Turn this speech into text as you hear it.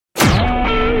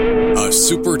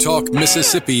SuperTalk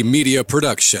Mississippi media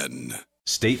production.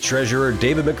 State Treasurer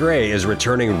David McRae is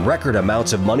returning record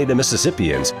amounts of money to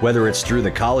Mississippians, whether it's through the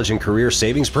College and Career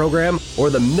Savings Program or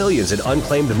the millions in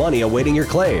unclaimed money awaiting your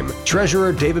claim.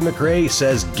 Treasurer David McRae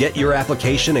says get your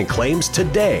application and claims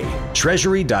today.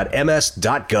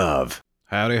 Treasury.ms.gov.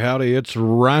 Howdy, it's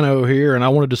Rhino here, and I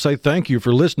wanted to say thank you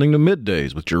for listening to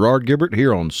MidDays with Gerard Gibert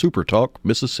here on SuperTalk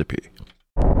Mississippi.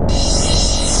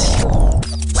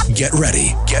 Get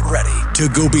ready to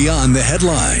go beyond the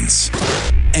headlines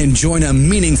and join a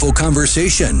meaningful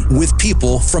conversation with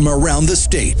people from around the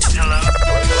state. Hello.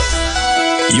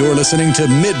 You're listening to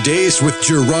MidDays with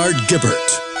Gerard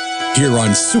Gibert here on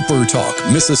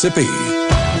SuperTalk Mississippi.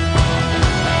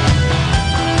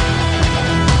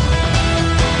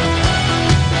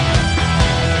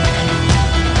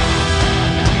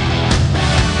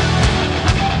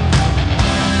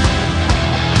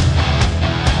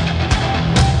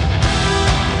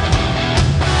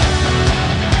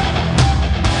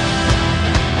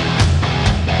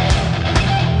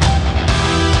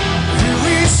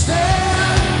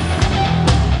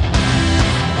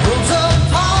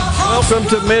 Welcome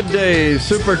to MidDays,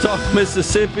 SuperTalk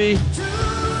Mississippi.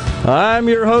 I'm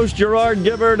your host, Gerard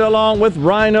Gibert, along with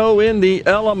Rhino in the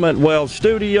Element Well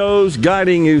Studios,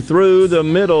 guiding you through the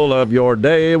middle of your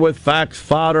day with facts,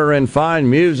 fodder, and fine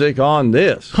music on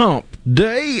this Hump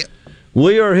Day.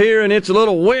 We are here, and it's a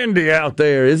little windy out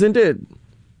there, isn't it?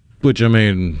 Which, I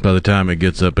mean, by the time it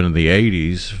gets up into the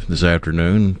 80s this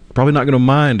afternoon, probably not going to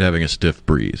mind having a stiff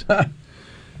breeze.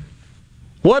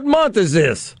 What month is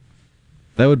this?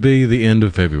 That would be the end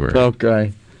of February.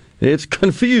 Okay. It's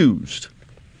confused.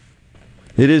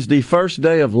 It is the first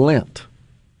day of Lent.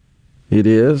 It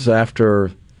is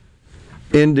after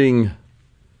ending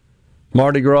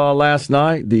Mardi Gras last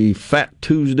night, the Fat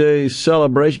Tuesday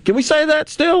celebration. Can we say that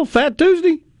still? Fat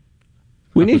Tuesday?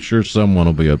 I'm sure someone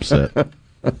will be upset.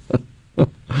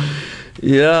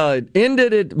 Yeah, it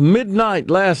ended at midnight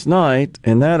last night,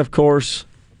 and that, of course,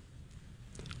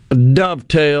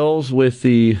 dovetails with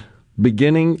the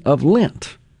beginning of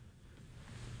Lent.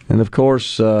 And of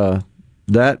course,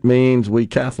 that means we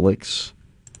Catholics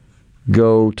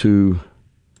go to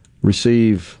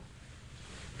receive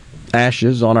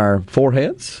ashes on our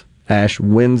foreheads, Ash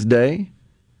Wednesday.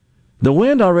 The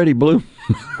wind already blew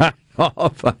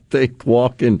off, I think,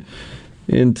 walking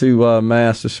into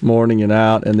Mass this morning and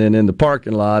out, and then in the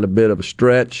parking lot, a bit of a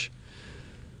stretch.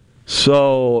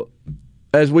 So,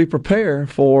 as we prepare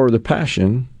for the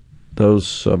Passion,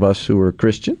 those of us who are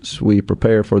Christians, we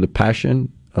prepare for the Passion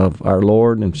of our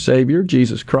Lord and Savior,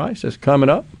 Jesus Christ. That's coming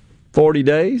up. 40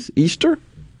 days, Easter.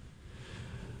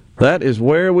 That is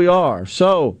where we are.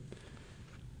 So,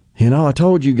 I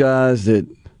told you guys that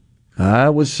I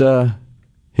was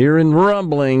hearing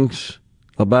rumblings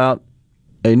about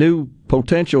a new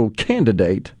potential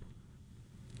candidate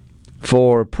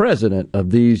for president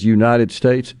of these United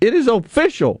States. It is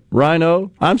official,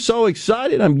 Rhino. I'm so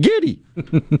excited, I'm giddy.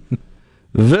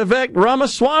 Vivek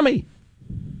Ramaswamy.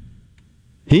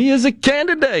 He is a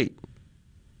candidate.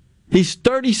 He's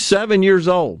 37 years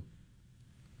old.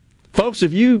 Folks,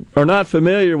 if you are not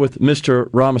familiar with Mr.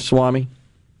 Ramaswamy,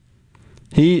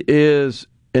 he is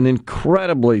an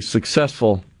incredibly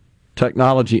successful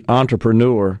technology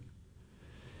entrepreneur,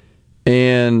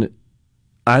 and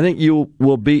I think you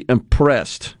will be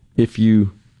impressed if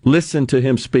you listen to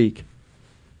him speak.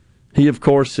 He, of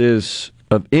course, is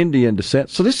of Indian descent.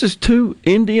 So this is two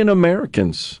Indian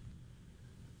Americans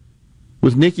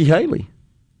with Nikki Haley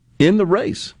in the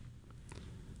race.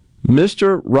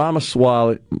 Mr.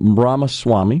 Ramaswamy,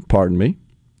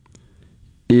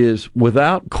 is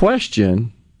without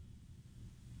question,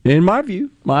 in my view,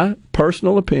 my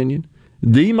personal opinion,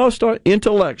 the most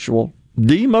intellectual,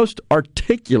 the most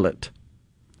articulate,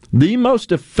 the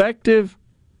most effective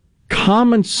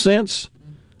common sense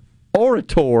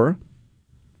orator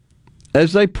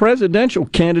as a presidential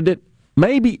candidate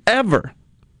maybe ever.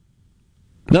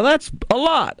 Now that's a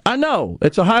lot. I know.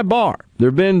 It's a high bar. There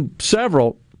have been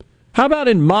several. How about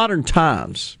in modern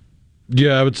times?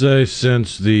 Yeah, I would say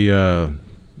since the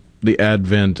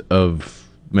advent of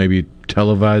maybe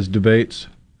televised debates.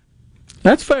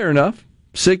 That's fair enough.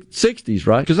 60s,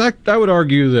 right? Because I would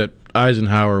argue that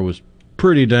Eisenhower was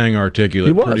pretty dang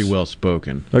articulate, pretty well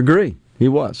spoken. Agree. He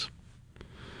was.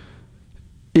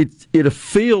 It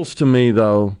feels to me,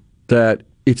 though, that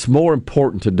it's more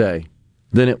important today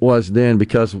than it was then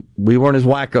because we weren't as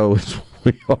wacko as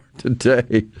we are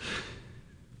today.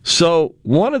 So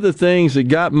one of the things that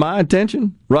got my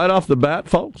attention right off the bat,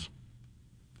 folks,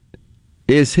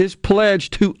 is his pledge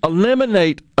to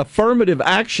eliminate affirmative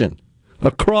action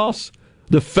across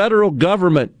the federal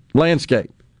government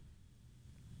landscape.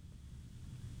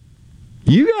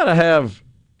 You got to have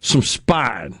some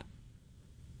spine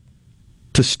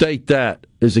to state that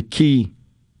as a key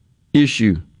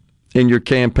issue in your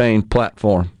campaign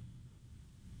platform.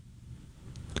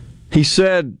 He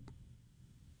said,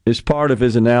 as part of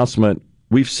his announcement,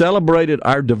 we've celebrated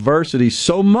our diversity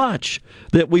so much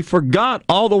that we forgot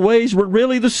all the ways we're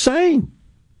really the same.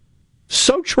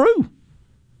 So true.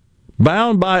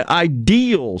 Bound by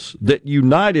ideals that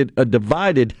united a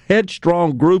divided,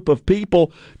 headstrong group of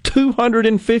people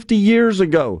 250 years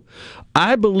ago.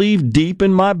 I believe deep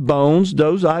in my bones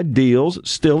those ideals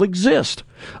still exist.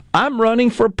 I'm running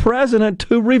for president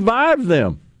to revive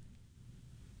them.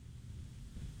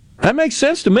 That makes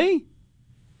sense to me.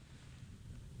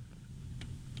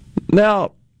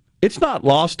 Now, it's not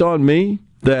lost on me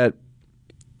that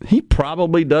he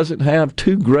probably doesn't have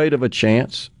too great of a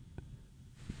chance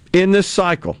in this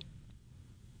cycle.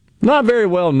 Not very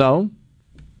well known.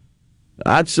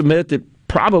 I'd submit that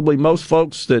probably most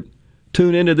folks that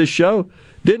tune into this show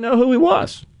didn't know who he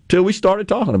was till we started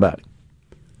talking about it.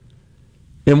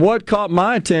 And what caught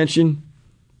my attention,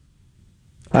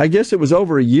 I guess it was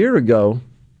over a year ago,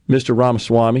 Mr.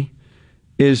 Ramaswamy,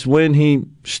 is when he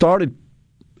started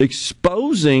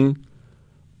exposing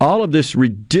all of this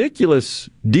ridiculous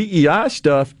DEI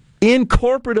stuff in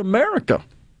corporate America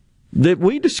that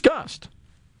we discussed.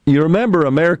 You remember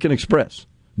American Express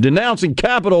denouncing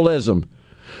capitalism.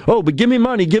 Oh, but give me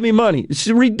money, give me money. It's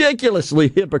ridiculously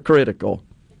hypocritical.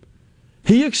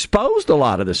 He exposed a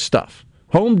lot of this stuff.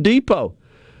 Home Depot,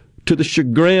 to the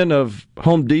chagrin of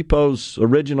Home Depot's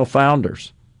original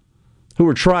founders, who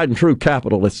were tried and true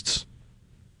capitalists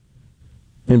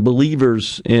and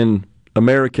believers in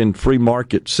American free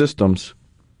market systems.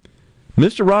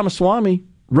 Mr. Ramaswamy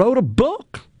wrote a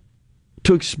book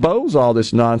to expose all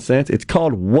this nonsense. It's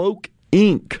called Woke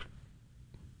Inc.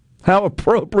 How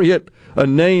appropriate a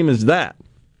name is that?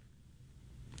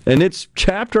 And it's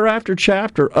chapter after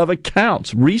chapter of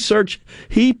accounts, research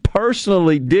he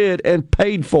personally did and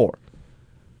paid for.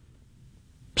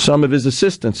 Some of his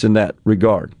assistants in that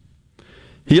regard.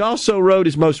 He also wrote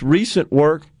his most recent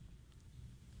work,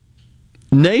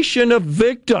 Nation of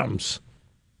Victims.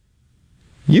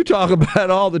 You talk about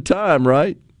it all the time,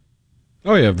 right?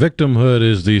 Oh, yeah. Victimhood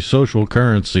is the social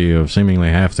currency of seemingly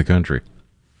half the country.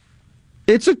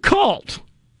 It's a cult.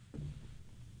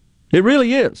 It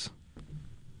really is.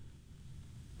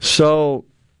 So,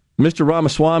 Mr.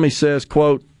 Ramaswamy says,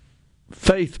 quote,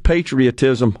 faith,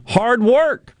 patriotism, hard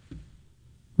work.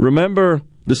 Remember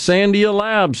the Sandia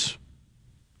Labs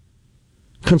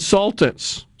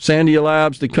consultants. Sandia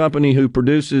Labs, the company who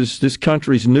produces this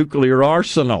country's nuclear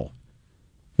arsenal.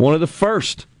 One of the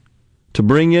first to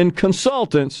bring in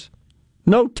consultants,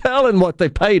 no telling what they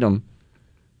paid them.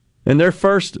 And their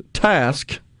first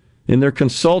task in their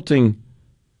consulting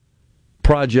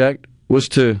project was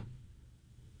to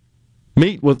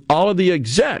meet with all of the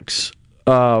execs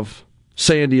of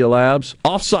Sandia Labs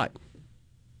off-site.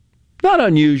 Not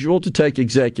unusual to take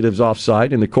executives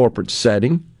off-site in the corporate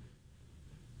setting.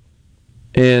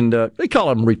 And they call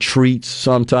them retreats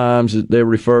sometimes, they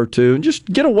refer to. And just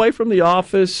get away from the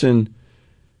office and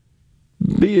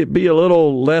be a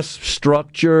little less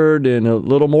structured and a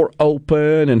little more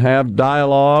open and have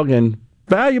dialogue and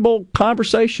valuable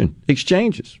conversation,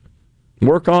 exchanges.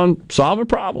 Work on solving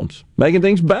problems, making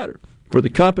things better for the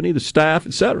company, the staff,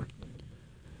 etc.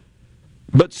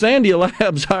 But Sandia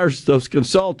Labs hires those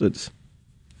consultants.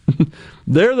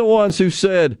 They're the ones who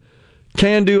said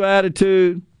can-do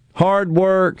attitude, hard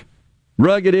work,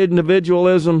 rugged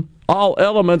individualism, all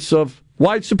elements of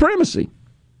white supremacy.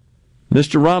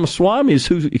 Mr. Ramaswamy is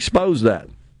who exposed that.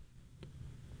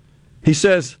 He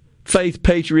says faith,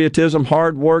 patriotism,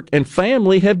 hard work, and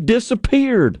family have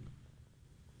disappeared.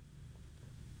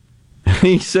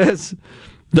 He says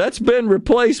that's been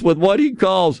replaced with what he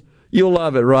calls, you'll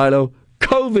love it, Rhino,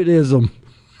 COVIDism,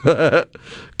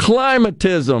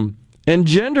 climatism, and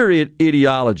gender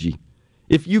ideology.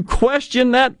 If you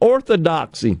question that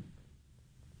orthodoxy,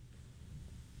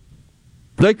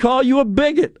 they call you a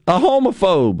bigot, a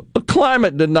homophobe, a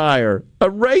climate denier, a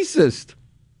racist.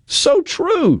 So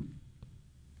true.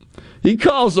 He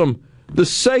calls them the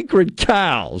sacred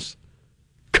cows.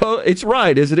 It's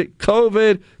right, isn't it?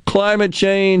 COVID, climate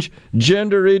change,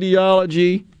 gender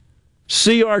ideology,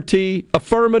 CRT,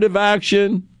 affirmative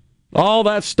action, all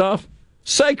that stuff.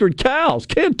 Sacred cows.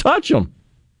 Can't touch them.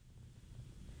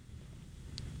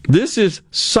 This is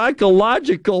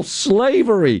psychological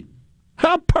slavery.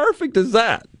 How perfect is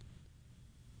that?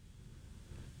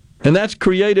 And that's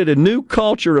created a new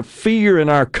culture of fear in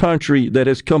our country that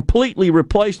has completely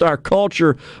replaced our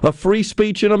culture of free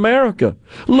speech in America.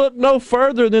 Look no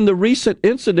further than the recent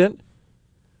incident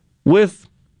with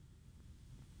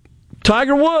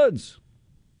Tiger Woods?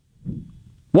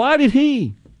 Why did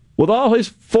he, with all his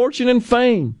fortune and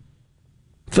fame,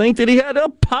 think that he had to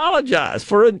apologize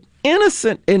for an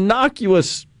innocent,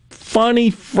 innocuous, funny,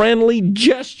 friendly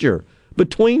gesture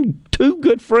between two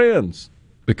good friends?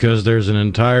 Because there's an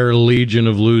entire legion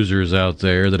of losers out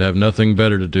there that have nothing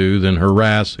better to do than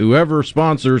harass whoever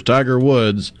sponsors Tiger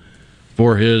Woods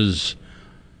for his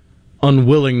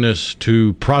unwillingness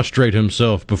to prostrate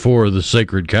himself before the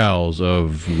sacred cows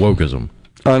of wokeism.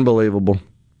 Unbelievable.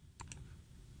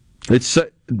 It's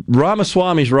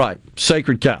Ramaswamy's right.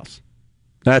 Sacred cows.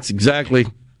 That's exactly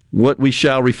what we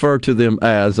shall refer to them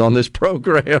as on this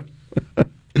program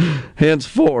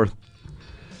henceforth.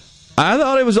 I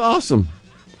thought it was awesome.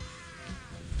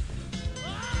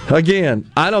 Again,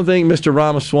 I don't think Mr.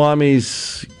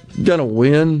 Ramaswamy's going to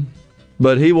win,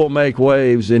 but he will make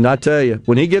waves. And I tell you,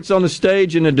 when he gets on the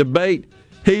stage in a debate,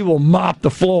 he will mop the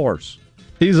floors.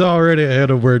 He's already ahead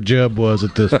of where Jeb was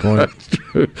at this point.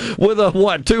 With a,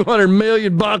 $200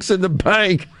 million in the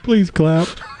bank. Please clap.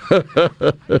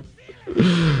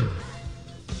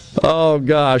 Oh,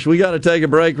 gosh, we got to take a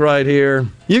break right here.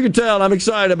 You can tell I'm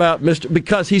excited about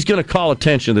because he's going to call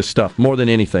attention to this stuff more than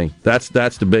anything. That's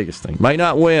the biggest thing. Might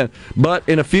not win, but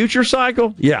in a future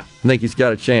cycle, yeah, I think he's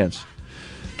got a chance.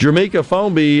 Jermicha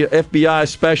Fomby, FBI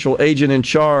Special Agent in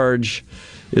Charge,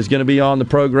 is going to be on the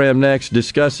program next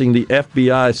discussing the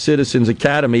FBI Citizens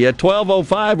Academy. At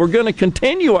 12:05, we're going to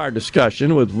continue our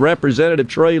discussion with Representative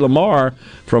Trey Lamar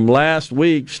from last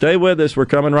week. Stay with us. We're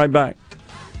coming right back.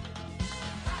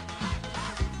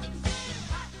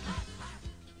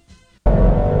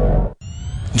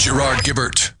 Gerard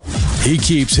Gibert. He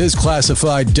keeps his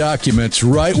classified documents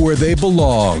right where they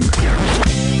belong.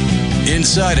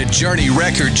 Inside a Journey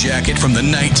record jacket from the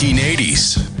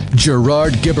 1980s.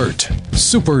 Gerard Gibert,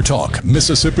 Super Talk,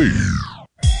 Mississippi.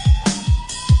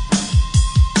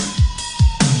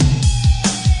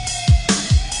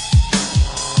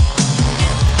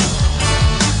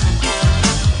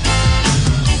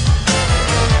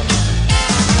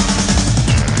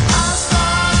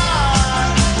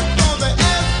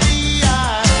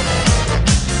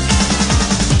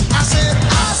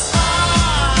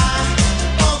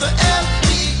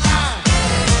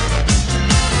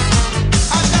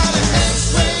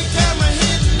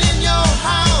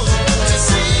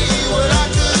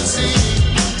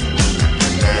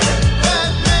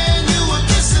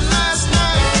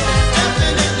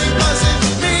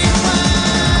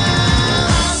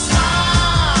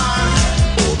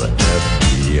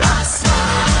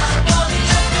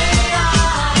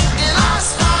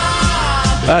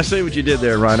 I see what you did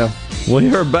there, Rhino.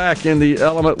 We are back in the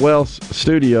Element Wealth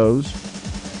studios.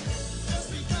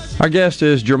 Our guest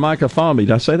is Jermicha Fomby.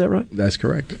 Did I say that right? That's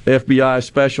correct. FBI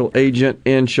Special Agent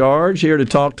in Charge, here to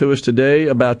talk to us today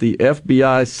about the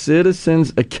FBI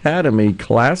Citizens Academy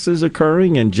classes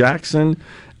occurring in Jackson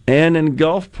and in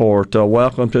Gulfport.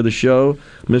 Welcome to the show,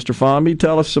 Mr. Fomby.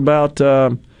 Tell us about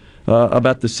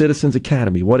the Citizens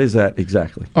Academy. What is that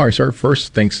exactly? All right, sir.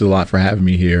 First, thanks a lot for having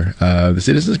me here. The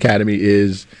Citizens Academy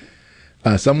is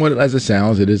somewhat as it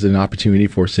sounds. It is an opportunity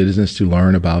for citizens to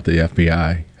learn about the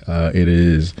FBI. It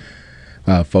is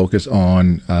focused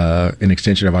on an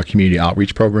extension of our community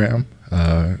outreach program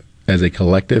as a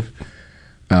collective,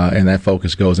 and that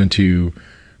focus goes into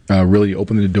really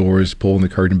opening the doors, pulling the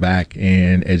curtain back,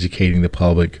 and educating the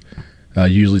public.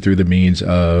 Usually through the means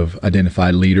of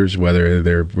identified leaders, whether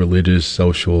they're religious,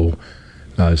 social,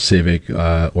 civic,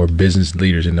 or business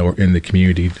leaders in the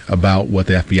community, about what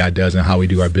the FBI does and how we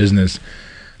do our business.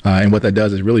 And what that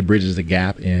does is really bridges the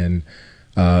gap in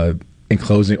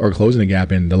closing the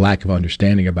gap in the lack of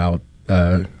understanding about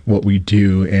what we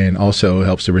do, and also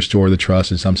helps to restore the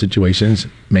trust in some situations,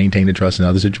 maintain the trust in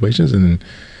other situations, and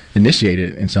initiate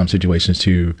it in some situations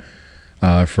to.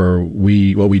 For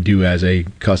what we do as a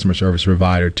customer service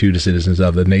provider to the citizens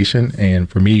of the nation, and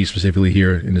for me specifically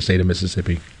here in the state of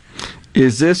Mississippi.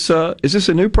 Is this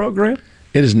a new program?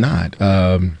 It is not,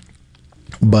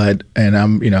 but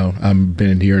I'm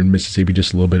been here in Mississippi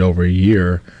just a little bit over a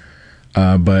year,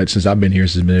 but since I've been here,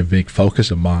 this has been a big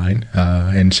focus of mine,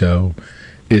 and so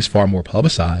it's far more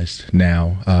publicized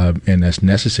now, and that's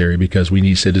necessary because we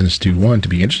need citizens to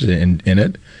be interested in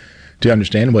it, to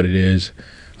understand what it is.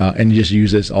 And just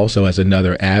use this also as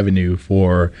another avenue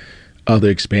for other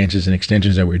expansions and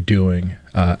extensions that we're doing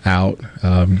out.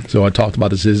 So I talked about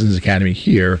the Citizens Academy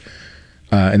here,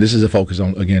 and this is a focus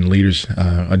on, again, leaders,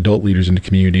 adult leaders in the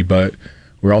community, but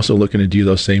we're also looking to do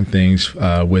those same things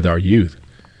with our youth.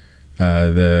 We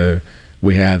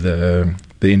have the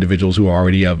individuals who are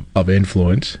already of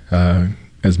influence,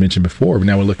 as mentioned before, but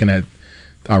now we're looking at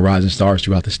our rising stars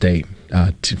throughout the state,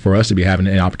 for us to be having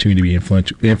an opportunity to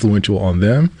be influential on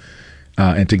them,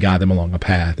 and to guide them along a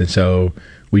path. And so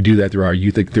we do that through our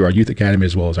youth academy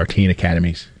as well as our teen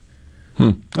academies.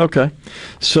 Okay.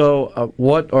 So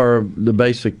what are the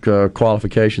basic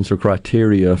qualifications or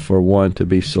criteria for one to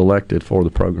be selected for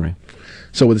the program?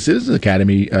 So with the Citizens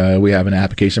Academy, we have an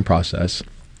application process.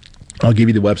 I'll give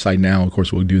you the website now. Of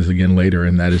course, we'll do this again later,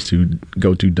 and that is to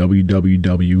go to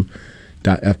www.fbi.gov,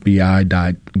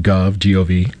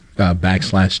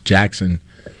 /Jackson,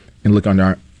 and look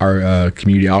on our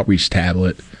community outreach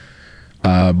tablet.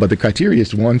 But the criteria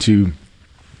is, one, to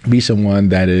be someone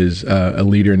that is a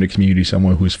leader in the community,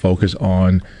 someone who's focused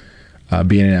on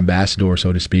being an ambassador,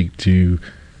 so to speak, to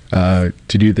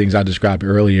do things I described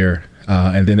earlier.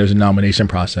 And then there's a nomination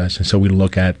process. And so we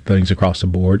look at things across the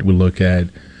board. We look at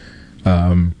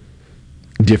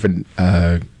different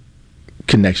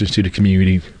connections to the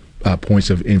community, points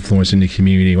of influence in the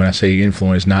community. When I say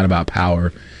influence, not about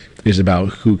power. It's about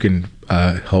who can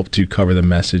help to cover the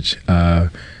message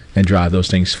and drive those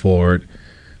things forward.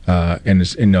 And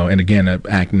again,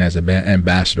 acting as an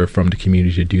ambassador from the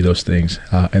community to do those things.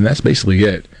 And that's basically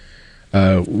it.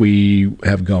 We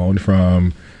have gone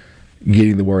from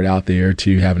getting the word out there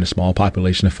to having a small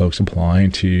population of folks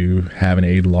applying to having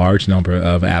a large number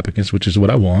of applicants, which is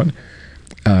what I want.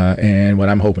 And what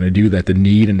I'm hoping to do, that the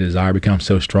need and desire becomes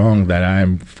so strong that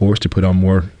I'm forced to put on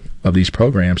more of these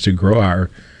programs to grow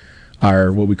our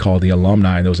what we call the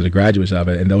alumni. Those are the graduates of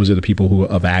it, and those are the people who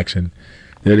of action.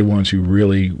 They're the ones who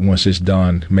really, once it's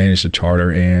done, manage the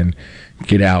charter and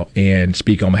get out and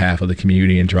speak on behalf of the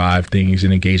community and drive things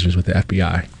and engagements with the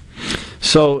FBI.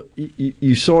 So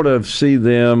you sort of see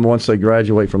them, once they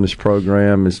graduate from this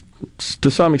program, as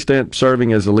to some extent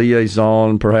serving as a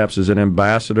liaison, perhaps as an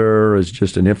ambassador, as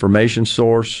just an information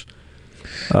source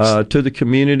to the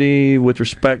community with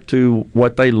respect to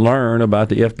what they learn about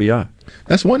the FBI.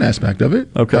 That's one aspect of it.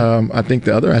 Okay. I think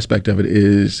the other aspect of it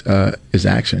is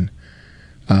action.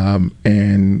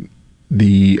 And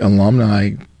the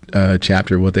alumni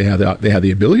chapter, what they have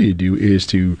the ability to do is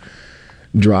to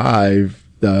drive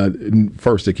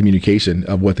first the communication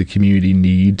of what the community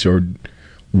needs or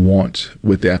wants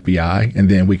with the FBI, and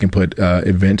then we can put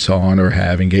events on or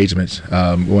have engagements.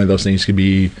 One of those things could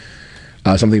be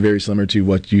something very similar to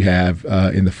what you have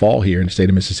in the fall here in the state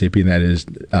of Mississippi, and that is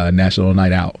National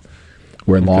Night Out,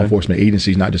 where law enforcement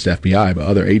agencies, not just FBI, but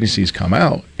other agencies come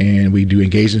out, and we do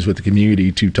engagements with the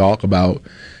community to talk about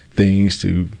things,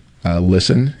 to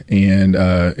listen, and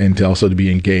to also to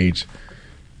be engaged.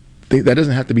 That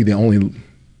doesn't have to be the only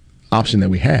option that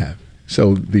we have.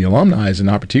 So the alumni is an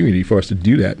opportunity for us to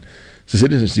do that. So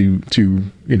citizens to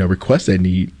request that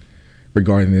need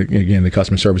regarding the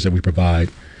customer service that we provide,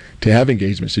 to have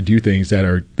engagements, to do things that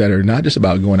are not just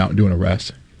about going out and doing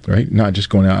arrests, right? Not just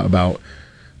going out about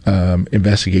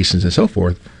investigations and so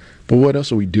forth, but what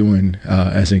else are we doing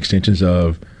as extensions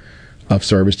of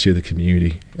service to the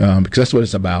community? Because that's what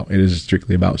it's about. It is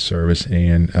strictly about service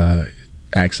and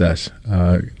access.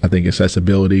 I think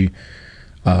accessibility,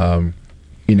 and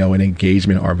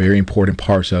engagement are very important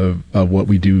parts of what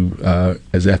we do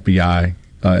as FBI,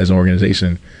 as an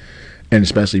organization, and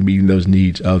especially meeting those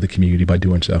needs of the community by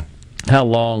doing so. How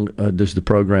long does the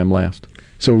program last?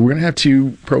 So we're going to have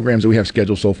 2 programs that we have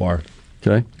scheduled so far.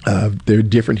 Okay. They're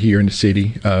different here in the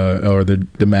city, or the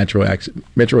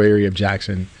metro area of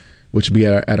Jackson, which will be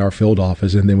at our field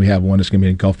office, and then we have one that's going to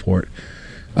be in Gulfport.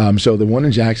 So the one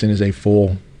in Jackson is a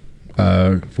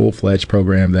full-fledged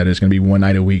program that is going to be one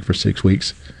night a week for 6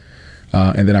 weeks,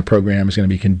 and then our program is going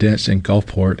to be condensed in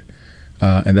Gulfport,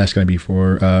 and that's going to be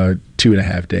for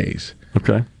 2.5 days.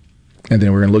 Okay. And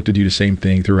then we're going to look to do the same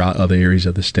thing throughout other areas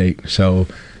of the state. So,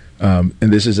 and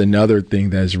this is another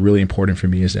thing that is really important for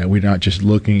me, is that we're not just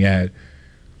looking at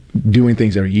doing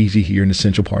things that are easy here in the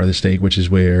central part of the state, which is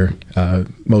where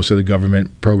most of the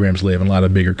government programs live and a lot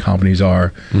of bigger companies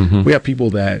are. Mm-hmm. We have people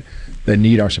that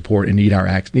need our support and need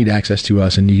access to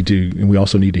us, and we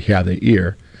also need to have their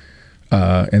ear,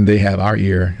 and they have our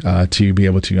ear to be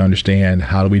able to understand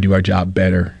how do we do our job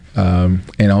better,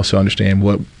 and also understand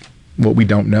what we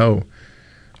don't know.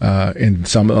 And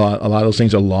a lot of those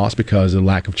things are lost because of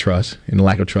lack of trust, and the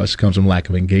lack of trust comes from lack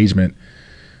of engagement.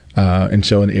 And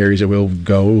so in the areas that we'll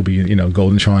go will be,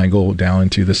 Golden Triangle down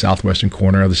into the southwestern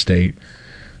corner of the state.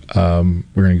 We're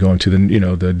going to go into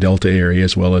the Delta area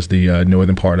as well as the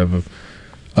northern part of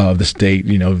the state,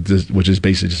 which is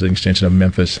basically just an extension of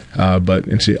Memphis. But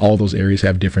all those areas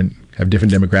have different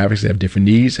demographics, they have different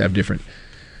needs, have different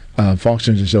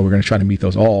functions, and so we're going to try to meet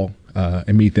those all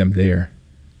and meet them there.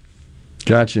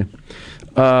 Gotcha.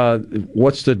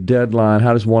 What's the deadline?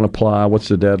 How does one apply? What's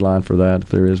the deadline for that, if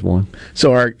there is one?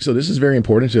 So this is very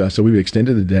important to us. So we've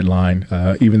extended the deadline,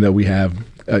 even though we have,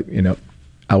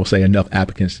 I will say enough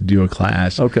applicants to do a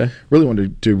class. Okay. Really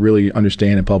wanted to really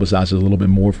understand and publicize it a little bit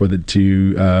more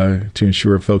to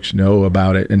ensure folks know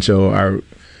about it. And so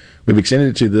we've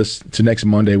extended it to next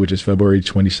Monday, which is February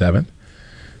 27th.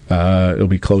 It'll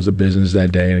be close of business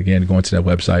that day. And again, going to that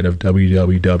website of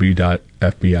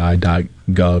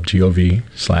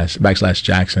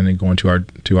www.fbi.gov/Jackson and going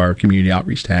to our community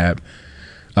outreach tab,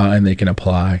 and they can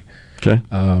apply. Okay.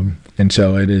 And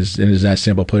so it is that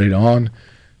simple. Put it on,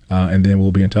 and then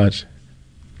we'll be in touch.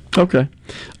 Okay.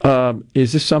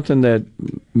 Is this something that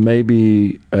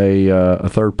maybe a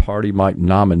third party might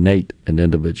nominate an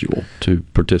individual to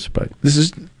participate?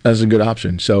 That's a good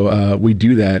option. So we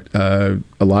do that.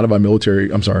 A lot of our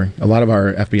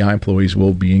FBI employees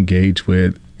will be engaged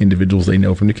with individuals they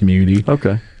know from the community.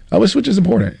 Okay. Which is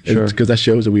important, sure, because that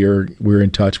shows that we're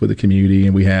in touch with the community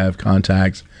and we have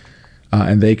contacts,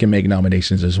 and they can make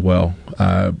nominations as well.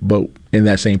 But in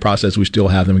that same process, we still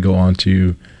have them go on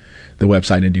to the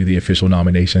website and do the official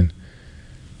nomination.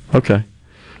 Okay.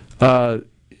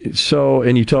 So,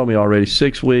 and you told me already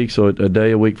 6 weeks, so a day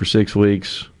a week for 6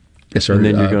 weeks. Yes, sir. And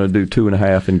then you're going to do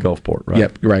 2.5 in Gulfport, right?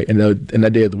 Yep, right. And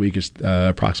that day of the week is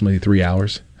approximately 3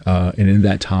 hours. And in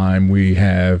that time, we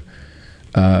have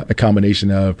a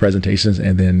combination of presentations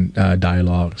and then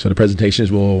dialogue. So the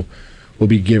presentations will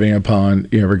be giving upon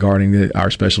regarding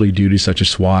our specialty duties such as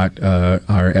SWAT,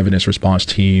 our evidence response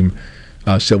team,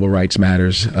 civil rights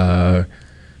matters,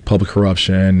 public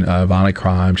corruption, violent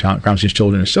crime, crimes against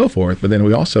children, and so forth. But then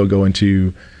we also go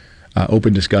into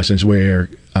open discussions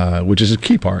where, which is a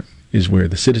key part, is where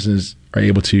the citizens are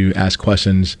able to ask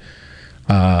questions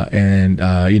and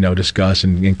discuss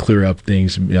and clear up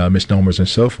things, misnomers, and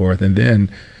so forth. And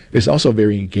then it's also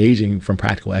very engaging from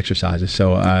practical exercises.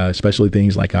 So especially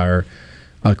things like our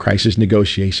crisis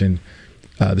negotiation.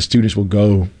 The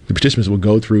participants will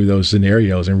go through those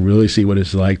scenarios and really see what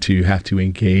it's like to have to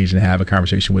engage and have a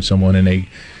conversation with someone in a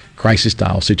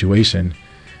crisis-style situation,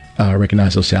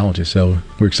 recognize those challenges. So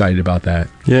we're excited about that.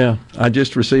 Yeah. I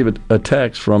just received a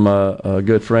text from a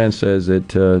good friend, says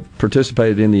that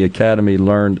participated in the academy,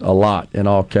 learned a lot in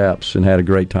all caps, and had a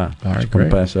great time. All right, so great. I'm going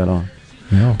to pass that on.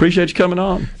 No. Appreciate you coming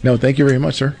on. No, thank you very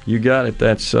much, sir. You got it.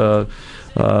 That's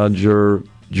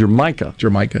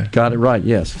Jermicha. Got it right,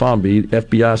 yes. Fomby,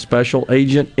 FBI Special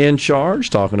Agent in Charge,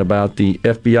 talking about the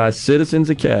FBI Citizens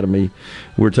Academy.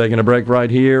 We're taking a break right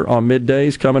here on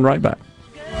Middays, coming right back.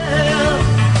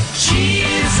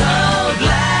 She's so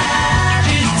glad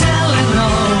she's telling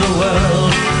all the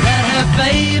world that her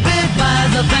baby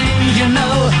buys the things you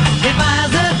know. He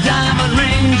buys the diamond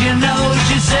rings, you know,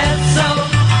 she said so.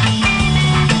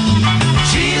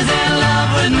 She's in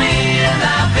love with me and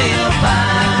I feel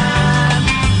fine.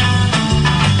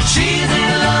 She's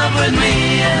in love with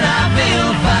me and I feel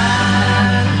fine.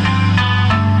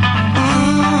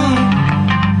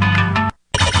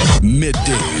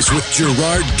 Middays with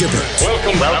Gerard Gibert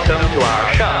Welcome to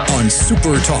our shop. on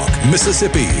Super Talk,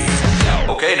 Mississippi.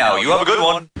 Okay, now you have a good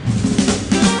one.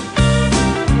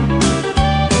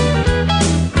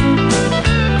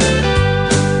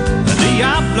 The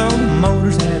Diablo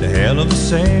Motors had a hell of a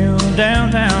sale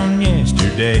downtown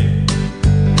yesterday.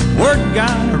 Word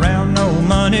got around, no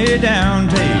money down,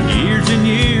 take years and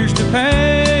years to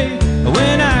pay.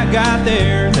 When I got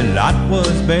there, the lot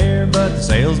was bare, but the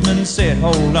salesman said,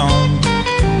 hold on.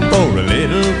 For a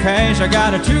little cash, I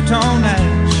got a two-tone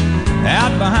ash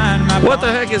out behind my What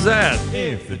the heck is that?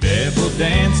 If the devil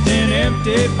danced in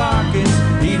empty pockets,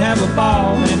 he'd have a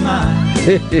ball in mine.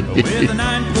 With a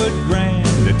 9-foot grand,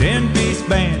 a 10-piece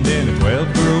band, and a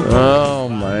 12-girl. Oh,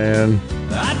 man.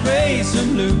 I'd raise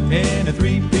some loot in a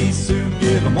 3-piece suit,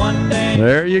 give him one dance.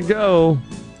 There you go.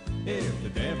 If the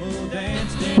devil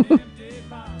danced in empty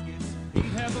pockets, he'd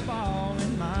have a ball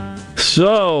in mine.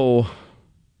 So,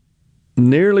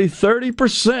 nearly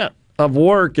 30% of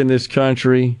work in this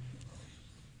country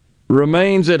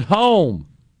remains at home.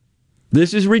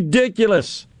 This is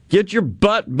ridiculous. Get your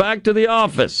butt back to the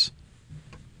office.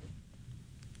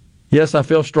 Yes, I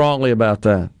feel strongly about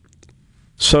that.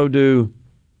 So do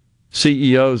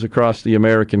CEOs across the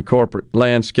American corporate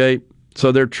landscape.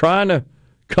 So they're trying to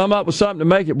come up with something to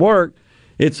make it work.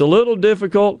 It's a little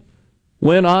difficult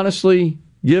when, honestly,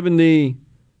 given the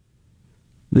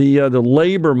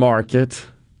labor market,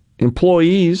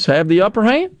 employees have the upper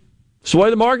hand. It's the way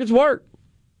the markets work.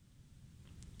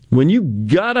 When you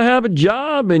got to have a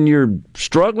job and you're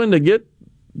struggling to get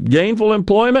gainful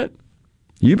employment,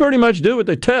 you pretty much do what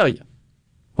they tell you.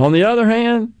 On the other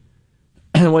hand,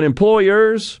 when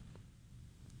employers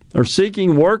are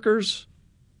seeking workers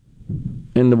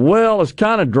and the well is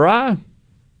kind of dry,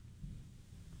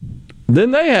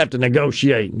 then they have to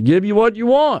negotiate and give you what you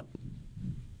want.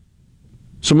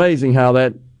 It's amazing how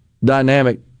that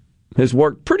dynamic has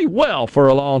worked pretty well for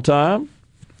a long time,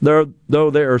 though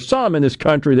there are some in this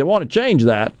country that want to change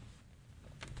that,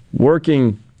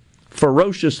 working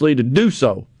ferociously to do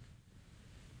so.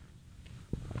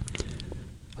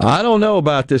 I don't know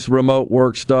about this remote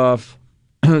work stuff.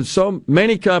 So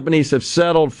many companies have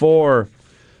settled for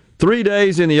 3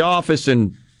 days in the office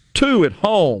and 2 at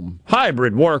home,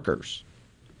 hybrid workers.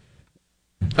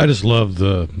 I just love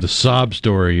the sob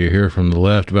story you hear from the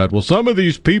left about, well, some of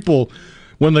these people,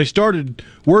 when they started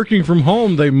working from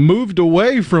home, they moved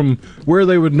away from where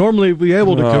they would normally be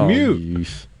able to commute.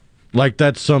 Geez. Like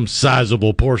that's some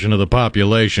sizable portion of the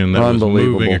population that was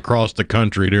moving across the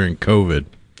country during COVID.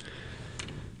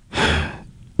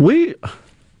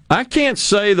 I can't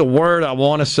say the word I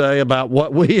want to say about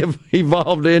what we have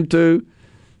evolved into.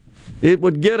 It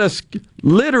would get us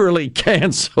literally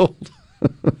canceled.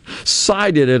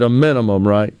 Cited at a minimum,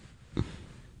 right?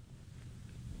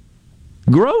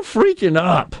 Grow freaking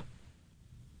up.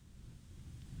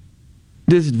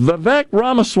 Does Vivek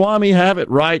Ramaswamy have it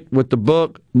right with the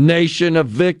book Nation of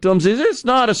Victims? Is this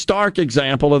not a stark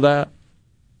example of that?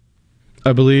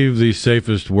 I believe the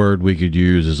safest word we could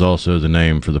use is also the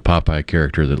name for the Popeye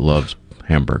character that loves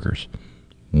hamburgers.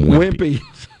 Wimpy.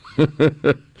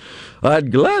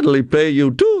 I'd gladly pay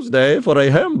you Tuesday for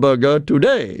a hamburger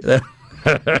today.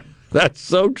 That's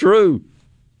so true.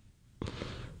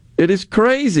 It is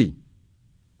crazy.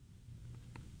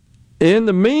 In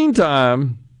the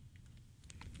meantime,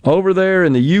 over there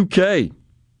in the UK,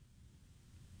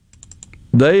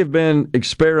 they have been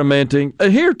experimenting,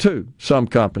 here too, some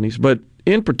companies, but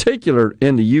in particular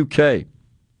in the UK,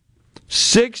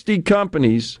 60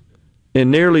 companies and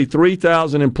nearly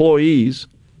 3,000 employees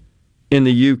in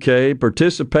the UK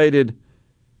participated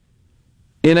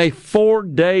in a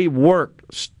 4-day work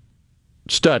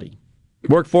study.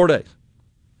 Work 4 days.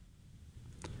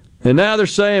 And now they're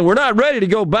saying, we're not ready to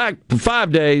go back for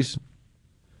 5 days.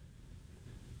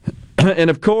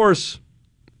 And of course,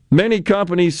 many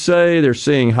companies say they're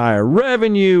seeing higher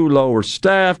revenue, lower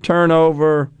staff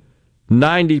turnover.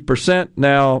 90%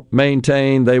 now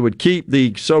maintain they would keep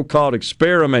the so-called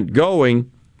experiment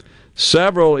going.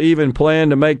 Several even plan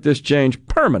to make this change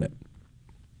permanent.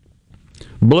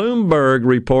 Bloomberg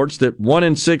reports that 1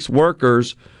 in 6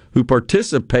 workers who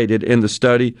participated in the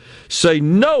study say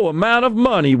no amount of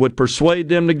money would persuade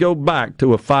them to go back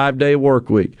to a 5-day work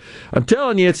week. I'm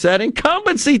telling you, it's that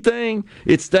incumbency thing.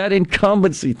 It's that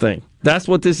incumbency thing. That's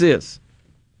what this is.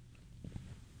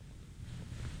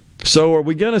 So are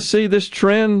we going to see this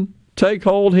trend take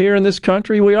hold here in this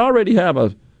country? We already have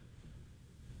a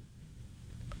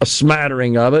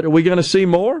smattering of it. Are we going to see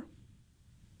more?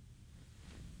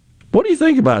 What do you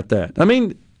think about that? I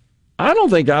mean, I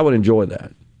don't think I would enjoy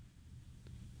that.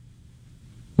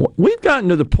 We've gotten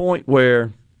to the point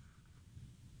where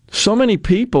so many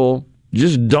people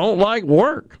just don't like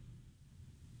work.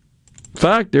 In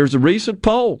fact, there's a recent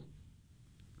poll.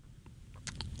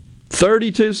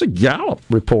 32, it's a Gallup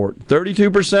report.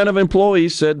 32% of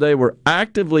employees said they were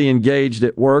actively engaged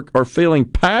at work or feeling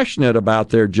passionate about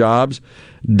their jobs,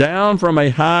 down from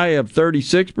a high of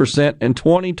 36% in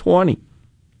 2020.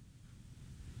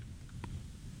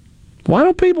 Why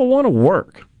don't people want to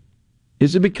work?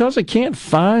 Is it because they can't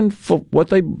find what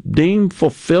they deem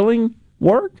fulfilling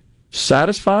work?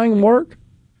 Satisfying work?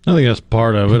 I think that's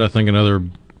part of it. I think another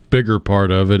bigger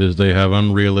part of it is they have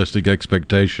unrealistic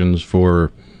expectations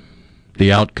for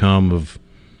the outcome of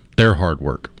their hard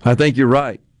work. I think you're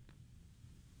right.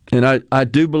 And I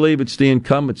do believe it's the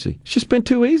incumbency. It's just been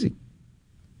too easy.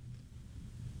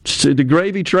 So the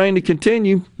gravy train to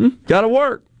continue, got to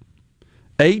work.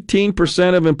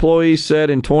 18% of employees said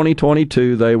in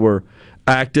 2022 they were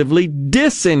actively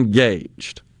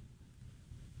disengaged.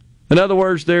 In other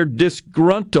words, they're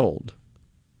disgruntled,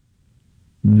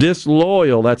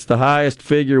 disloyal. That's the highest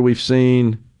figure we've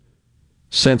seen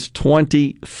since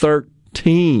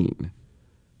 2013.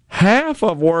 Half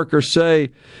of workers say,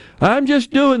 I'm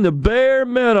just doing the bare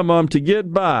minimum to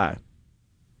get by.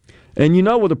 And you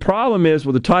know what the problem is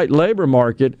with the tight labor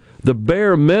market? The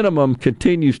bare minimum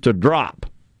continues to drop.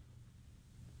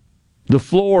 The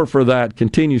floor for that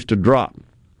continues to drop.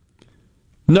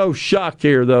 No shock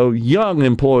here, though. Young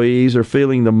employees are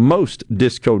feeling the most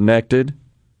disconnected.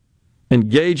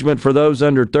 Engagement for those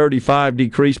under 35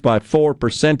 decreased by 4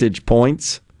 percentage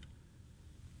points.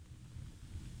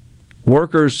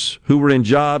 Workers who were in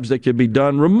jobs that could be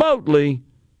done remotely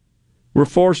were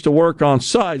forced to work on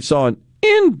site, saw an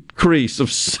increase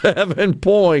of 7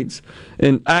 points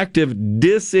in active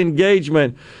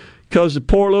disengagement because the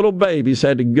poor little babies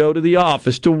had to go to the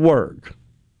office to work.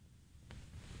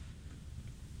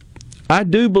 I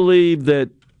do believe that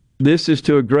this is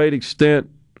to a great extent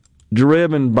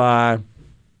driven by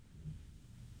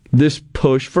this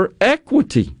push for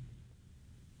equity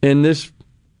and this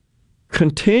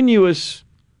continuous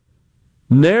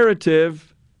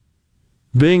narrative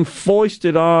being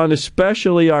foisted on,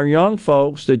 especially our young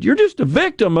folks, that you're just a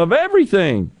victim of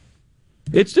everything.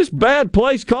 It's this bad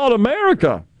place called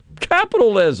America.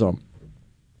 Capitalism.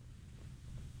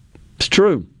 It's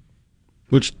true.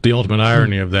 Which the ultimate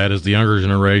irony of that is the younger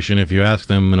generation, if you ask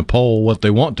them in a poll what they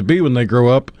want to be when they grow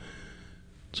up,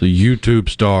 it's a YouTube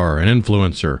star, an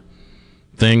influencer.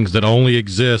 Things that only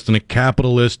exist in a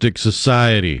capitalistic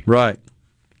society. Right.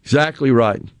 Exactly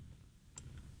right.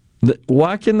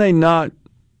 Why can they not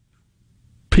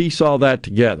piece all that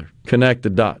together, connect the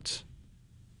dots,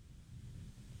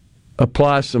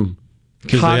 apply some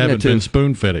because they haven't been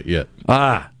spoon-fed it yet.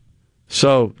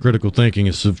 So critical thinking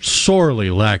is sorely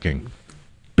lacking.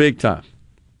 Big time.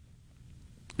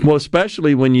 Well,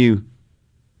 especially when you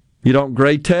don't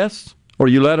grade tests or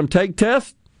you let them take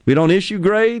tests. We don't issue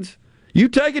grades. You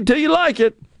take it till you like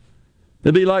it.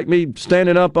 It'd be like me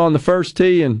standing up on the first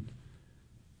tee and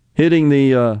hitting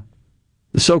the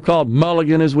so-called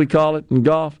mulligan, as we call it in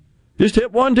golf. Just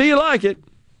hit one till you like it.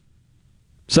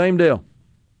 Same deal.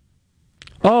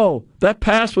 Oh, that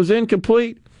pass was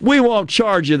incomplete? We won't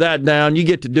charge you that down. You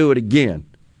get to do it again.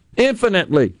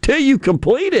 Infinitely, till you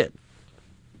complete it.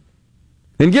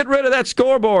 And get rid of that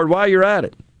scoreboard while you're at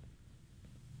it.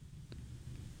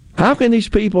 How can these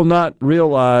people not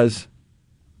realize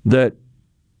that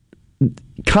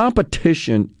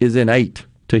competition is innate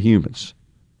to humans?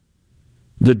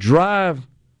 The drive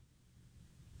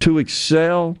to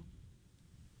excel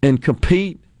and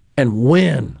compete and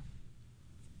win.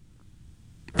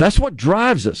 That's what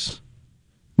drives us.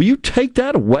 Will you take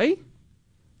that away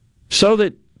so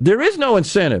that there is no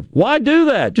incentive? Why do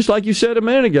that? Just like you said a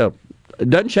minute ago, it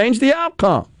doesn't change the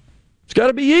outcome. It's got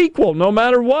to be equal no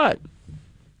matter what.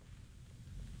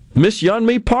 Miss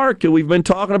Yeonmi Park, who we've been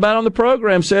talking about on the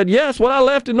program, said, yes, what I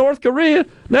left in North Korea,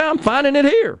 now I'm finding it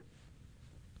here.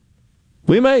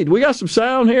 We got some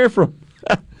sound here from,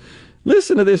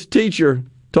 listen to this teacher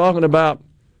talking about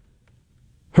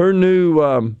her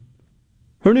new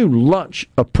lunch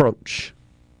approach.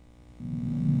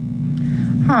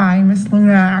 Hi, Miss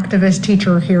Luna, activist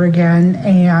teacher here again,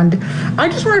 and I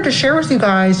just wanted to share with you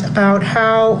guys about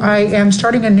how I am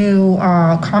starting a new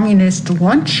communist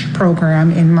lunch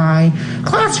program in my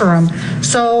classroom.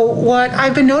 So what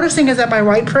I've been noticing is that my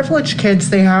white privileged kids,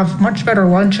 they have much better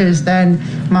lunches than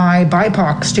my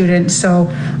BIPOC students, so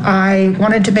I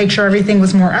wanted to make sure everything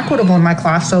was more equitable in my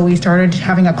class, so we started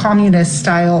having a communist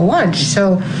style lunch.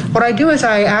 So what I do is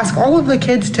I ask all of the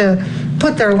kids to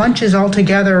put their lunches all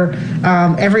together,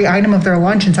 every item of their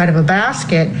lunch inside of a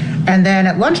basket, and then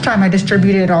at lunchtime I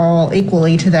distribute it all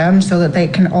equally to them so that they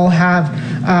can all have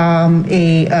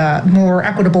more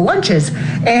equitable lunches.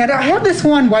 And I have this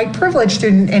one white privileged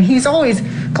student, and he's always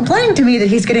complaining to me that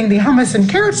he's getting the hummus and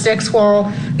carrot sticks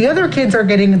while the other kids are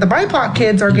getting, the BIPOC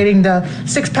kids are getting the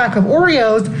 6-pack of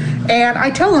Oreos. And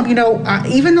I tell him,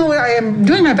 even though I am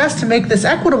doing my best to make this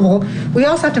equitable, we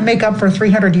also have to make up for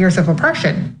 300 years of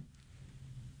oppression.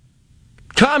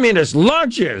 Communist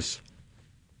lunches.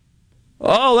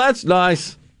 Oh, that's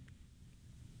nice.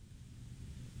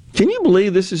 Can you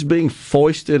believe this is being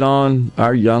foisted on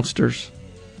our youngsters?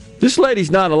 This lady's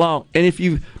not alone.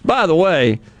 And by the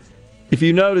way, if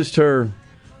you noticed her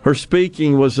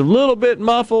speaking was a little bit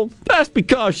muffled, that's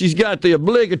because she's got the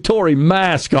obligatory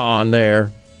mask on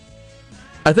there.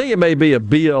 I think it may be a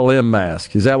BLM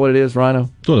mask. Is that what it is, Rhino?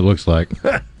 That's what it looks like.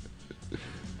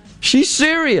 She's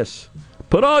serious.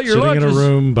 Put all your lunches. Sitting in a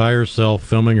room by herself,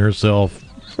 filming herself,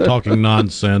 talking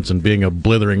nonsense and being a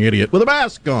blithering idiot with a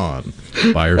mask on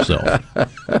by herself.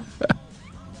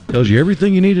 Tells you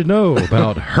everything you need to know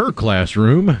about her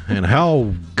classroom and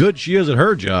how good she is at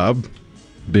her job,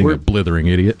 being a blithering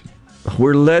idiot.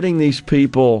 We're letting these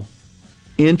people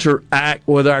interact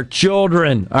with our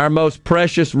children, our most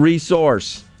precious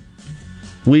resource.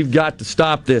 We've got to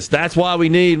stop this. That's why we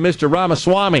need Mr.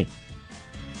 Ramaswamy.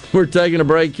 We're taking a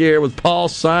break here with Paul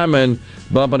Simon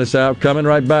bumping us out. Coming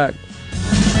right back.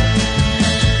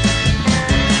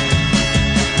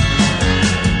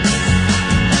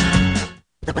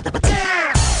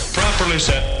 Properly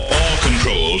set all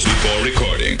controls before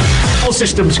recording. All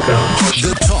systems go.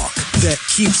 The talk that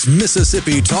keeps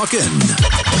Mississippi talking.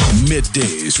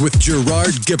 Middays with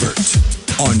Gerard Gibert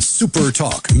on Super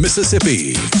Talk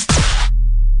Mississippi.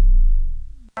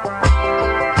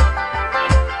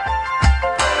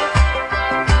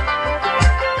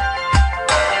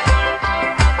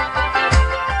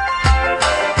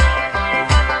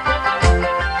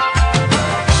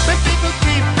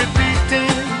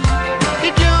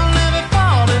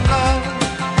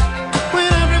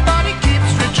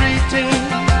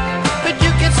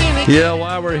 Yeah,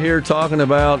 while we're here talking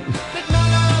about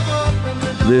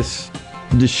this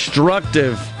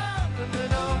destructive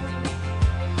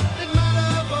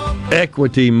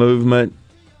equity movement,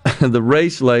 the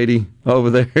race lady over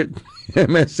there at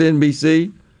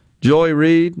MSNBC, Joy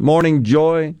Reid, Morning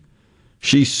Joy,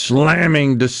 she's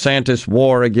slamming DeSantis'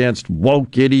 war against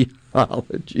woke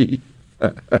ideology.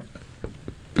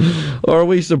 Are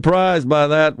we surprised by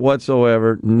that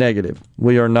whatsoever? Negative.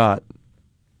 We are not.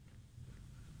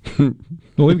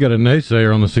 Well, we've got a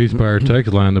naysayer on the ceasefire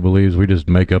text line that believes we just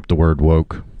make up the word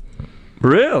woke.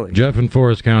 Really? Jeff in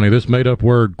Forest County, this made-up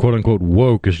word, quote-unquote,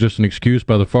 woke, is just an excuse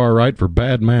by the far right for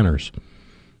bad manners.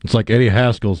 It's like Eddie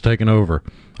Haskell's taken over.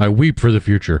 I weep for the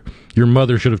future. Your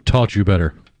mother should have taught you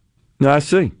better. I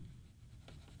see.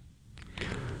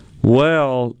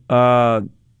 Well,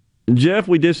 Jeff,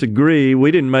 we disagree.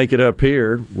 We didn't make it up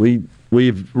here.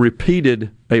 We've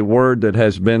repeated a word that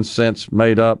has been since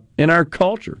made up in our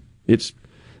culture.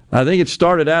 I think it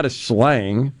started out as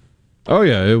slang. Oh,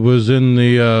 yeah, it was in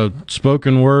the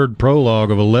spoken word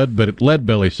prologue of a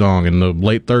Leadbelly song in the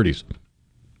late 30s.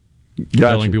 Gotcha.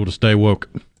 Telling people to stay woke.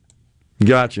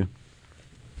 Gotcha.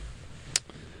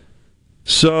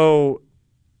 So,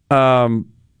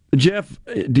 Jeff,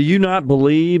 do you not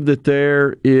believe that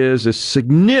there is a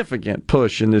significant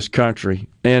push in this country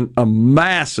and a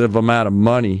massive amount of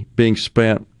money being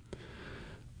spent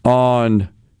on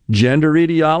gender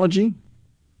ideology,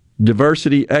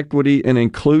 diversity, equity, and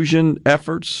inclusion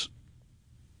efforts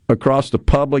across the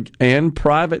public and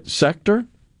private sector?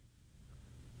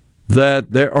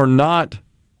 That there are not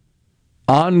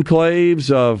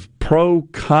enclaves of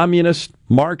pro-communist,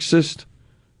 Marxist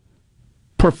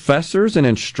professors and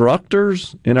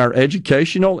instructors in our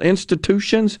educational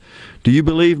institutions? Do you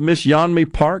believe Miss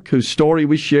Yeonmi Park, whose story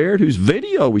we shared, whose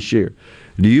video we shared,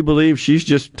 do you believe she's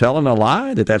just telling a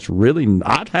lie, that that's really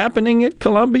not happening at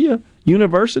Columbia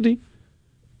University?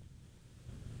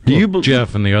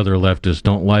 Jeff and the other leftists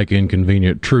don't like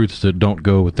inconvenient truths that don't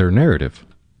go with their narrative.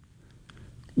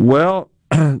 Well,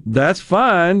 that's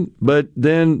fine, but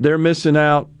then they're missing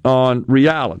out on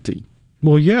reality.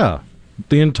 Well, yeah.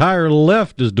 The entire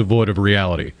left is devoid of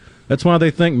reality. That's why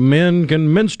they think men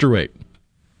can menstruate.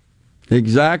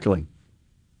 Exactly.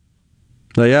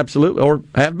 They absolutely, or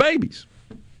have babies.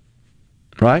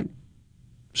 Right?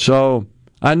 So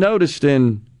I noticed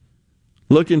in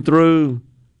looking through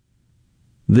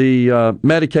the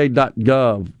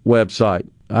Medicaid.gov website,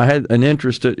 I had an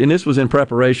interest, and this was in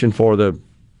preparation for the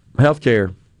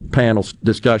healthcare panel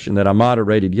discussion that I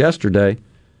moderated yesterday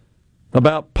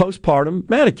about postpartum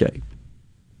Medicaid.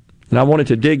 And I wanted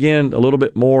to dig in a little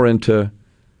bit more into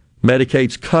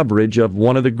Medicaid's coverage of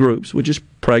one of the groups, which is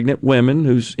pregnant women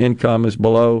whose income is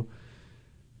below,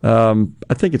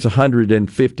 I think it's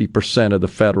 150% of the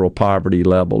federal poverty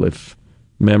level, if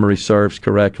memory serves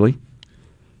correctly.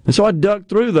 And so I dug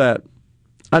through that.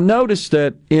 I noticed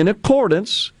that in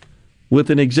accordance with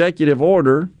an executive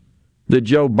order that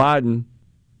Joe Biden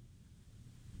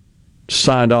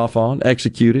signed off on,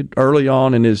 executed early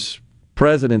on in his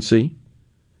presidency,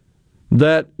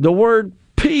 that the word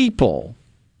people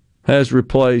has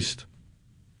replaced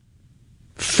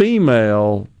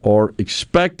female or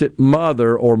expectant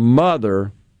mother or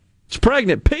mother. It's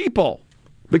pregnant people.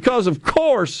 Because, of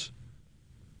course,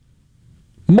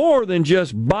 more than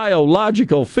just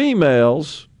biological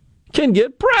females can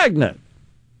get pregnant.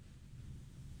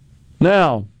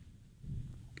 Now,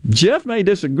 Jeff may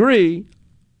disagree.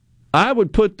 I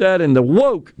would put that in the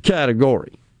woke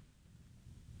category.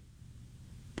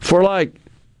 For like,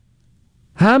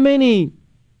 how many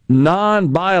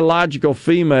non-biological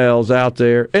females out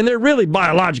there, and they're really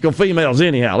biological females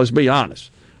anyhow, let's be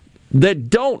honest, that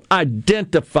don't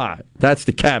identify, that's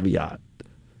the caveat,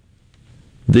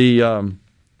 the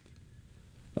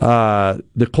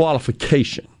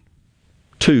qualification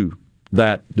to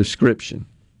that description.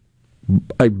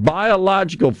 A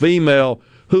biological female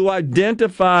who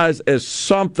identifies as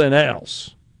something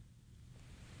else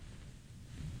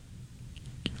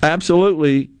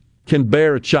absolutely can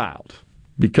bear a child,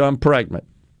 become pregnant.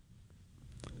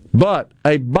 But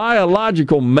a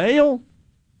biological male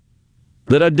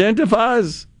that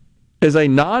identifies as a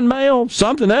non-male,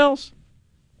 something else,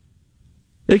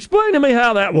 explain to me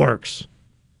how that works.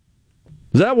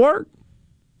 Does that work?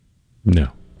 No.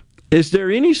 Is there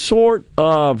any sort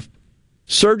of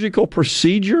surgical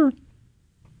procedure?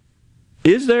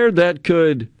 Is there that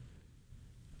could,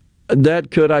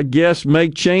 I guess,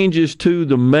 make changes to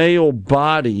the male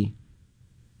body?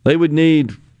 They would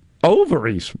need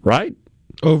ovaries, right?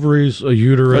 Ovaries, a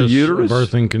uterus, a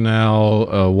birthing canal,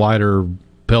 a wider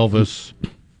pelvis.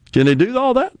 Can they do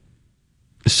all that?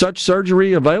 Is such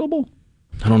surgery available?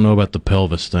 I don't know about the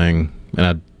pelvis thing, and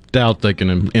I doubt they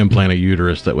can implant a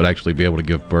uterus that would actually be able to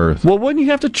give birth. Well, wouldn't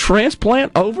you have to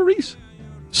transplant ovaries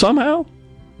somehow?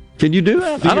 Can you do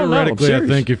that? I don't know. Theoretically, I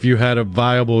think if you had a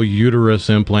viable uterus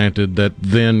implanted that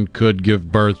then could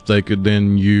give birth, they could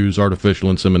then use artificial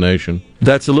insemination.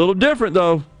 That's a little different,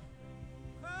 though.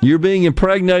 You're being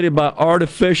impregnated by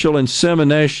artificial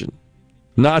insemination,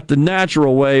 not the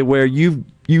natural way where you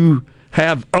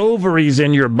have ovaries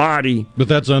in your body. But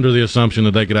that's under the assumption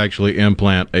that they could actually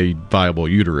implant a viable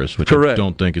uterus, which Correct. I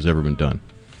don't think has ever been done.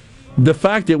 The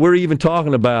fact that we're even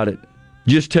talking about it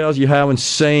just tells you how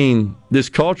insane this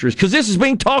culture is, because this is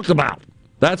being talked about.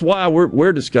 That's why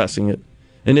we're discussing it.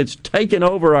 And it's taken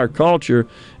over our culture,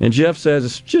 and Jeff says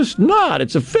it's just not.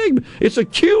 It's a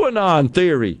QAnon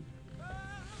theory.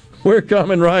 We're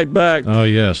coming right back. Oh,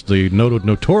 yes. The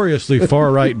notoriously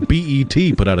far-right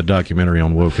BET put out a documentary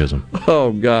on wokeism.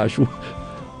 Oh, gosh.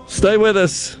 Stay with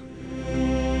us.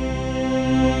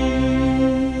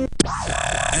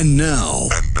 And now,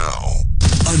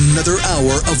 another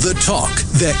hour of the talk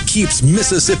that keeps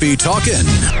Mississippi talking.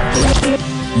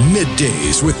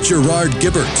 Middays with Gerard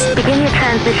Gibert. Begin your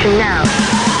transition now.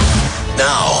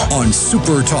 Now on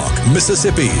Super Talk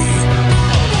Mississippi.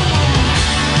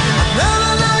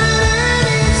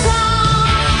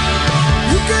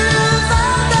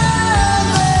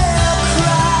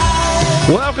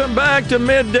 Welcome back to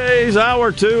Middays,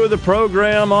 Hour 2 of the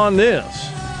program on this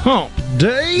Hump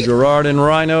Day. Gerard and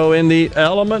Rhino in the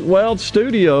Element Wealth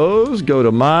Studios. Go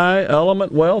to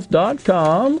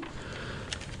myelementwealth.com.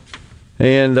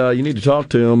 And you need to talk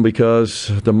to them because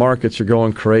the markets are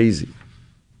going crazy.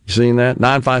 You seen that?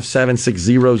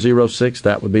 957-6006.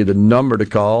 That would be the number to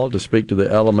call to speak to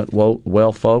the Element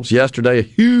Wealth folks. Yesterday, a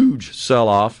huge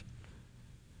sell-off.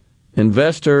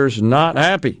 Investors not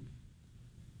happy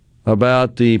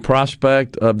about the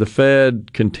prospect of the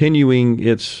Fed continuing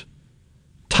its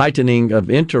tightening of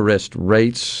interest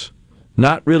rates,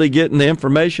 not really getting the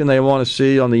information they want to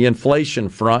see on the inflation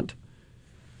front.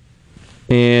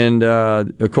 And,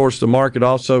 of course, the market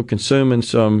also consuming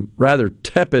some rather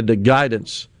tepid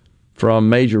guidance from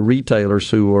major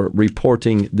retailers who are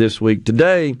reporting this week.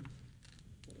 Today,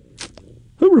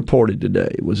 who reported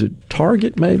today? Was it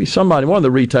Target maybe? Somebody, one of the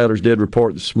retailers did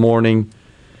report this morning.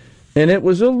 And it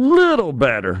was a little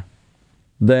better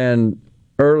than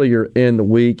earlier in the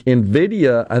week.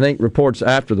 NVIDIA, I think, reports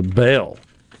after the bell.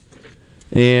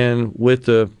 And with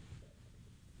the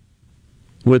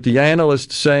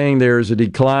analysts saying there's a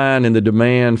decline in the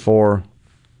demand for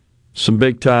some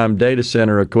big-time data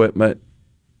center equipment,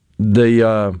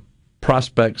 the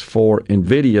prospects for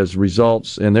NVIDIA's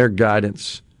results and their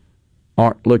guidance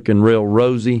aren't looking real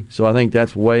rosy. So I think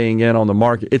that's weighing in on the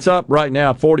market. It's up right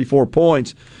now 44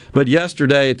 points. But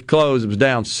yesterday at the close, it was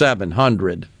down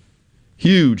 700.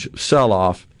 Huge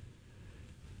sell-off.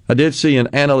 I did see an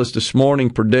analyst this morning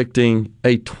predicting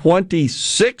a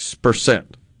 26%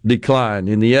 decline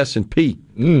in the S&P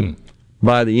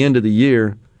by the end of the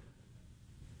year.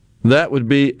 That would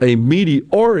be a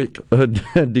meteoric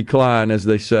decline, as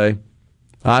they say.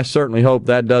 I certainly hope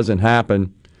that doesn't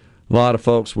happen. A lot of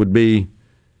folks would be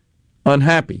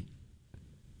unhappy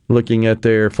looking at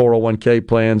their 401k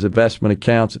plans, investment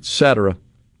accounts, etc.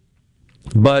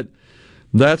 But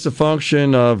that's a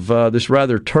function of this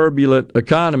rather turbulent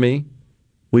economy.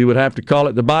 We would have to call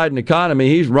it the Biden economy.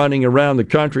 He's running around the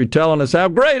country telling us how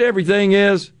great everything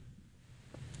is.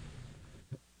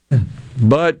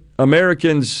 But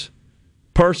Americans'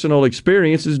 personal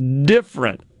experience is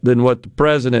different than what the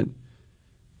president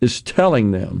is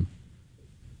telling them.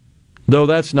 Though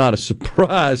that's not a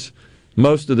surprise.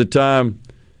 Most of the time,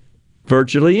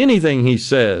 virtually anything he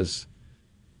says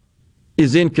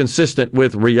is inconsistent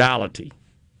with reality.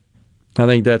 I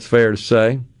think that's fair to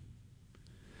say.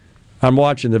 I'm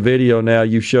watching the video now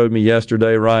you showed me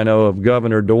yesterday, Rhino, of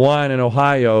Governor DeWine in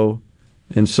Ohio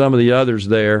and some of the others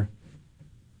there.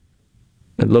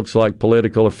 It looks like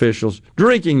political officials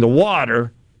drinking the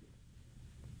water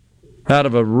out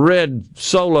of a red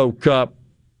Solo cup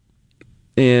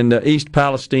in East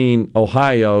Palestine,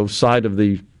 Ohio, site of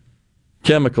the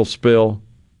chemical spill.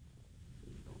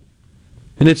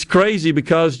 And it's crazy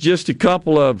because just a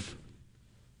couple of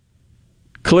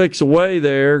clicks away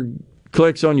there,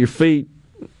 clicks on your feet,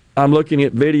 I'm looking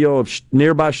at video of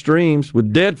nearby streams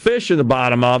with dead fish in the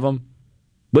bottom of them.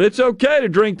 But it's okay to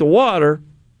drink the water.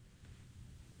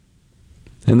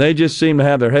 And they just seem to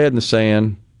have their head in the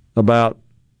sand about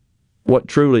what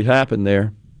truly happened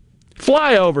there.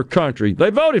 Flyover country. They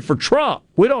voted for Trump.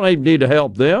 We don't even need to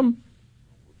help them.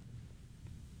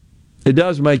 It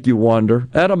does make you wonder,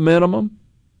 at a minimum.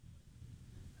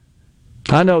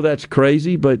 I know that's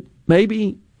crazy, but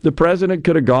maybe the president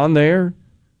could have gone there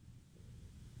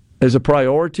as a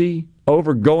priority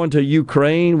over going to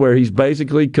Ukraine, where he's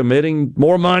basically committing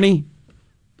more money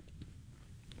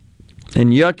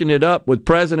and yucking it up with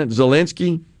President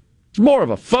Zelensky? It's more of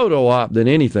a photo op than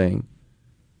anything.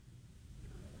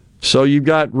 So you've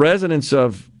got residents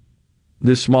of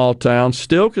this small town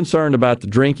still concerned about the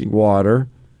drinking water,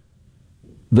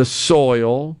 the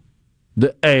soil,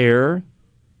 the air,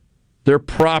 their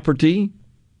property,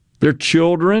 their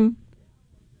children,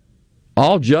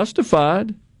 all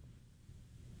justified.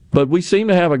 But we seem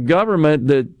to have a government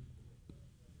that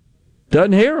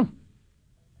doesn't hear them.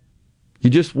 You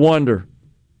just wonder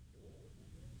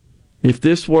if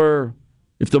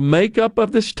the makeup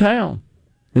of this town,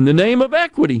 in the name of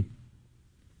equity,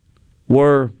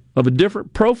 were of a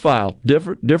different profile,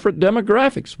 different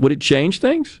demographics, would it change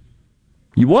things?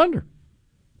 You wonder.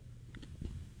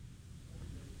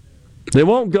 They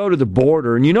won't go to the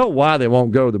border, and you know why they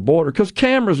won't go to the border? Because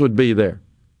cameras would be there.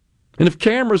 And if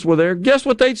cameras were there, guess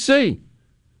what they'd see?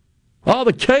 All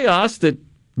the chaos that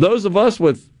those of us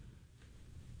with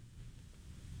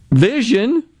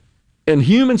vision and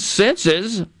human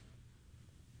senses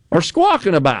are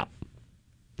squawking about.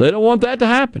 They don't want that to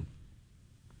happen.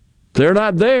 They're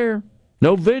not there.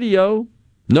 No video,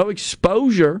 no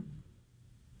exposure,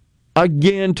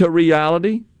 again, to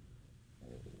reality.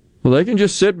 Well, they can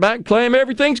just sit back and claim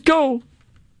everything's cool.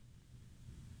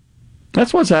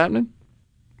 That's what's happening.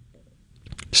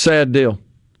 Sad deal.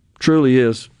 Truly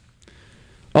is.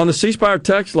 On the C Spire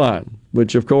text line,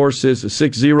 which of course is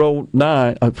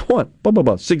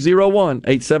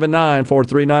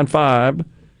 601-879-4395,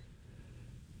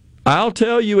 I'll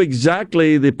tell you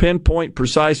exactly the pinpoint,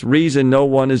 precise reason no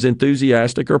one is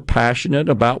enthusiastic or passionate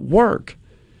about work.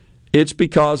 It's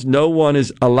because no one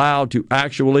is allowed to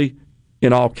actually,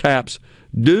 in all caps,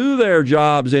 do their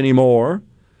jobs anymore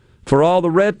for all the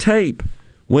red tape.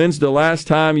 When's the last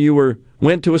time you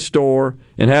went to a store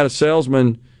and had a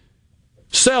salesperson,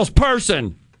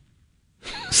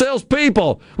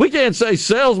 salespeople? We can't say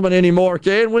salesman anymore,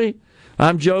 can we?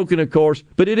 I'm joking, of course,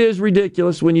 but it is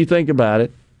ridiculous when you think about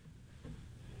it.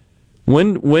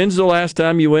 When's the last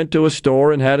time you went to a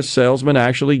store and had a salesman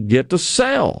actually get to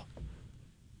sell?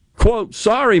 Quote,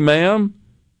 sorry, ma'am,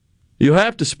 you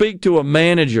have to speak to a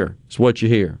manager, is what you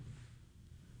hear.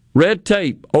 Red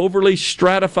tape, overly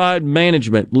stratified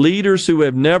management, leaders who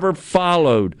have never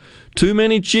followed, too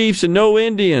many chiefs and no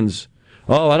Indians.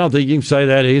 Oh, I don't think you can say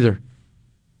that either.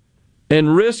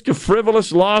 And risk of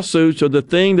frivolous lawsuits are the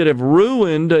thing that have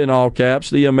ruined, in all caps,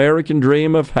 the American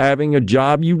dream of having a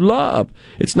job you love.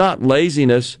 It's not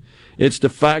laziness. It's the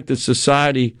fact that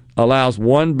society allows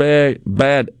one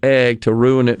bad egg to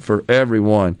ruin it for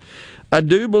everyone. I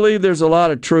do believe there's a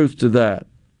lot of truth to that.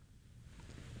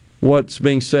 What's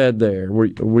being said there,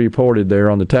 reported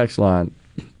there on the text line.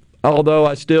 Although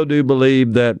I still do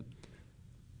believe that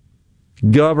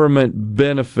government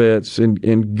benefits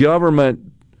and government,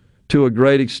 to a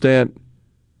great extent,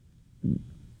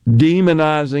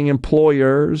 demonizing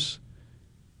employers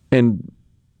and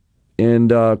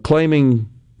claiming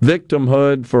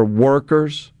victimhood for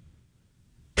workers.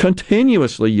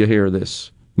 Continuously you hear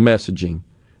this messaging.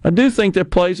 I do think that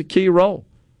plays a key role.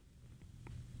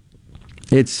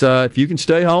 It's if you can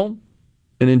stay home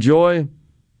and enjoy a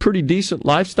pretty decent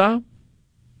lifestyle,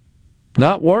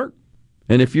 not work,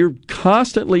 and if you're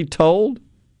constantly told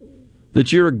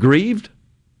that you're aggrieved,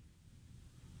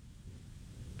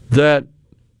 that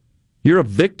you're a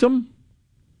victim,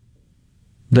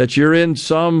 that you're in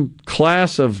some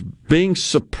class of being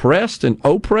suppressed and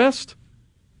oppressed,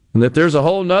 and that there's a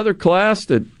whole other class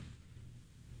that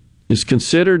is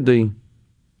considered the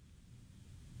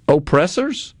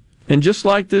oppressors. And just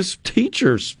like this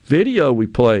teacher's video we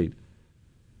played,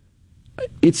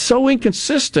 it's so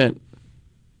inconsistent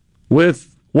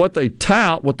with what they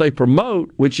tout, what they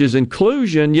promote, which is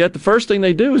inclusion, yet the first thing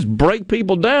they do is break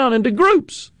people down into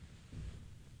groups.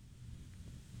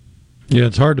 Yeah,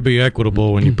 it's hard to be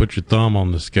equitable when you put your thumb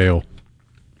on the scale.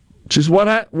 Which is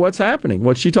what's happening,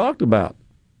 what she talked about.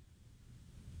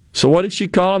 So what did she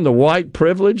call them? The white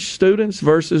privileged students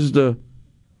versus the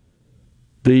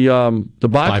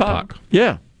BIPOC?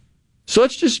 Yeah. So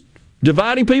it's just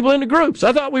dividing people into groups.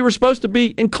 I thought we were supposed to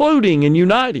be including and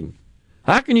uniting.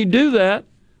 How can you do that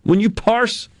when you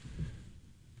parse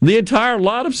the entire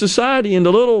lot of society into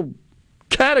little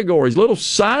categories, little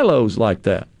silos like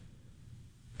that?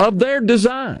 Of their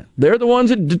design. They're the ones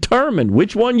that determine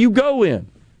which one you go in.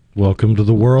 Welcome to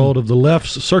the world of the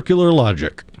left's circular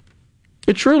logic.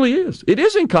 It truly is. It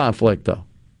is in conflict, though.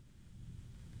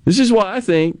 This is why I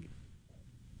think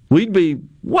we'd be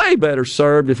way better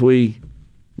served if we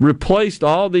replaced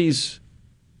all these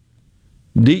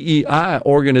DEI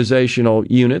organizational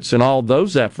units and all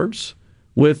those efforts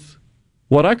with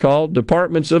what I call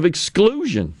departments of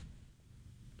exclusion.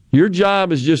 Your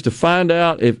job is just to find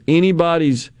out if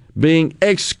anybody's being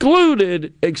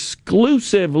excluded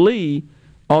exclusively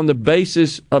on the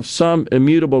basis of some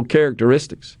immutable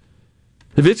characteristics.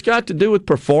 If it's got to do with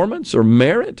performance or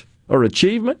merit or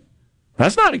achievement,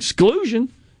 that's not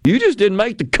exclusion. You just didn't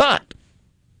make the cut.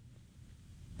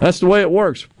 That's the way it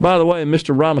works. By the way,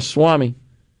 Mr. Ramaswamy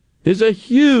is a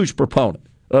huge proponent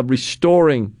of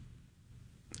restoring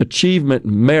achievement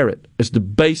and merit as the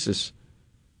basis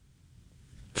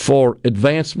for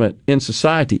advancement in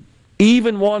society.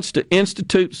 Even wants to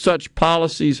institute such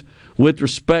policies with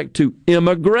respect to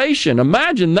immigration.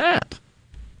 Imagine that.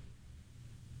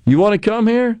 You want to come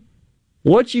here?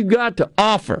 What you got to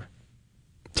offer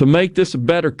to make this a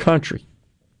better country?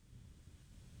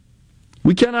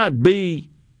 We cannot be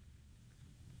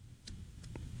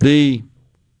the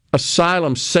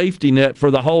asylum safety net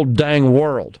for the whole dang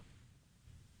world.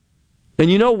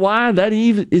 And you know why that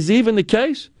is even the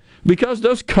case? Because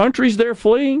those countries they're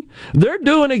fleeing, they're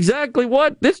doing exactly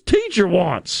what this teacher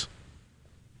wants.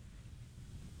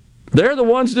 They're the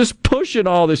ones just pushing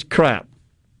all this crap.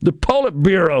 The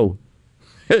Politburo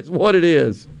is what it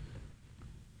is.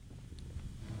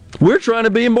 We're trying to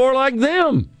be more like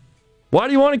them. Why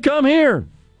do you want to come here?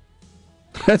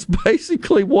 That's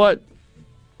basically what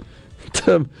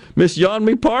Miss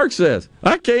Yeonmi Park says.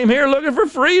 I came here looking for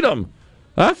freedom.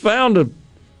 I found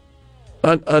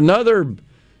another,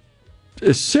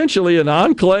 essentially an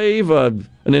enclave, an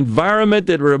environment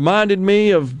that reminded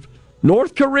me of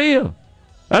North Korea.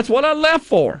 That's what I left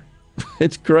for.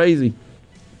 It's crazy.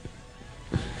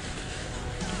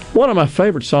 One of my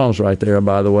favorite songs right there,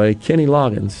 by the way, Kenny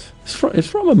Loggins. It's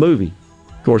from a movie.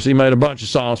 Of course, he made a bunch of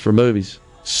songs for movies.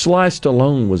 Sly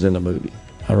Stallone was in the movie,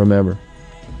 I remember.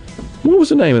 What was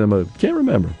the name of the movie? Can't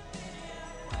remember.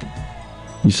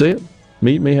 You see it?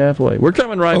 Meet Me Halfway. We're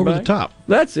coming right Over back. the top.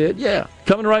 That's it, yeah.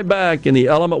 Coming right back in the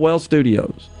Element Well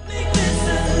Studios.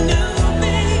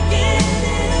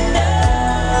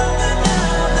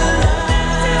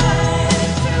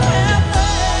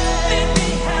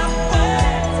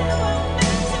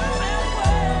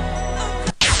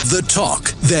 The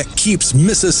talk that keeps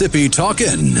Mississippi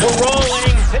talking. We're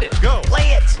rolling. Hit it. Go.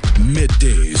 Play it.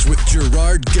 Middays with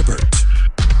Gerard Gibert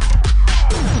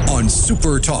on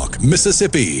Super Talk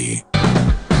Mississippi.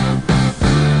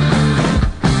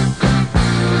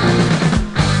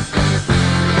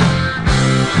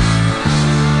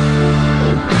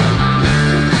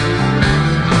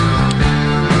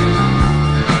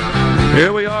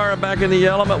 Here we are back in the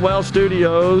Element Well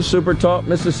Studios, Super Talk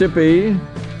Mississippi.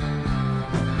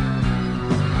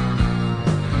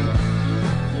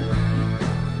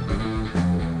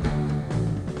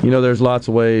 You know, there's lots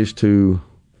of ways to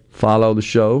follow the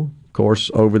show. Of course,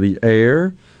 over the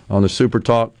air on the Super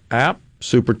Talk app,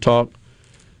 Super Talk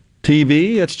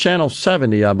TV. It's channel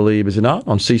 70, I believe, is it not?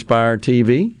 On C Spire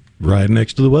TV. Right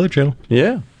next to the Weather Channel.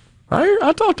 Yeah.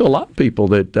 I talk to a lot of people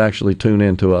that actually tune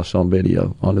in to us on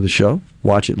video, onto the show.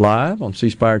 Watch it live on C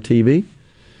Spire TV.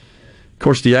 Of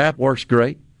course, the app works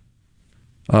great.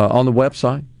 On the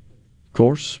website, of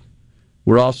course.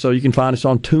 We're also, you can find us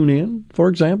on TuneIn, for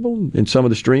example, in some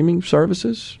of the streaming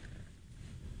services.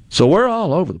 So we're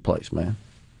all over the place, man.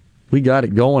 We got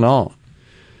it going on.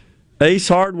 Ace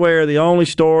Hardware, the only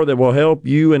store that will help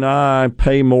you and I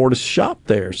pay more to shop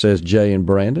there, says Jay and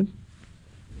Brandon.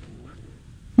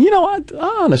 You know, I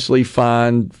honestly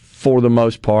find, for the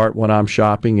most part, when I'm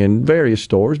shopping in various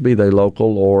stores, be they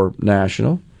local or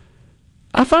national,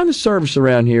 I find the service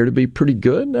around here to be pretty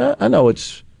good. I know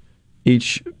it's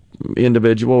each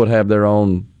individual would have their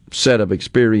own set of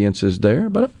experiences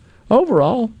there, but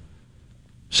overall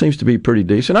seems to be pretty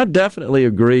decent. I definitely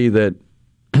agree that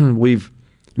we've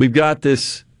got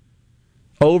this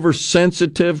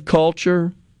oversensitive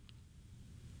culture,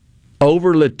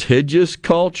 over litigious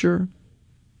culture,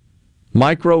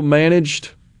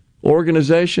 micromanaged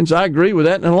organizations. I agree with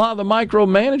that, and a lot of the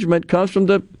micromanagement comes from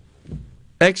the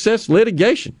excess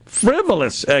litigation,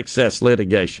 frivolous excess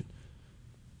litigation.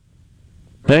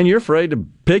 And you're afraid to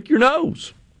pick your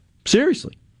nose.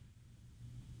 Seriously.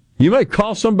 You may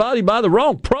call somebody by the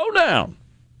wrong pronoun.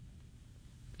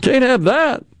 Can't have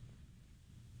that.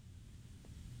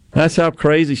 That's how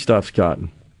crazy stuff's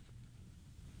gotten.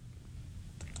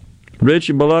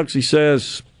 Rich in Biloxi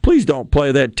says, please don't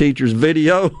play that teacher's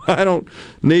video. I don't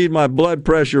need my blood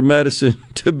pressure medicine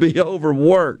to be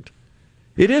overworked.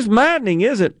 It is maddening,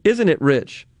 isn't it,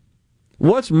 Rich?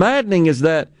 What's maddening is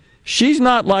that she's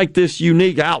not like this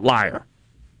unique outlier.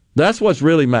 That's what's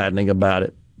really maddening about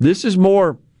it. This is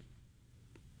more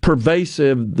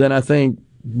pervasive than I think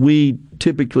we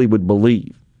typically would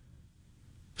believe.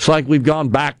 It's like we've gone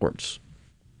backwards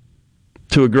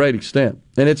to a great extent,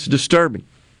 and it's disturbing.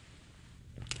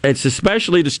 It's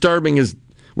especially disturbing as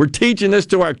we're teaching this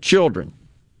to our children.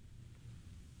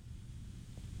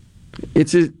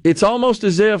 It's almost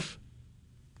as if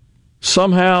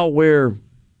somehow we're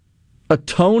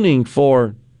atoning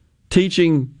for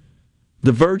teaching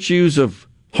the virtues of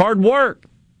hard work,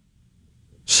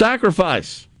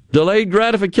 sacrifice, delayed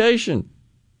gratification,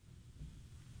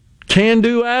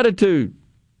 can-do attitude,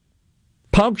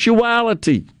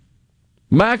 punctuality,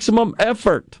 maximum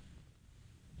effort,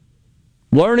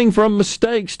 learning from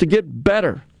mistakes to get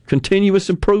better, continuous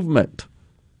improvement.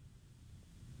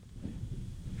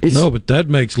 No, but that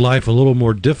makes life a little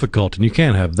more difficult, and you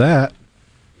can't have that.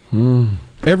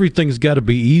 Everything's got to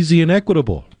be easy and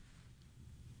equitable.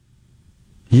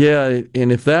 Yeah,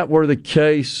 and if that were the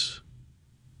case,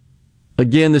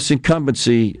 again, this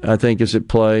incumbency, I think, is at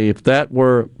play. If that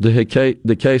were the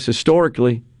case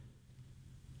historically,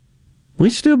 we'd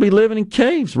still be living in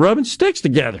caves, rubbing sticks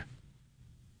together.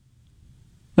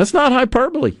 That's not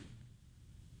hyperbole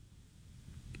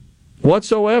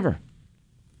whatsoever.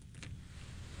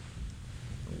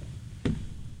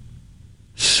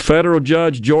 Federal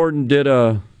Judge Jordan did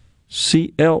a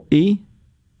CLE.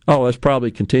 Oh, that's probably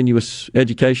continuous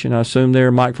education, I assume there,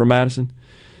 Mike from Madison,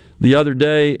 the other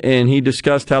day, and he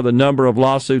discussed how the number of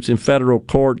lawsuits in federal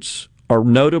courts are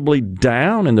notably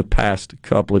down in the past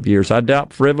couple of years. I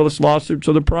doubt frivolous lawsuits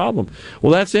are the problem.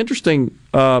 Well, that's interesting,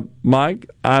 Mike.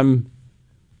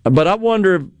 But I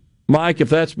wonder, Mike, if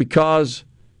that's because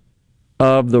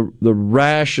of the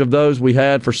rash of those we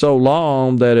had for so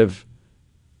long that have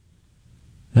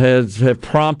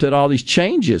prompted all these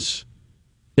changes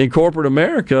in corporate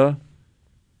America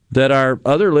that our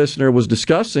other listener was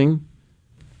discussing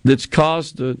that's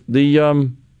caused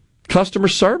the customer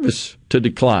service to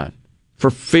decline for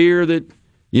fear that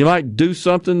you might do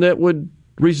something that would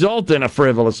result in a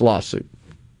frivolous lawsuit.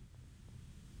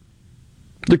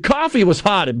 The coffee was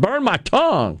hot. It burned my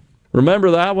tongue. Remember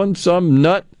that one? Some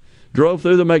nut drove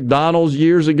through the McDonald's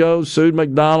years ago, sued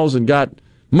McDonald's, and got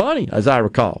money, as I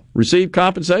recall, received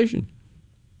compensation.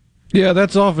 Yeah,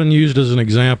 that's often used as an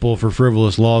example for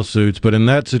frivolous lawsuits, but in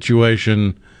that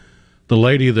situation, the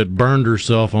lady that burned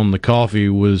herself on the coffee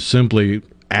was simply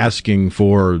asking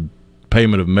for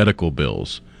payment of medical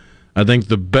bills. I think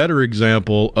the better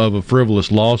example of a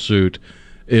frivolous lawsuit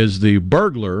is the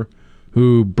burglar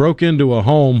who broke into a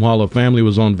home while a family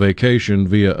was on vacation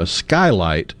via a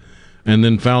skylight and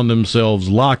then found themselves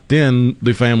locked in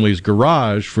the family's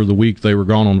garage for the week they were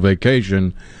gone on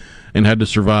vacation and had to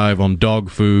survive on dog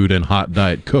food and hot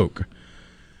Diet Coke.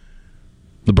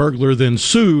 The burglar then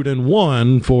sued and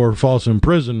won for false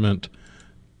imprisonment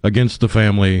against the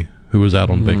family who was out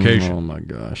on vacation. Oh, my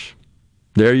gosh.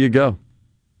 There you go.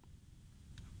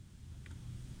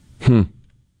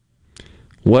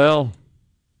 Well,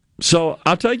 so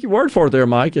I'll take your word for it there,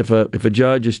 Mike, if a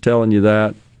judge is telling you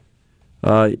that.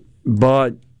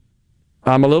 But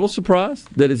I'm a little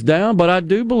surprised that it's down, but I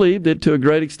do believe that to a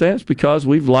great extent it's because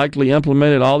we've likely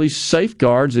implemented all these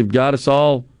safeguards that have got us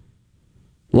all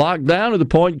locked down to the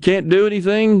point you can't do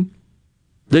anything,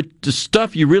 that the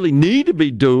stuff you really need to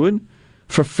be doing,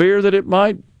 for fear that it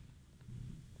might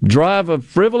drive a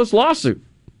frivolous lawsuit.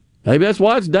 Maybe that's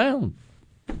why it's down.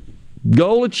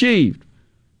 Goal achieved.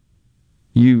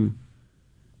 You've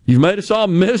made us all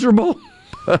miserable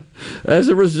as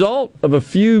a result of a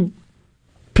few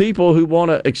people who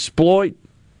want to exploit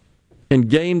and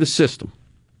game the system,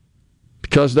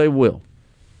 because they will.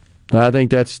 I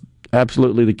think that's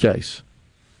absolutely the case.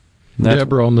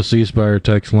 Deborah on the C Spire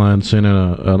text line sent in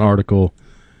an article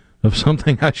of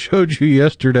something I showed you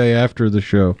yesterday after the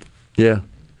show. Yeah.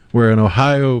 Where an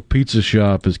Ohio pizza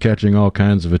shop is catching all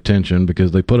kinds of attention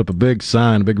because they put up a big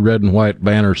sign, a big red and white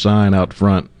banner sign out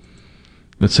front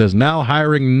that says, "Now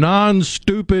hiring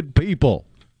non-stupid people."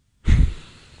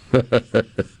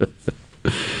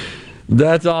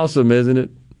 That's awesome, isn't it?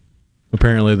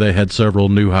 Apparently they had several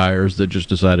new hires that just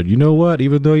decided, you know what,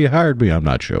 even though you hired me, I'm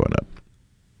not showing up.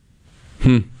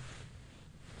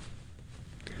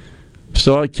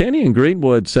 So Kenny in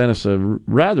Greenwood sent us a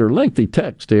rather lengthy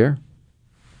text here.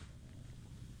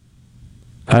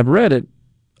 I've read it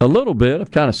a little bit.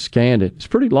 I've kind of scanned it. It's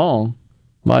pretty long.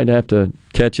 Might have to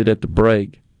catch it at the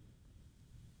break.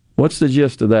 What's the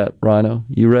gist of that, Rhino?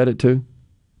 You read it too?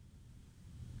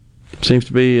 Seems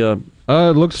to be it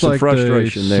looks some like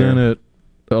frustration they there. sent it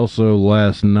also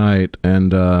last night,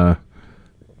 and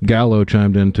Gallo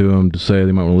chimed into him to say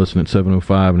they might want to listen at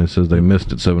 7:05, and it says they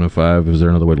missed at 7:05. Is there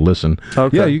another way to listen?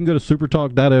 Okay. Yeah, you can go to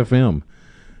supertalk.fm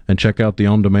and check out the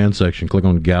on-demand section. Click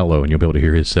on Gallo, and you'll be able to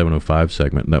hear his 7:05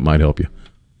 segment, and that might help you.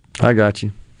 I got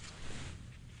you.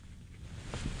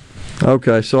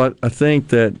 Okay, so I think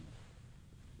that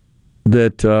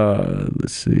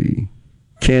let's see,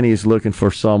 Kenny is looking for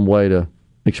some way to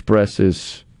express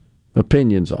his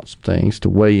opinions on some things, to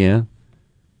weigh in.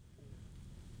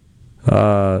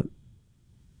 And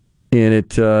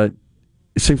it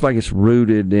seems like it's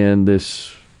rooted in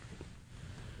this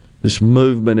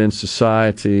movement in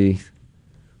society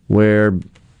where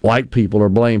white people are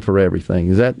blamed for everything.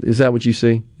 Is that what you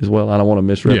see as well? I don't want to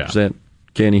misrepresent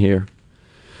Kenny here.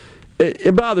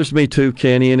 It bothers me too,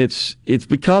 Kenny, and it's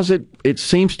because it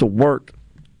seems to work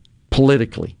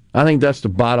politically. I think that's the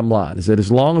bottom line, is that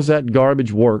as long as that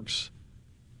garbage works,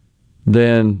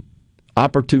 then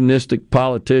opportunistic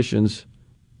politicians,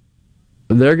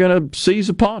 they're going to seize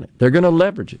upon it. They're going to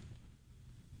leverage it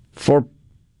for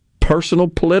personal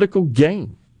political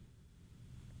gain.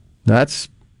 That's,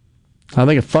 I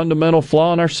think, a fundamental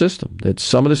flaw in our system, that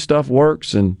some of this stuff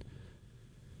works, and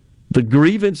the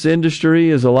grievance industry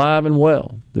is alive and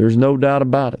well. There's no doubt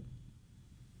about it.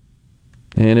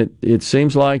 And it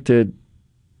seems like that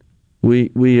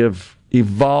we have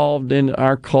evolved in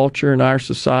our culture and our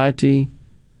society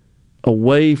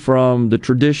away from the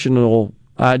traditional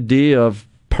idea of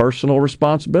personal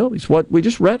responsibilities. What we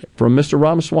just read it from Mr.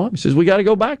 Ramaswamy. He says we got to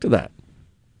go back to that.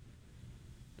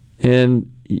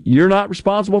 And you're not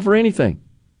responsible for anything.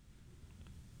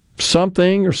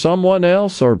 Something or someone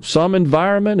else or some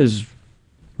environment is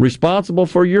responsible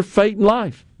for your fate in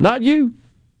life, not you.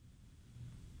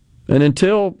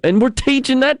 And we're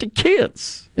teaching that to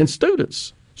kids and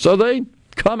students, so they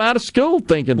come out of school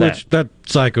thinking that. That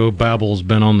psychobabble's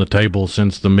been on the table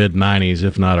since the mid-'90s,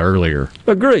 if not earlier.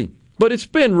 Agree, but it's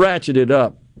been ratcheted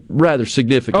up rather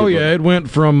significantly. Oh, yeah, it went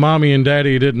from mommy and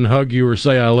daddy didn't hug you or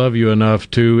say I love you enough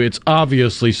to it's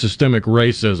obviously systemic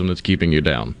racism that's keeping you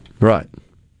down. Right.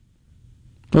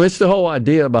 Well, it's the whole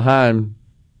idea behind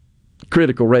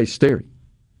critical race theory,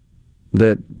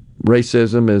 that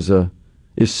racism is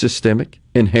systemic,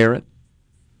 inherent,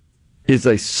 is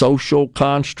a social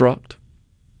construct,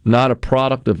 not a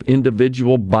product of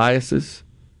individual biases,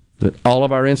 that all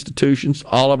of our institutions,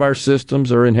 all of our systems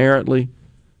are inherently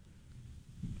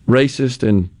racist,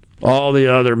 and all the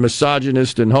other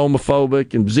misogynist and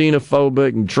homophobic and xenophobic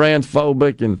and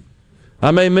transphobic, and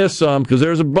I may miss some because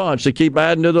there's a bunch they keep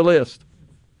adding to the list.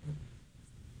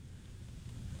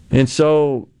 And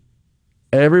so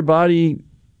everybody,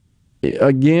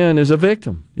 again, is a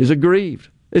victim, is aggrieved.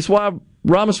 It's why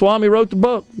Ramaswamy wrote the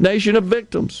book, Nation of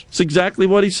Victims. It's exactly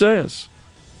what he says.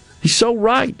 He's so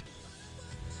right.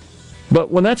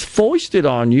 But when that's foisted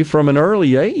on you from an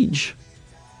early age,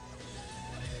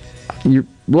 you're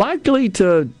likely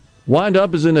to wind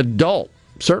up as an adult,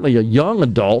 certainly a young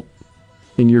adult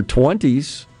in your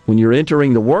 20s, when you're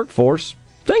entering the workforce,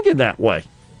 thinking that way.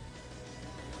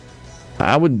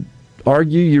 I would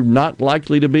argue you're not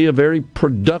likely to be a very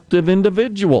productive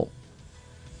individual.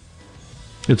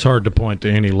 It's hard to point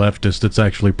to any leftist that's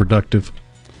actually productive.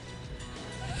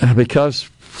 Because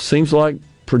it seems like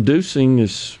producing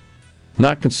is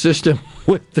not consistent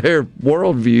with their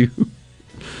worldview.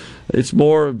 It's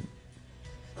more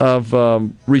of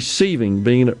receiving,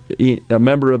 being a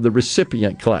member of the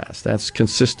recipient class. That's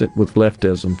consistent with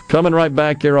leftism. Coming right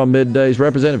back here on Middays,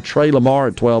 Representative Trey Lamar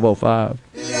at 12:05.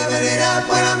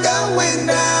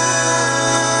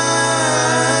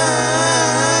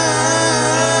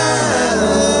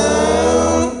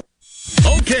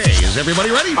 Okay, is everybody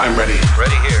ready? I'm ready.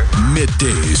 Ready here.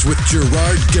 Middays with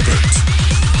Gerard Gibert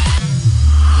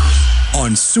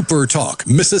on Super Talk,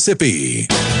 Mississippi.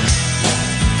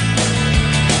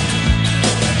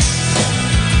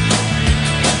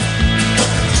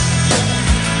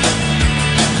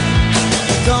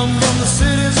 Come from the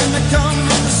cities and they come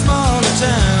from the smaller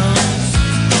towns.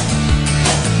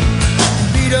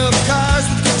 Beat up cars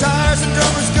with guitars and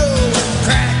drummers go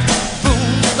crack,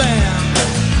 boom, bam.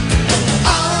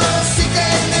 R-O-C-K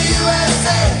in the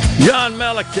USA. John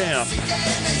Mellencamp. R-O-C-K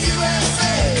in the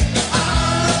USA.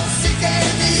 R-O-C-K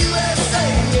in the USA.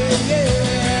 Yeah, yeah.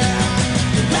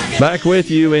 Back with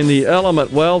you in the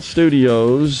Element Wealth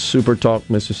Studios, Super Talk,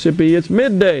 Mississippi. It's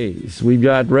Middays. We've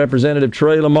got Representative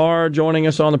Trey Lamar joining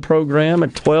us on the program at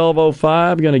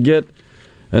 12:05. Going to get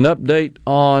an update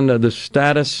on the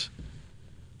status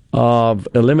of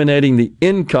eliminating the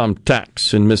income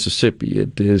tax in Mississippi.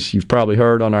 It is, you've probably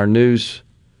heard on our news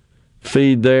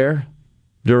feed there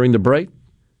during the break.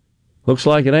 Looks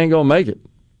like it ain't going to make it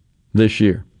this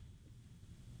year.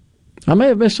 I may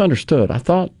have misunderstood. I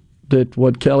thought that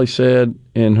what Kelly said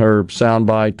in her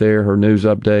soundbite there, her news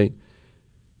update,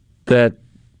 that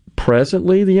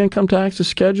presently the income tax is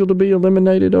scheduled to be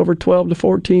eliminated over 12 to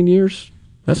 14 years.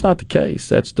 That's not the case.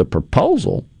 That's the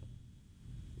proposal.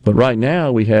 But right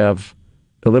now we have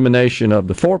elimination of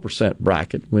the 4%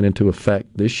 bracket went into effect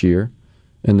this year,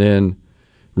 and then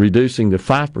reducing the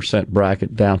 5%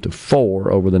 bracket down to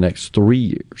 4 over the next 3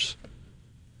 years.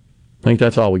 I think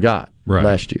that's all we got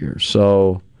last year.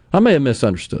 So I may have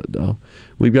misunderstood, though.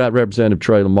 We've got Representative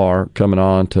Trey Lamar coming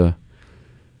on to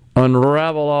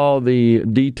unravel all the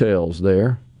details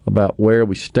there about where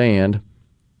we stand.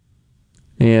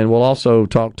 And we'll also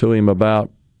talk to him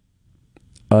about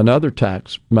another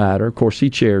tax matter. Of course, he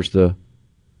chairs the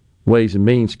Ways and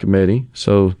Means Committee,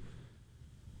 so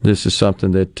this is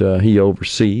something that he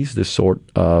oversees, this sort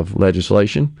of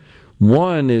legislation.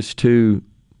 One is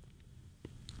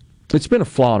it's been a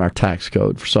flaw in our tax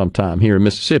code for some time here in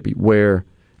Mississippi, where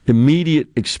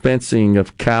immediate expensing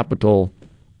of capital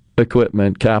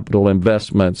equipment, capital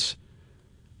investments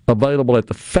available at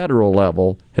the federal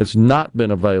level has not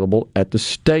been available at the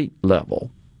state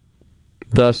level.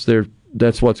 Thus,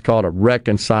 that's what's called a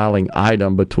reconciling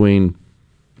item between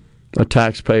a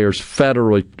taxpayer's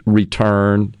federal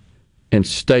return and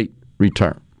state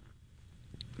return.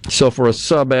 So for a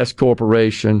sub-S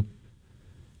corporation,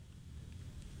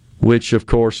 which of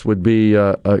course would be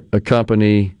a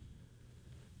company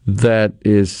that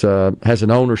has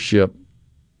an ownership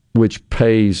which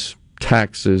pays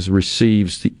taxes,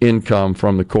 receives the income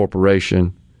from the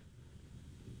corporation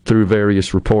through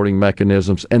various reporting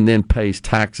mechanisms, and then pays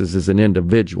taxes as an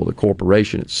individual. The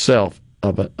corporation itself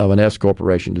of an S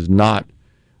corporation does not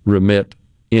remit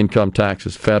income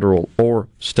taxes, federal or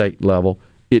state level.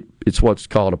 It's what's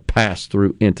called a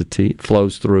pass-through entity. It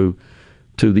flows through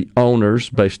to the owners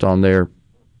based on their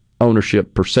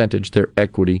ownership percentage, their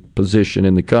equity position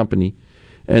in the company,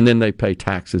 and then they pay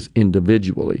taxes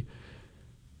individually.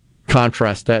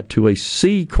 Contrast that to a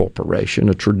C corporation,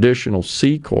 a traditional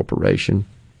C corporation.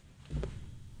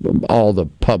 All the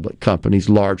public companies,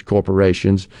 large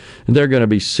corporations, and they're going to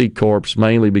be C Corps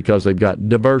mainly because they've got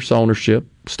diverse ownership,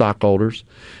 stockholders,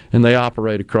 and they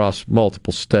operate across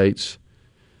multiple states.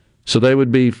 So they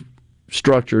would be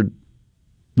structured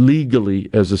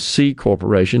legally as a C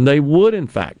corporation. They would, in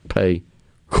fact, pay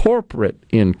corporate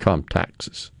income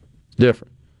taxes.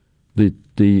 Different.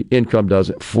 The income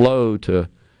doesn't flow to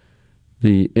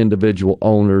the individual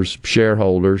owners,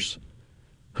 shareholders,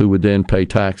 who would then pay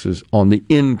taxes on the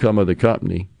income of the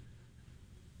company.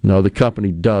 No, the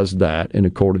company does that in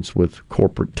accordance with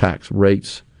corporate tax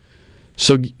rates.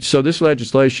 So this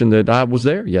legislation that I was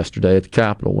there yesterday at the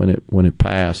Capitol when it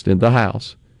passed in the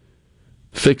House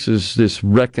fixes this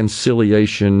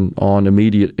reconciliation on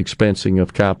immediate expensing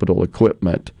of capital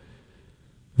equipment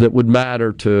that would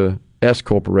matter to S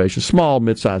corporations, small,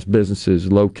 mid-sized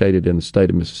businesses located in the state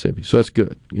of Mississippi. So that's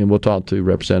good. And we'll talk to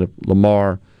Representative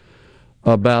Lamar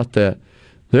about that.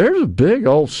 There's a big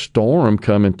old storm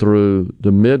coming through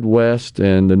the Midwest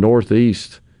and the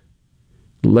Northeast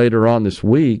later on this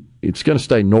week. It's going to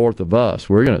stay north of us.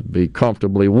 We're going to be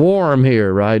comfortably warm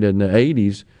here, right, in the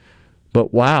 80s.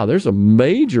 But wow, there's a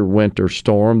major winter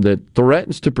storm that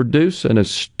threatens to produce an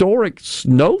historic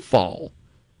snowfall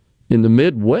in the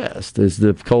Midwest as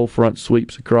the cold front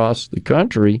sweeps across the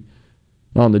country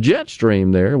on the jet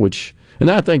stream there,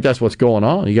 and I think that's what's going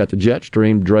on. You got the jet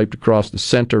stream draped across the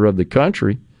center of the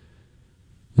country,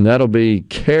 and that'll be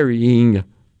carrying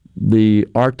the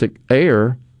Arctic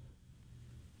air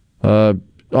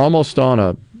almost on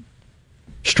a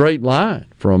straight line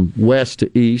from west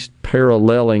to east,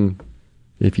 paralleling,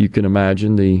 if you can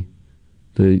imagine, the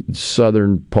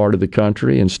southern part of the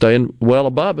country and staying well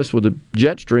above us with the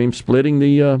jet stream splitting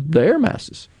the air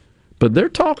masses. But they're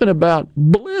talking about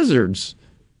blizzards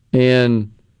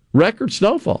and record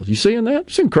snowfalls. You seeing that?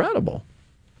 It's incredible.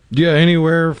 Yeah,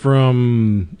 anywhere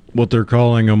from what they're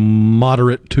calling a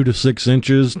moderate 2 to 6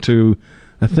 inches to,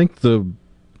 I think the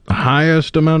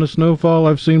highest amount of snowfall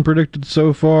I've seen predicted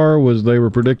so far was they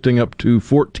were predicting up to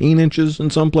 14 inches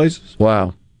in some places.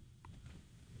 Wow.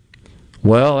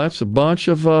 Well, that's a bunch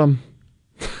of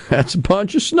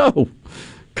snow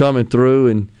coming through,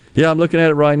 and yeah, I'm looking at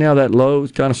it right now. That low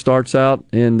kind of starts out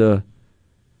in the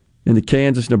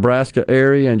Kansas, Nebraska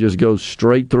area and just goes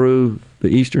straight through the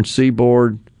eastern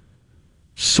seaboard,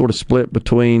 sort of split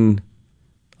between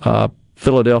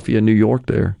Philadelphia and New York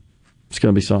there. It's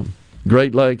going to be something.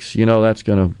 Great Lakes, that's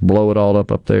going to blow it all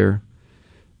up there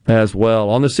as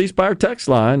well. On the C Spire text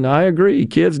line, I agree.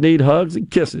 Kids need hugs and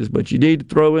kisses, but you need to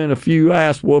throw in a few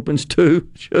ass whoopings too,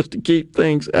 just to keep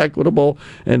things equitable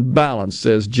and balanced,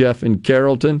 says Jeff in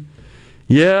Carrollton.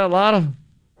 Yeah, a lot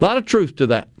of truth to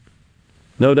that.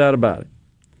 No doubt about it.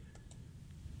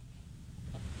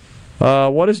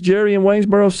 What does Jerry in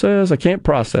Waynesboro says? I can't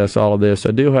process all of this.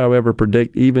 I do, however,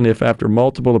 predict even if after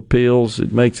multiple appeals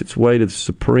it makes its way to the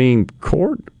Supreme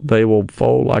Court, they will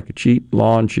fold like a cheap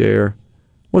lawn chair.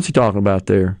 What's he talking about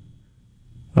there?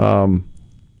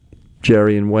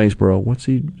 Jerry in Waynesboro.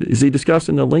 Is he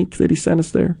discussing the link that he sent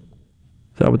us there?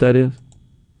 Is that what that is?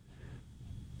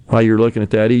 While you're looking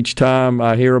at that, each time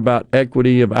I hear about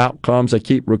equity of outcomes, I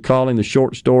keep recalling the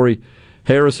short story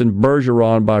Harrison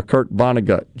Bergeron by Kurt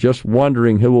Vonnegut. Just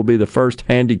wondering who will be the first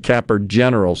handicapper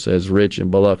general, says Rich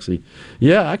in Biloxi.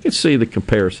 Yeah, I could see the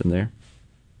comparison there.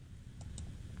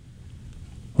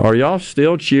 Are y'all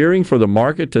still cheering for the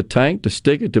market to tank, to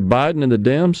stick it to Biden and the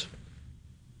Dems?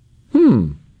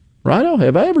 Rhino,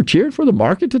 have I ever cheered for the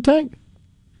market to tank?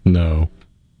 No.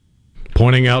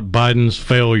 Pointing out Biden's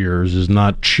failures is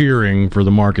not cheering for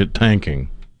the market tanking.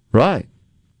 Right.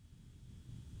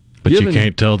 But you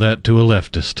can't tell that to a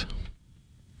leftist.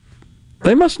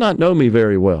 They must not know me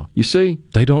very well. You see?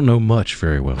 They don't know much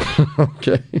very well.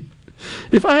 Okay.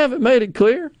 If I haven't made it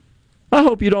clear, I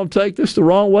hope you don't take this the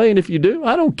wrong way, and if you do,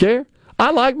 I don't care.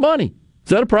 I like money. Is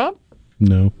that a problem?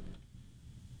 No.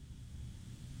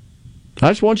 I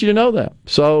just want you to know that.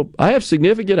 So I have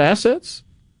significant assets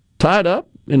tied up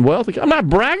in wealth. I'm not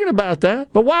bragging about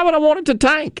that, but why would I want it to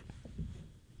tank?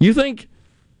 You think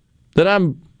that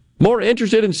I'm more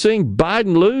interested in seeing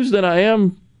Biden lose than I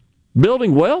am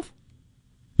building wealth?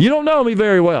 You don't know me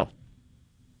very well.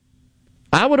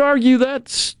 I would argue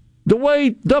that's the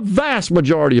way the vast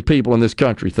majority of people in this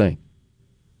country think.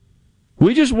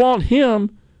 We just want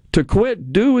him to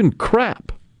quit doing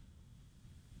crap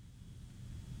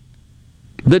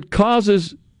that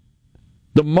causes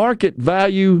the market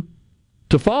value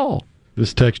to fall.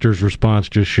 This texter's response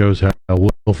just shows how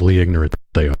willfully ignorant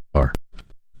they are.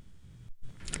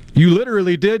 You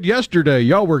literally did yesterday.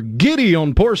 Y'all were giddy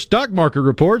on poor stock market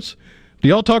reports. Do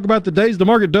y'all talk about the days the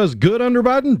market does good under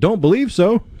Biden? Don't believe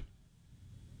so.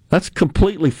 That's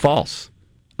completely false.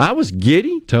 I was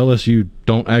giddy? Tell us you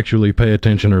don't actually pay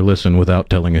attention or listen without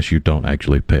telling us you don't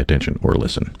actually pay attention or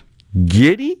listen.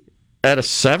 Giddy? At a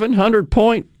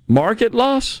 700-point market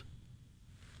loss?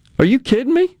 Are you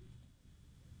kidding me?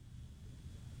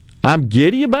 I'm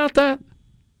giddy about that?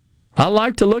 I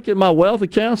like to look at my wealth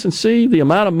accounts and see the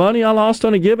amount of money I lost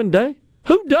on a given day.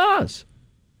 Who does?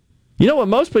 You know what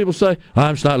most people say?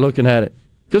 I'm just not looking at it.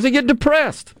 Because they get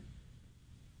depressed.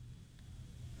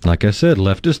 Like I said,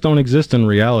 leftists don't exist in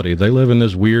reality. They live in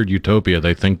this weird utopia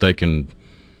they think they can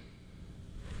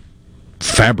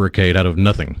fabricate out of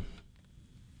nothing.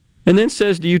 And then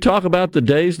says, do you talk about the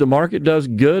days the market does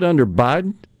good under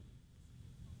Biden?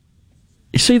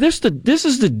 You see, this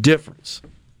is the difference.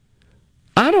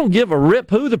 I don't give a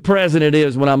rip who the president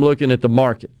is when I'm looking at the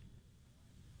market.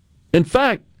 In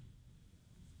fact,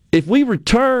 if we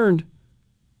returned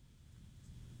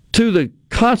to the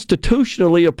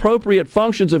constitutionally appropriate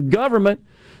functions of government,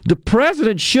 the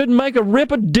president shouldn't make a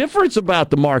rip of difference about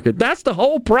the market. That's the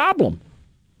whole problem.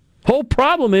 Whole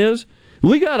problem is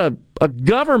we got a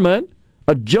government,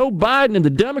 a Joe Biden and the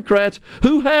Democrats,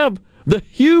 who have the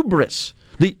hubris,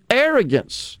 the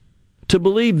arrogance to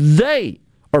believe they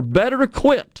are better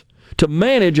equipped to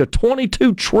manage a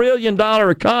 $22 trillion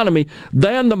economy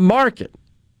than the market.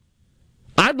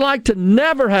 I'd like to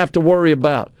never have to worry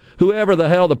about whoever the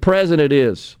hell the president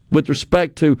is with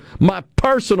respect to my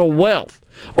personal wealth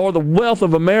or the wealth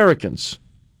of Americans.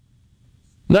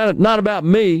 Not about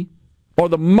me or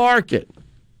the market.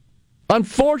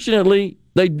 Unfortunately,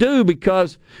 they do,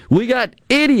 because we got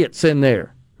idiots in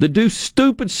there that do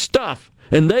stupid stuff,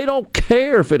 and they don't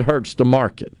care if it hurts the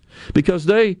market, because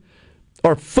they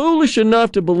are foolish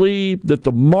enough to believe that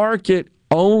the market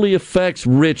only affects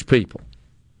rich people.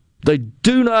 They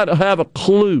do not have a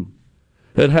clue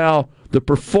at how the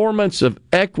performance of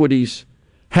equities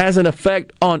has an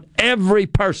effect on every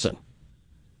person.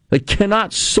 They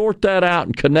cannot sort that out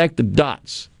and connect the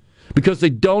dots because they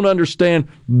don't understand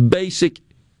basic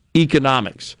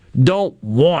economics. Don't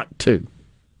want to.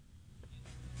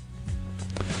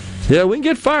 Yeah, we can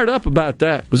get fired up about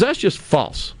that, because that's just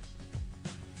false.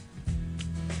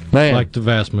 Man. Like the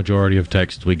vast majority of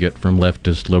texts we get from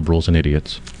leftist liberals and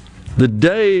idiots. The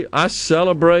day I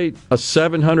celebrate a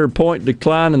 700-point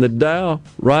decline in the Dow,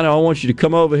 Rhino, I want you to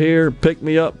come over here, pick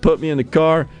me up, put me in the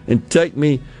car, and take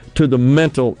me to the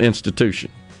mental institution.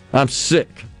 I'm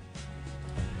sick.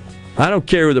 I don't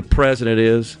care who the president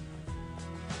is.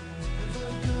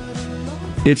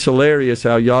 It's hilarious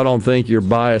how y'all don't think you're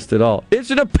biased at all. It's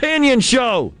an opinion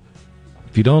show.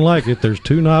 If you don't like it, there's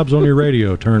two knobs on your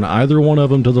radio. Turn either one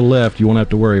of them to the left. You won't have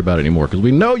to worry about it anymore, because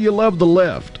we know you love the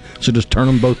left. So just turn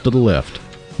them both to the left.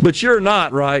 But you're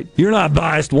not, right? You're not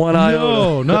biased one iota.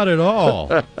 No, not at all.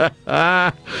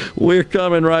 We're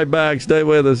coming right back. Stay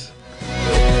with us.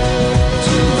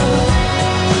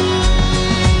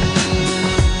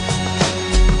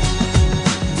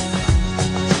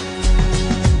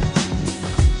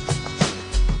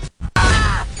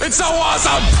 It's so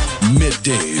awesome!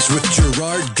 Middays with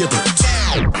Gerard Gibert.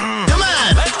 Come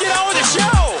on, let's get on with the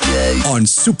show! On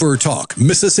Super Talk,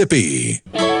 Mississippi.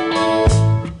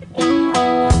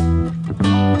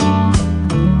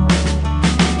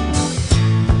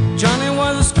 Johnny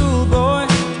was a schoolboy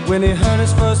when he heard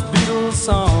his first Beatles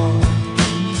song.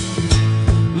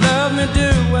 Love me do,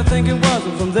 I think it was,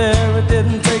 and from there it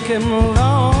didn't take him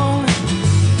long.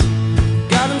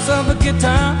 Got himself a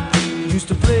guitar, used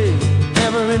to play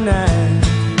every night.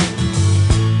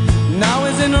 Now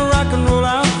he's in a rock and roll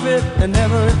outfit and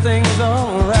everything's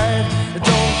alright.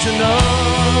 Don't you know?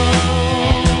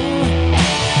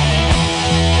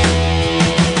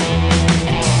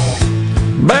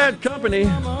 Bad Company.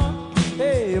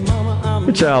 Hey, mama,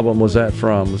 Which album was that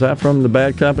from? Was that from the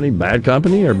Bad Company? Bad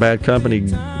Company or Bad Company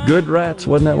Good Rats?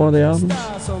 Wasn't that one of the albums?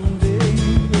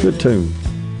 Good tune.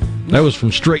 That was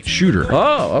from Straight Shooter.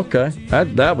 Oh, okay.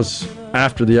 That was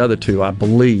after the other two, I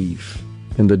believe,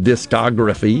 in the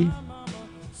discography.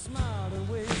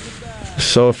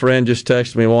 So a friend just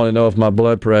texted me, wanted to know if my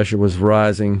blood pressure was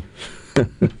rising.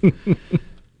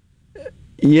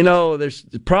 You know, there's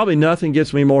probably nothing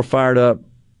gets me more fired up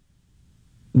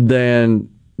than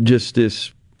just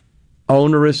this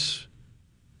onerous,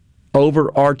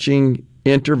 overarching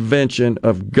intervention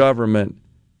of government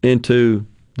into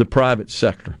the private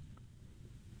sector.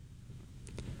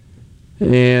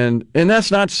 And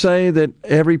that's not to say that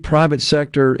every private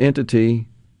sector entity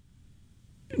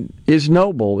is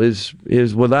noble, is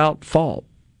without fault.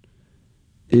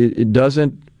 It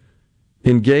doesn't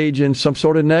engage in some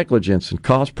sort of negligence and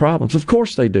cause problems. Of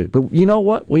course they do. But you know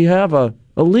what? We have a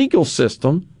legal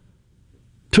system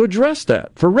to address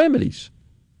that, for remedies.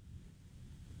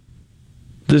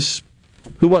 This,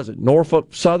 who was it? Norfolk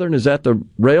Southern, is that the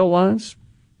rail lines?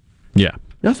 Yeah.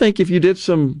 I think if you did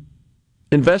some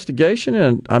investigation,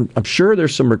 and I'm sure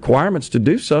there's some requirements to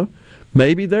do so,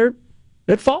 maybe they're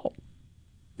at fault.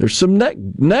 There's some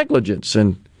negligence,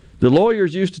 and the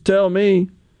lawyers used to tell me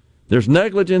there's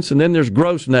negligence and then there's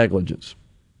gross negligence.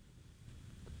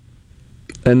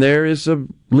 And there is a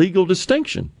legal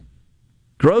distinction.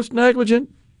 Gross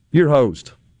negligent, you're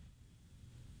hosed.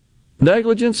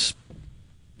 Negligence,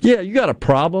 yeah, you got a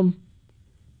problem,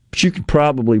 but you can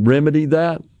probably remedy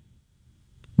that,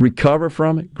 recover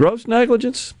from it. Gross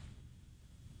negligence,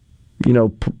 you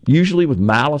know, usually with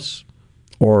malice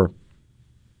or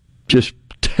just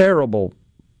terrible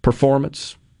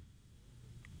performance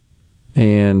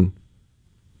and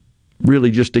really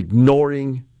just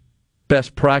ignoring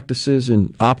best practices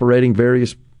in operating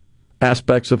various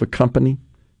aspects of a company,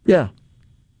 yeah,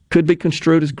 could be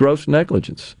construed as gross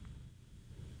negligence.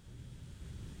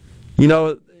 You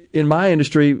know, in my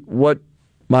industry, what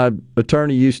my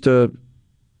attorney used to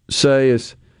say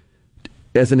is,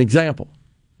 as an example,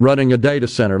 running a data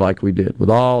center like we did with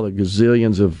all the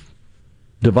gazillions of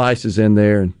devices in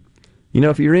there. And, you know,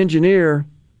 if your engineer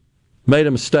made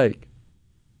a mistake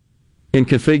in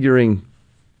configuring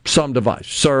some device,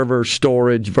 server,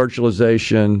 storage,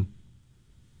 virtualization,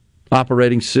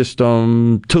 operating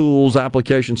system, tools,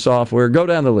 application software, go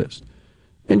down the list.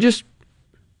 And just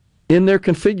in their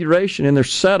configuration, in their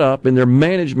setup, in their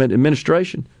management,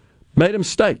 administration, made a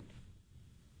mistake.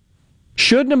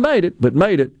 Shouldn't have made it, but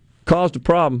made it, caused a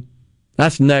problem.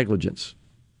 That's negligence.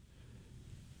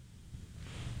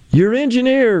 Your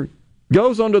engineer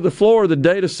goes onto the floor of the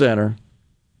data center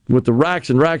with the racks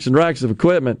and racks and racks of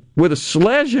equipment with a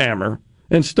sledgehammer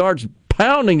and starts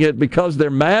pounding it because they're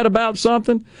mad about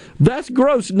something. That's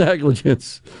gross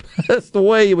negligence. That's the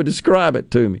way you would describe it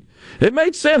to me. It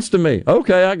made sense to me.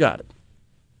 Okay, I got it.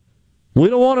 We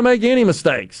don't want to make any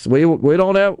mistakes. We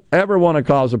don't ever want to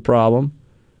cause a problem.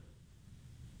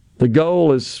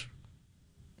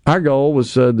 Our goal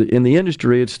was, in the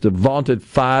industry, it's the vaunted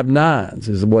 5 nines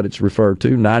is what it's referred to,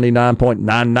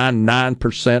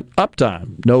 99.999%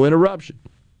 uptime, no interruption.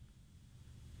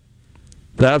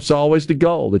 That's always the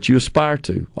goal that you aspire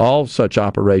to. All such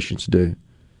operations do.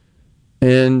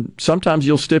 And sometimes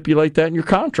you'll stipulate that in your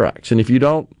contracts. And if you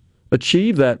don't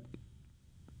achieve that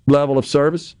level of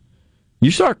service,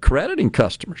 you start crediting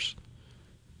customers.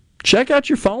 Check out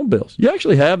your phone bills. You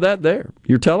actually have that there,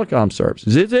 your telecom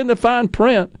services. It's in the fine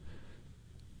print,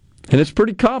 and it's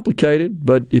pretty complicated,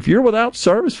 but if you're without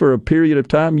service for a period of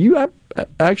time, you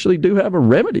actually do have a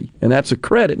remedy, and that's a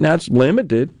credit. Now, it's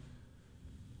limited,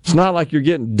 It's not like you're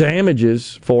getting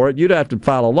damages for it. You'd have to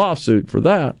file a lawsuit for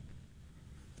that.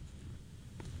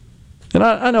 And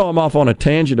I know I'm off on a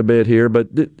tangent a bit here, but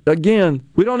again,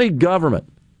 we don't need government.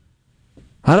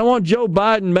 I don't want Joe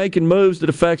Biden making moves that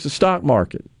affects the stock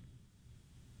market.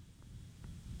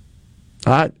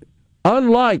 I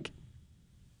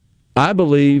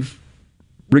believe,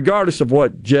 regardless of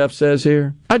what Jeff says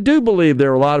here, I do believe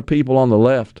there are a lot of people on the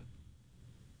left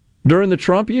during the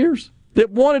Trump years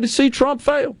that wanted to see Trump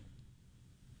fail.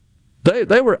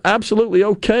 They were absolutely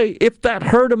okay if that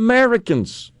hurt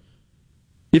Americans,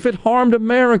 if it harmed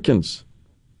Americans,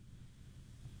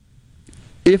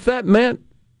 if that meant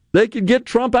they could get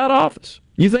Trump out of office.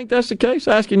 You think that's the case?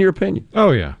 Asking your opinion.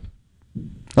 Oh, yeah.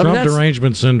 Trump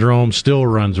derangement syndrome still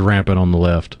runs rampant on the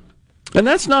left. And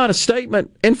that's not a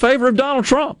statement in favor of Donald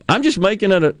Trump. I'm just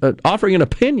making offering an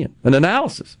opinion, an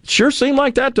analysis. It sure seemed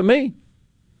like that to me,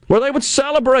 where they would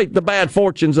celebrate the bad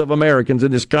fortunes of Americans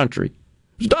in this country.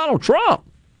 It's Donald Trump.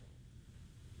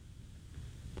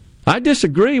 I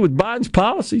disagree with Biden's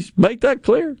policies. Make that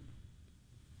clear.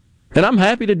 And I'm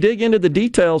happy to dig into the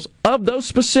details of those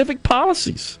specific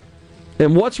policies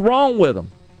and what's wrong with them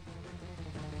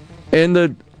and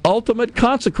the ultimate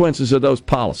consequences of those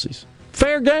policies.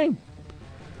 Fair game.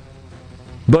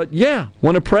 But yeah,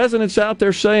 when a president's out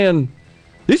there saying,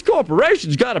 these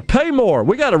corporations got to pay more,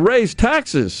 we got to raise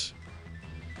taxes,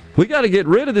 we got to get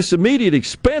rid of this immediate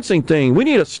expensing thing, we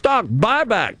need a stock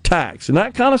buyback tax and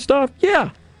that kind of stuff,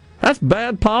 yeah, that's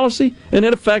bad policy and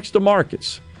it affects the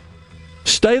markets.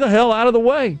 Stay the hell out of the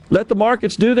way. Let the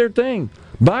markets do their thing.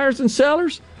 Buyers and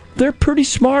sellers, they're pretty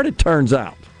smart, it turns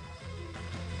out.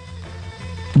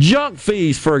 Junk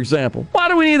fees, for example. Why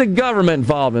do we need the government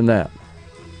involved in that?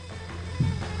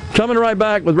 Coming right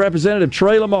back with Representative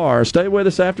Trey Lamar. Stay with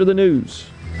us after the news.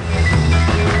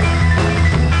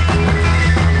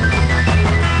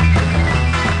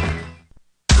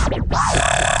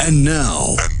 And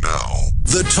now,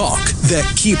 the talk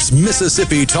that keeps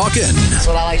Mississippi talking. That's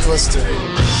what I like to listen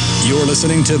to. You're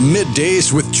listening to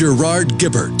Middays with Gerard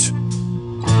Gibert.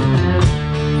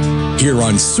 Here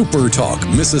on Super Talk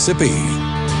Mississippi.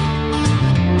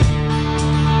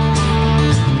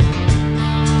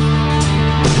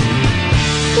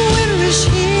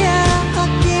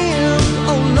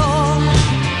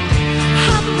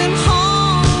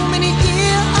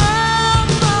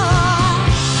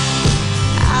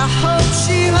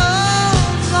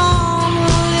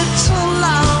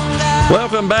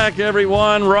 Welcome back,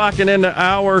 everyone. Rocking into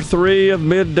Hour 3 of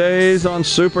Middays on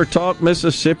Super Talk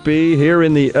Mississippi here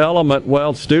in the Element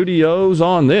Wealth Studios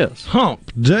on this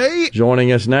Hump Day.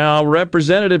 Joining us now,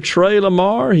 Representative Trey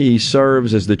Lamar. He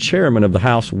serves as the chairman of the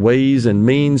House Ways and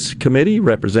Means Committee,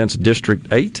 represents District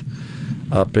 8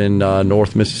 up in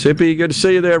North Mississippi. Good to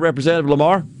see you there, Representative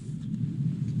Lamar.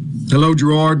 Hello,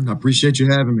 Gerard. I appreciate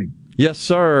you having me. Yes,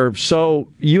 sir. So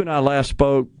you and I last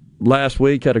spoke last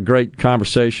week, had a great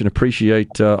conversation.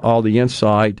 Appreciate all the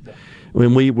insight.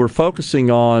 When we were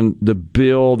focusing on the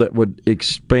bill that would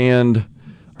expand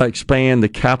the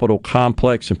Capital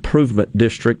Complex Improvement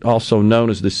District, also known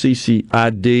as the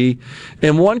CCID.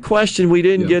 And one question we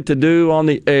didn't get to do on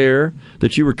the air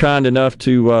that you were kind enough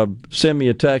to send me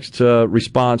a text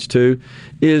response to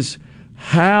is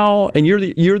how, and you're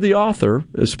the author,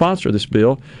 the sponsor of this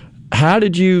bill, how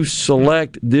did you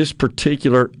select this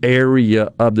particular area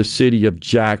of the city of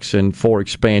Jackson for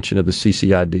expansion of the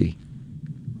CCID?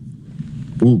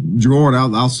 Well, Gerard,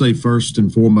 I'll say first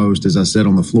and foremost, as I said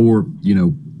on the floor,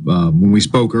 when we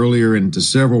spoke earlier and to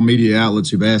several media outlets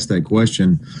who've asked that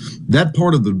question, that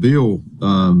part of the bill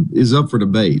is up for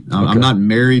debate. Okay. I'm not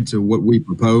married to what we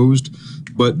proposed,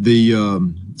 but and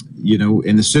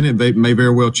the Senate may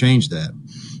very well change that.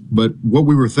 But what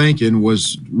we were thinking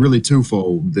was really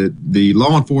twofold, that the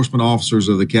law enforcement officers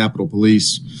of the Capitol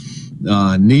Police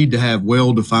need to have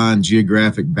well-defined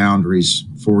geographic boundaries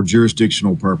for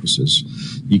jurisdictional purposes.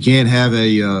 You can't have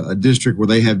a district where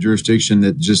they have jurisdiction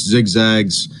that just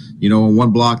zigzags. On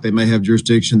one block they may have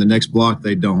jurisdiction, the next block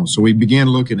they don't. So we began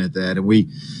looking at that, and we,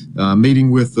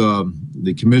 meeting with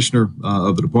the commissioner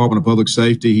of the Department of Public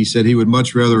Safety, he said he would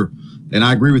much rather, and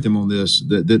I agree with him on this,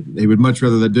 that he would much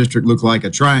rather that district look like a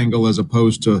triangle as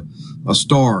opposed to a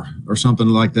star or something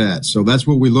like that. So that's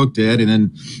what we looked at, and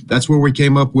then that's where we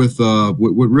came up with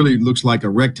what really looks like a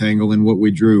rectangle in what we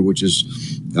drew, which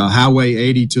is Highway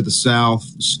 80 to the south,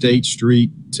 State Street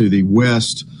to the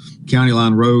west, County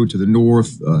Line Road to the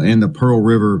north, and the Pearl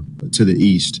River to the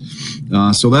east.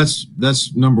 So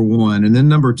that's number one. And then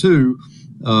number two,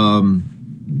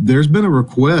 there's been a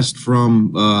request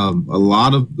from a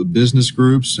lot of the business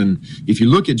groups. And if you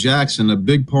look at Jackson, a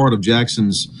big part of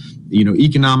Jackson's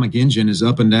economic engine is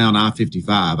up and down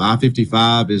I-55.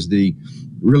 I-55 is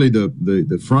really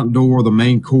the front door, the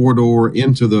main corridor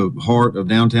into the heart of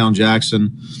downtown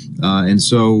Jackson. And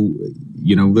so,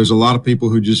 there's a lot of people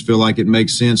who just feel like it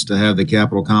makes sense to have the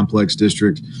Capitol Complex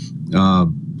District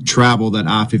travel that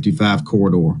I-55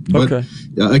 corridor. But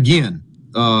again,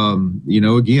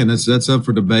 that's up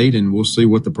for debate, and we'll see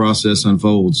what the process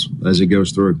unfolds as it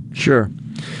goes through. Sure.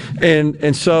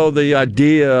 And so the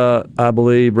idea, I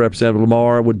believe, Representative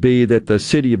Lamar, would be that the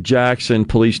City of Jackson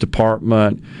Police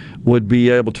Department would be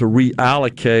able to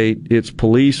reallocate its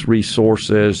police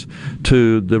resources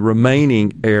to the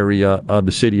remaining area of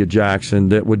the City of Jackson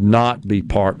that would not be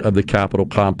part of the Capitol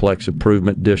Complex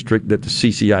Improvement District, that the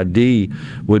CCID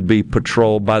would be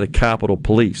patrolled by the Capitol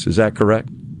Police. Is that correct?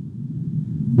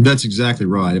 That's exactly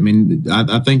right. I mean,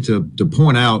 I think to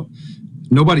point out,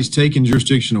 nobody's taken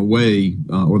jurisdiction away,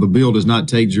 or the bill does not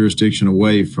take jurisdiction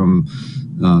away from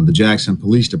the Jackson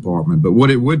Police Department. But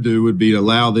what it would do would be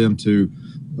allow them to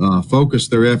focus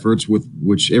their efforts,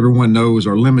 which everyone knows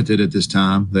are limited at this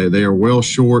time. They are well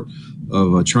short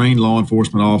of trained law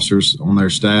enforcement officers on their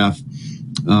staff,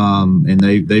 and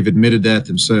they've admitted that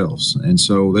themselves. And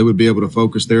so they would be able to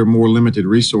focus their more limited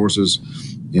resources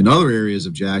in other areas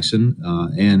of Jackson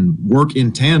and work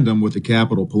in tandem with the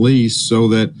Capitol Police, so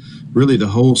that really the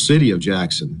whole city of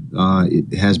Jackson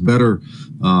it has better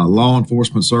law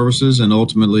enforcement services and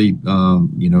ultimately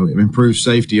improve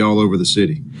safety all over the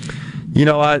city.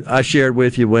 I shared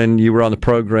with you when you were on the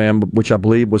program, which I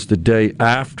believe was the day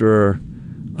after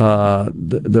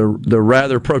the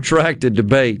rather protracted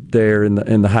debate there in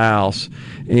the House,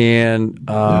 and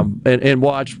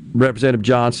watch Representative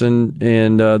Johnson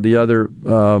and the other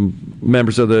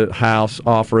members of the House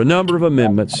offer a number of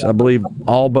amendments. I believe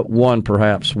all but one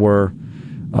perhaps were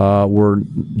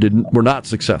not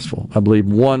successful. I believe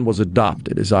one was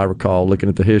adopted, as I recall, looking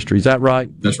at the history. Is that right?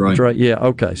 That's right. That's right. Yeah.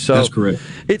 Okay. So that's correct.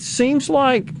 It seems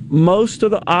like most of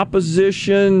the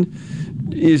opposition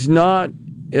does not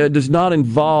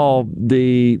involve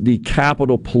the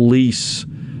Capitol Police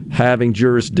having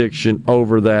jurisdiction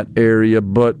over that area,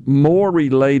 but more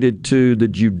related to the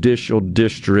judicial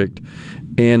district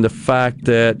and the fact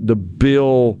that the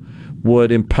bill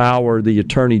would empower the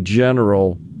Attorney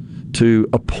General to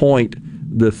appoint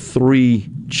the 3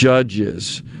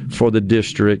 judges for the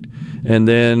district, and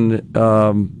then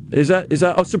is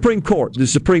that Supreme Court? The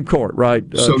Supreme Court, right?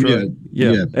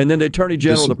 Yeah, and then the Attorney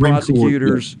General, the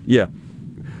prosecutors, Court, yeah.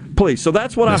 Please. So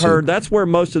that's what I heard. That's where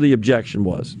most of the objection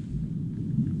was.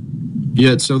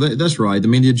 Yeah, so that's right. I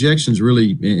mean, the objection's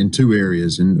really in 2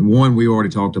 areas, and one we already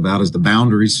talked about is the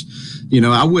boundaries.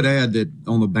 I would add that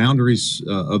on the boundaries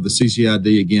of the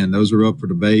CCID, again, those are up for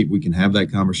debate. We can have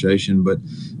that conversation, but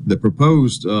the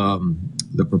proposed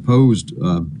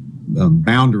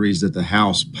boundaries that the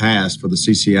House passed for the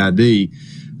CCID,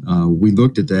 we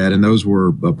looked at that, and those were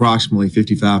approximately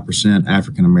 55%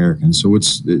 African American. So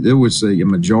it would say a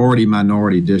majority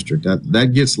minority district.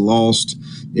 That gets lost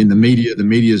in the media. The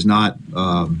media is not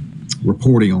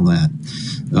reporting on that.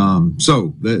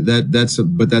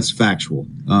 But that's factual.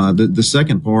 The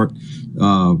second part,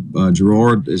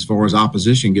 Gerard, as far as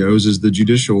opposition goes, is the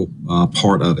judicial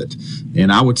part of it.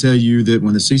 And I would tell you that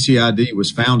when the CCID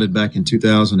was founded back in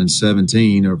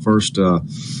 2017, or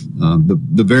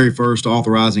the very first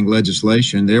authorizing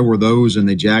legislation, there were those in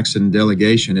the Jackson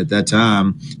delegation at that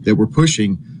time that were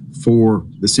pushing for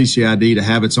the CCID to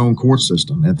have its own court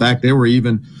system. In fact, there were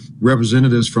even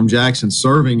representatives from Jackson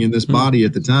serving in this body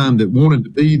at the time that wanted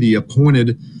to be the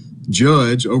appointed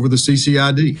judge over the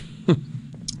CCID.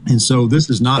 And so this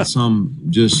is not some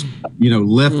just,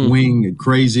 left-wing,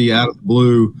 crazy, out of the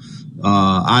blue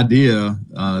idea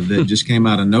that just came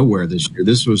out of nowhere this year.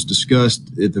 This was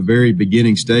discussed at the very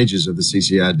beginning stages of the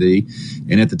CCID.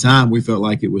 And at the time, we felt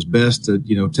like it was best to,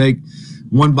 take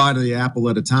one bite of the apple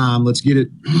at a time. Let's get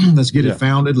it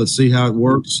founded. Let's see how it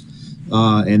works.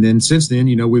 And then since then,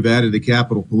 we've added the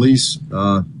Capitol Police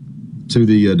to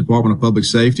the Department of Public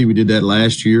Safety. We did that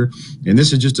last year. And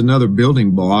this is just another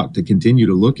building block to continue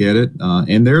to look at it.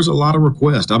 And there's a lot of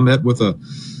requests. I met with a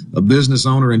business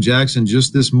owner in Jackson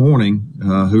just this morning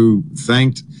who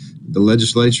thanked the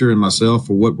legislature and myself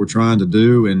for what we're trying to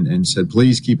do, and said,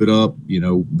 please keep it up.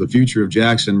 The future of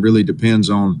Jackson really depends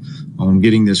on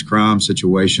getting this crime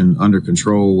situation under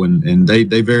control. And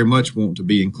they very much want to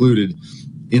be included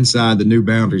inside the new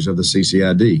boundaries of the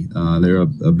CCID. They're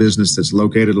a business that's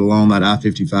located along that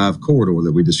I-55 corridor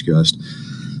that we discussed.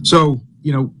 So,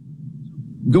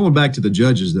 going back to the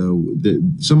judges, though,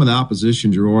 some of the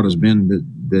opposition, Gerard, has been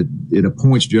that it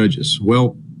appoints judges.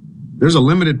 Well, there's a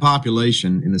limited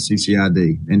population in the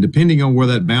CCID, and depending on where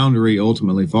that boundary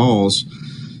ultimately falls,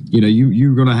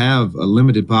 you're going to have a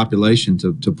limited population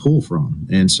to pull from.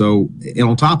 And so, and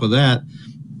on top of that,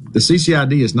 the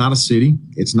CCID is not a city.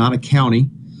 It's not a county.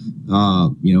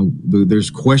 There's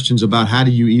questions about how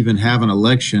do you even have an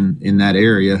election in that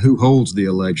area? Who holds the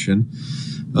election?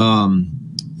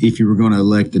 If you were going to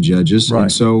elect the judges. Right.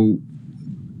 And so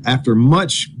after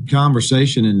much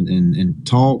conversation and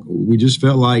talk, we just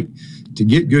felt like to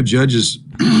get good judges,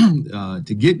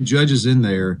 in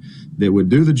there that would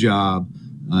do the job,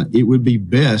 it would be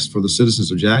best for the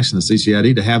citizens of Jackson, the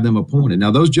CCID, to have them appointed.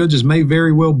 Now, those judges may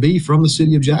very well be from the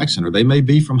city of Jackson, or they may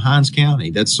be from Hinds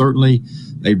County. That's certainly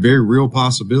a very real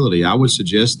possibility. I would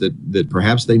suggest that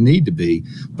perhaps they need to be,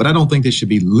 but I don't think they should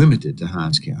be limited to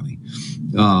Hinds County.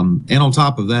 And on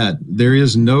top of that, there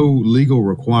is no legal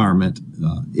requirement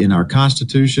in our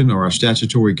Constitution or our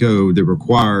statutory code that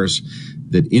requires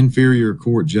that inferior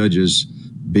court judges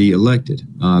be elected.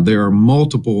 There are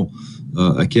multiple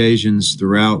occasions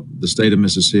throughout the state of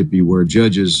Mississippi where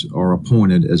judges are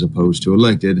appointed as opposed to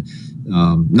elected,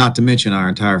 not to mention our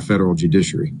entire federal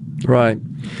judiciary. Right.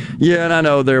 Yeah, and I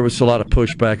know there was a lot of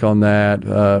pushback on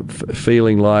that,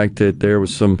 feeling like that there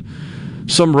was some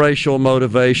racial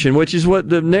motivation, which is what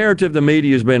the narrative the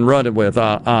media has been running with,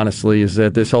 honestly, is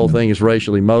that this whole thing is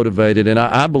racially motivated. And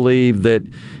I believe that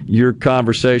your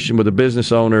conversation with a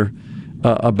business owner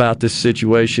about this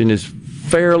situation is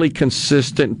fairly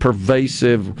consistent and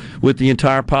pervasive with the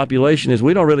entire population. Is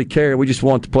we don't really care. We just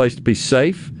want the place to be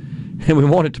safe, and we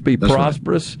want it to be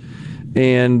prosperous. Right.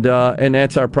 And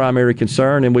that's our primary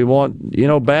concern. And we want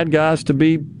bad guys to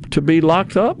be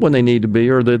locked up when they need to be,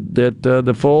 or that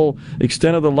the full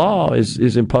extent of the law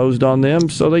is imposed on them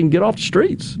so they can get off the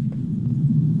streets.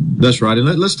 That's right.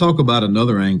 And let's talk about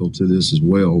another angle to this as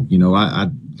well.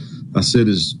 I sit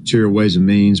as chair of Ways and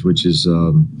Means, which is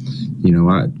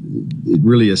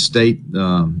really a state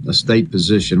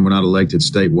position. We're not elected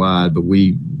statewide, but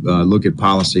we look at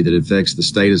policy that affects the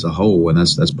state as a whole, and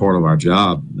that's part of our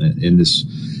job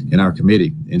in our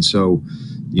committee. And so,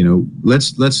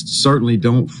 let's certainly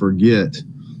don't forget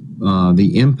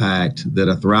the impact that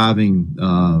a thriving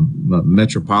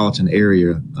metropolitan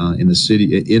area in the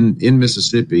city in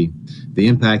Mississippi, the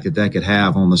impact that could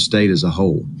have on the state as a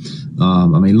whole.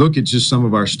 Look at just some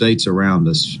of our states around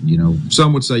us.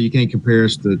 Some would say you can't compare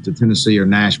us to Tennessee or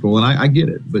Nashville, and I get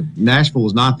it. But Nashville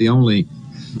is not the only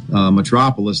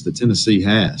metropolis that Tennessee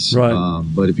has. Right.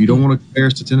 But if you don't want to compare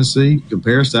us to Tennessee,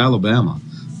 compare us to Alabama.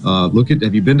 Have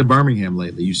you been to Birmingham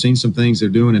lately? You've seen some things they're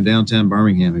doing in downtown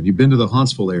Birmingham. Have you been to the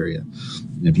Huntsville area?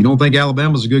 And if you don't think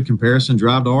Alabama's a good comparison,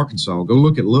 drive to Arkansas. Go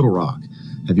look at Little Rock.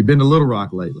 Have you been to Little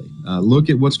Rock lately? Look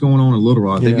at what's going on in Little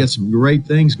Rock. They've got some great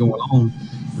things going on.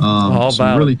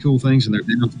 Some really cool things in their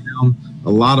downtown. A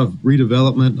lot of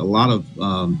redevelopment, a lot of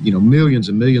millions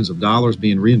and millions of dollars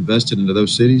being reinvested into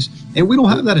those cities, and we don't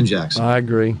have that in Jackson. I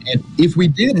agree. And if we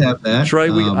did have that, Trey,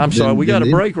 we got a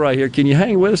break right here. Can you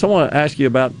hang with us? I want to ask you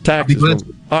about taxes.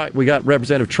 All right, we got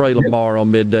Representative Trey Lamar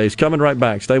on Middays coming right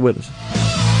back. Stay with us.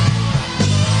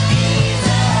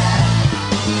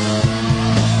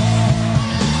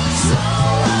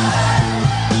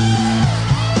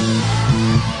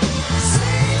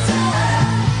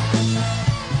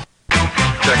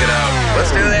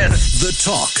 The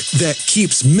talk that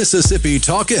keeps Mississippi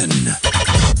talking.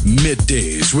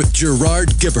 Middays with Gerard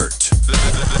Gibert.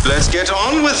 Let's get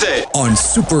on with it. On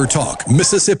Super Talk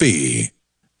Mississippi.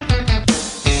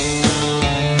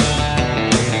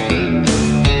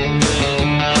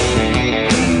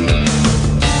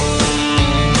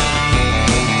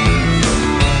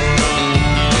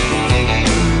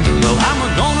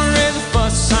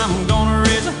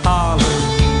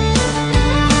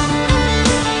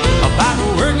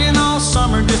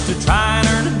 To try and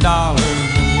earn $1.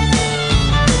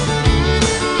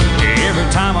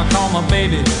 Every time I call my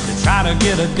baby to try to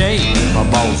get a date, my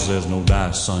boss says, no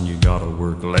dice, son, you gotta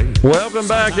work late. Welcome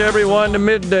back, everyone, to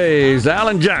Middays.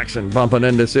 Alan Jackson bumping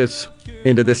into this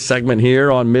segment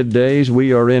here on Middays.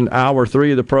 We are in hour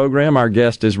 3 of the program. Our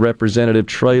guest is Representative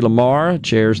Trey Lamar,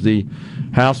 chairs the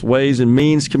House Ways and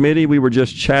Means Committee. We were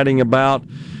just chatting about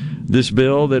this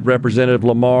bill that Representative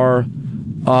Lamar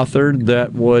authored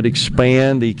that would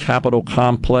expand the Capitol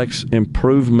Complex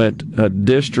Improvement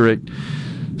District.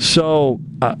 So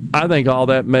I think all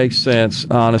that makes sense,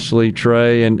 honestly,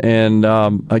 Trey. And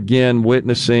again,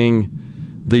 witnessing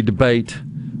the debate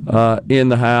in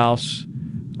the House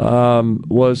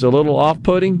was a little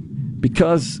off-putting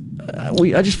because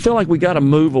I just feel like we got to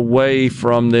move away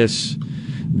from this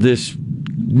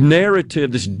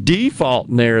narrative, this default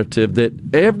narrative that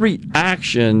every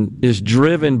action is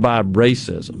driven by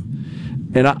racism.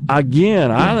 And I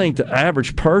think the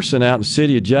average person out in the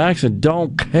city of Jackson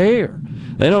don't care.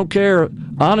 They don't care,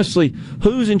 honestly,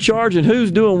 who's in charge and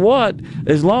who's doing what,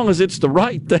 as long as it's the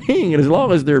right thing and as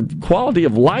long as their quality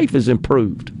of life is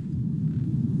improved.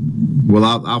 Well,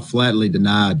 I'll flatly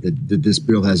deny that this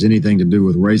bill has anything to do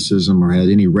with racism or had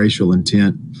any racial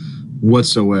intent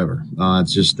whatsoever.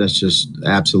 That's just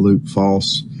absolute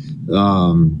false.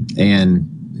 And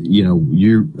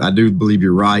I do believe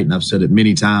you're right, and I've said it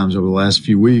many times over the last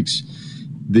few weeks.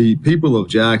 The people of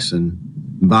Jackson,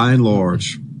 by and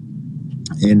large,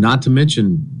 and not to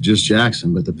mention just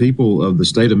Jackson, but the people of the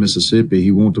state of Mississippi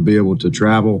who want to be able to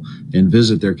travel and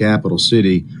visit their capital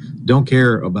city, don't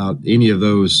care about any of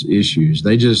those issues.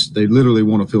 They literally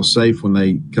want to feel safe when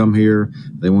they come here.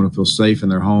 They want to feel safe in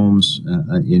their homes,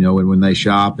 and when they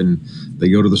shop and they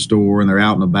go to the store and they're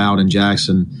out and about in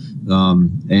Jackson.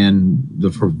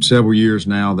 For several years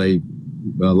now, they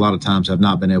a lot of times have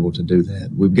not been able to do that.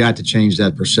 We've got to change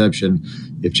that perception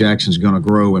if Jackson's going to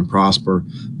grow and prosper.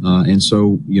 And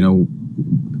so,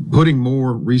 putting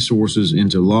more resources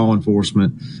into law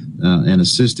enforcement and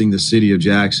assisting the city of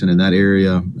Jackson in that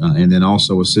area, and then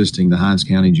also assisting the Hinds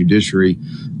County judiciary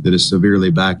that is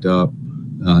severely backed up,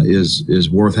 is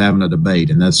worth having a debate.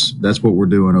 And that's what we're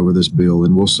doing over this bill,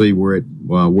 and we'll see where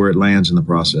it lands in the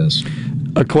process.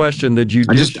 A question that you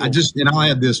and I'll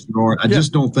add this, Gerard. I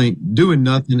just don't think doing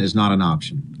nothing is not an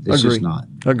option. It's just not.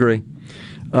 Agree.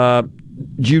 The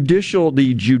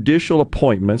judicial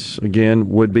appointments, again,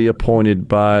 would be appointed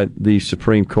by the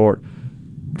Supreme Court.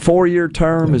 4-year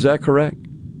term, is that correct?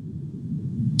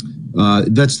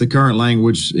 That's the current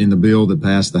language in the bill that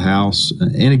passed the House.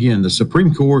 And again, the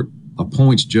Supreme Court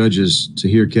appoints judges to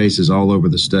hear cases all over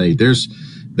the state. There's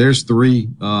three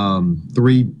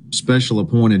special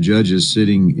appointed judges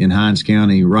sitting in Hinds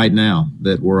County right now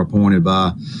that were appointed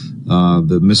by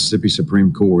the Mississippi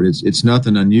Supreme Court. It's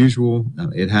nothing unusual.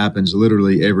 It happens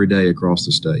literally every day across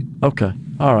the state. Okay.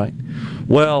 All right.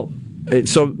 Well,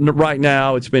 so right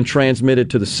now it's been transmitted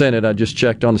to the Senate. I just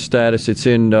checked on the status. It's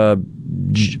in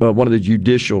one of the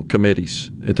judicial committees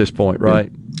at this point,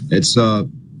 right? Yeah.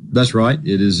 That's right.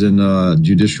 It is in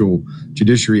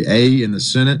Judiciary A in the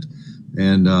Senate.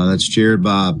 And that's chaired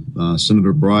by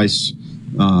Senator Bryce.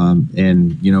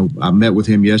 And I met with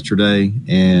him yesterday,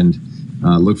 and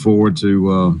look forward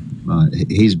to.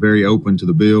 He's very open to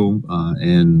the bill,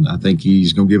 and I think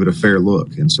he's going to give it a fair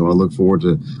look. And so I look forward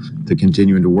to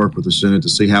continuing to work with the Senate to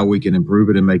see how we can improve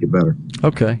it and make it better.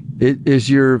 Okay. Is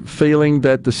your feeling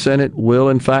that the Senate will,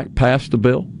 in fact, pass the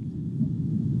bill?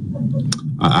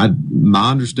 My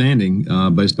understanding,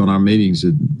 based on our meetings,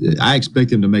 I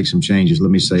expect them to make some changes. Let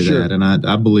me say that, and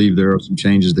I believe there are some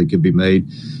changes that could be made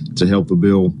to help the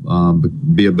bill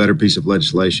be a better piece of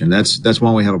legislation. That's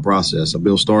why we have a process. A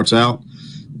bill starts out,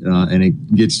 and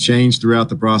it gets changed throughout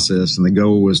the process, and the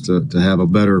goal is to have a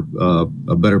better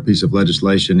piece of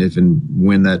legislation if and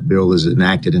when that bill is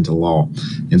enacted into law.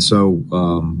 And so,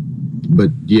 but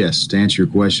yes, to answer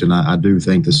your question, I do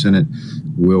think the Senate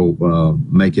will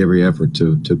make every effort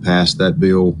to pass that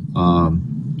bill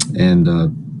and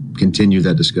continue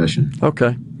that discussion.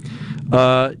 Okay.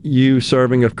 You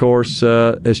serving, of course,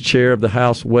 as chair of the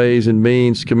House Ways and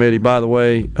Means Committee. By the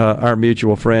way, our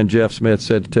mutual friend Jeff Smith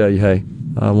said to tell you, hey,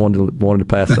 I wanted to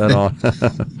pass that on.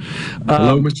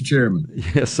 Hello, Mr. Chairman.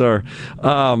 Yes, sir.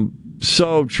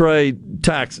 So, Trey,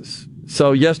 taxes.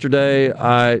 So yesterday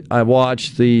I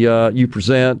watched you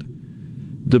present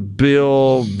the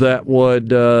bill that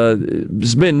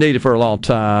has been needed for a long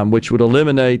time, which would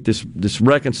eliminate this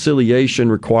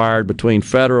reconciliation required between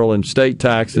federal and state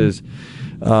taxes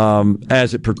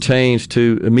as it pertains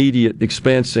to immediate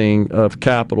expensing of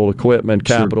capital equipment,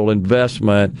 capital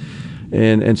investment.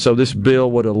 And so this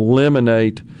bill would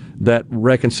eliminate that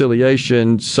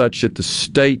reconciliation such that the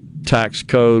state tax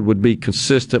code would be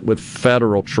consistent with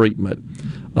federal treatment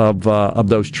of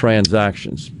those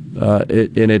transactions. That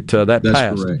That's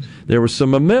passed. Correct. There were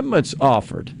some amendments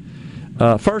offered.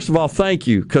 First of all, thank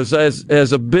you, because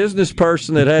as a business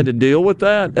person that had to deal with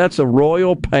that's a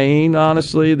royal pain,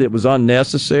 honestly, that was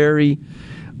unnecessary.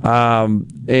 And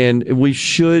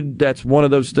that's one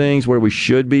of those things where we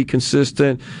should be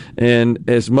consistent. And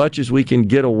as much as we can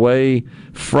get away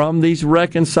from these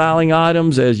reconciling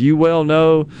items, as you well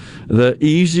know, the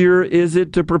easier is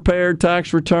it to prepare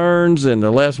tax returns and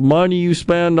the less money you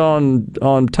spend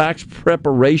on tax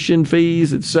preparation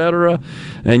fees, etc.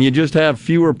 And you just have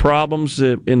fewer problems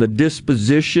in the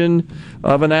disposition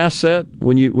of an asset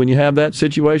when you have that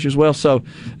situation as well. So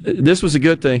this was a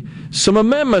good thing. Some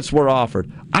amendments were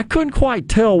offered. I couldn't quite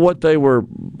tell what they were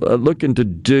looking to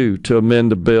do to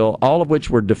amend the bill, all of which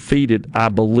were defeated, I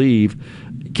believe.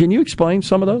 Can you explain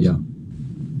some of those? Yeah.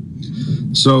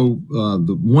 So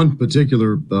the one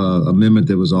particular amendment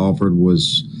that was offered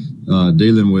was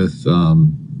dealing with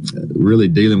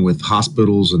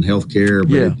hospitals and healthcare,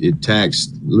 but it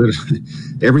taxed literally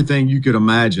everything you could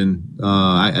imagine.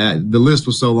 The list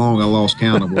was so long I lost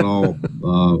count of what all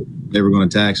they were going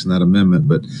to tax in that amendment.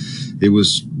 But it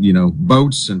was,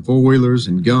 boats and four-wheelers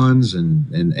and guns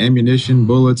and ammunition,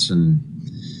 bullets, and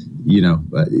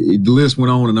the list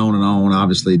went on and on and on.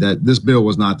 Obviously, that this bill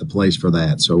was not the place for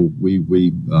that. So we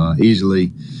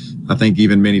easily, I think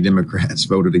even many Democrats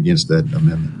voted against that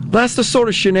amendment. That's the sort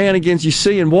of shenanigans you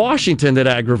see in Washington that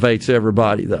aggravates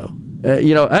everybody, though.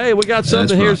 Hey, we got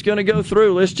something here that's going to go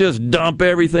through. Let's just dump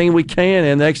everything we can.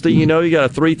 And next thing you know, you got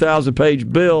a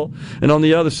 3,000-page bill. And on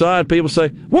the other side, people say,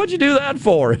 what'd you do that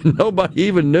for? And nobody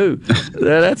even knew.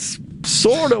 That's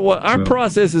sort of what our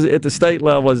process is at the state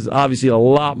level is obviously a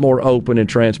lot more open and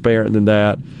transparent than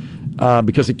that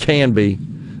because it can be.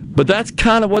 But that's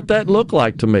kind of what that looked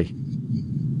like to me.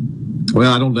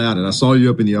 Well, I don't doubt it. I saw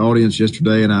you up in the audience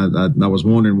yesterday, and I was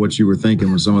wondering what you were thinking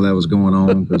when some of that was going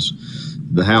on because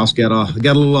the House got a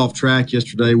little off track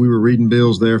yesterday. We were reading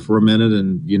bills there for a minute,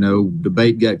 and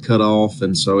debate got cut off,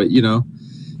 and so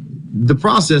the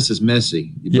process is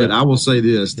messy. Yeah. But I will say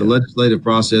this: the legislative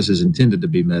process is intended to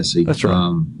be messy. That's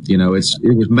right.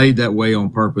 It was made that way on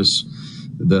purpose.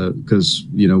 Because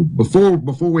before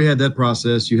we had that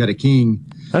process, you had a king.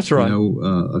 That's right.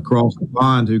 Across the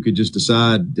pond who could just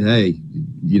decide, hey,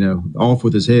 off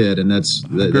with his head, and that's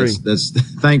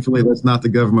thankfully that's not the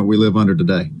government we live under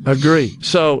today. Agree.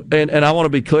 So, and I want to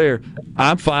be clear,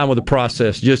 I'm fine with the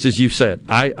process, just as you've said.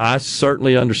 I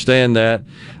certainly understand that,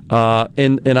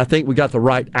 and I think we got the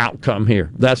right outcome here.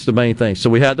 That's the main thing. So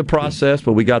we had the process,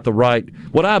 but we got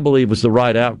what I believe was the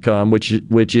right outcome, which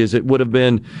is it would have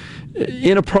been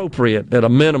inappropriate at a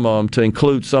minimum to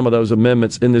include some of those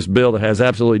amendments in this bill that has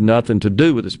absolutely nothing to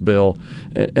do with this bill.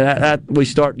 And we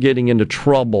start getting into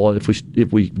trouble if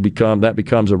that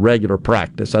becomes a regular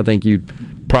practice. I think you'd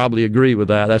probably agree with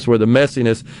that. That's where the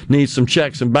messiness needs some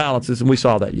checks and balances, and we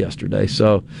saw that yesterday.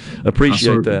 So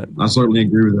appreciate that. I certainly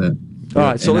agree with that. All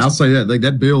right, so I'll say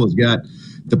that bill has got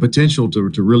the potential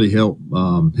to really help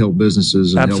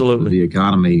businesses and help the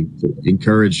economy, to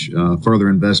encourage further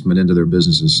investment into their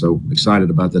businesses. So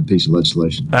excited about that piece of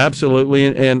legislation. Absolutely,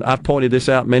 and I've pointed this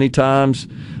out many times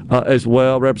as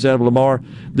well, Representative Lamar.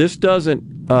 This doesn't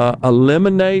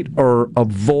eliminate or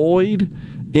avoid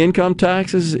income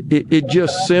taxes. It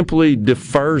just simply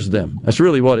defers them. That's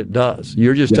really what it does.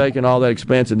 You're just taking all that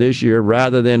expense in this year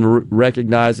rather than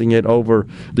recognizing it over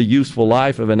the useful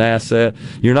life of an asset.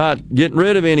 You're not getting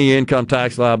rid of any income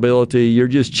tax liability. You're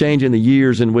just changing the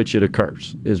years in which it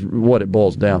occurs is what it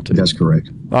boils down to. That's correct.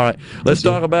 All right. Let's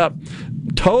talk about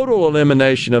total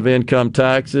elimination of income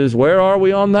taxes. Where are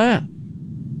we on that?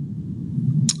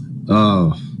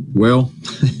 Well,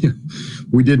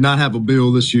 we did not have a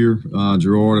bill this year,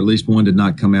 Gerard. At least one did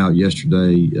not come out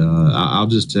yesterday. I'll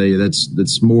just tell you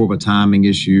that's more of a timing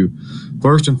issue.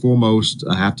 First and foremost,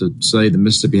 I have to say the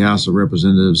Mississippi House of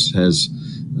Representatives has,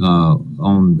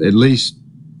 on at least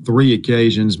 3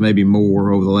 occasions, maybe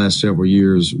more, over the last several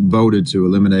years, voted to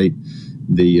eliminate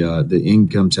the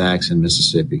income tax in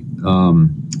Mississippi.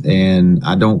 And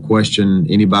I don't question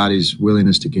anybody's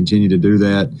willingness to continue to do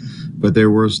that. But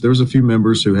there was a few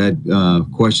members who had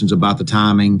questions about the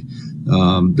timing.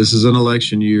 This is an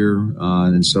election year,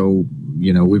 and so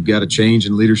we've got a change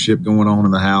in leadership going on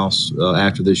in the House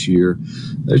after this year.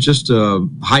 There's just a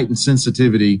heightened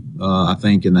sensitivity, I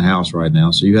think, in the House right now.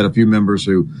 So you had a few members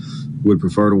who would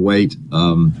prefer to wait,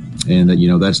 and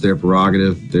that that's their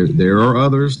prerogative. There are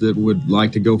others that would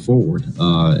like to go forward.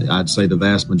 I'd say the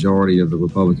vast majority of the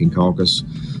Republican caucus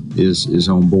is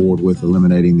on board with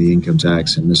eliminating the income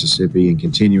tax in Mississippi and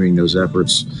continuing those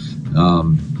efforts.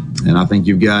 And I think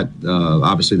you've got,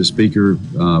 obviously the Speaker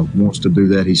wants to do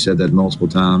that. He said that multiple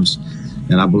times.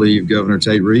 And I believe Governor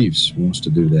Tate Reeves wants to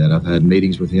do that. I've had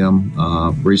meetings with him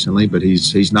recently, but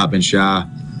he's not been shy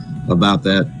about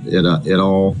that at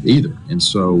all either. And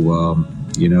so,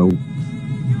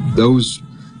 those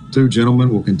two gentlemen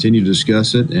will continue to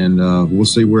discuss it, and we'll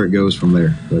see where it goes from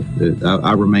there. But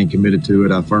I remain committed to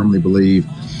it. I firmly believe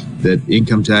that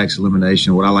income tax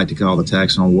elimination, what I like to call the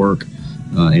tax on work,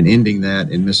 and ending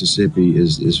that in Mississippi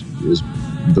is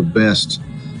the best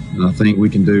thing we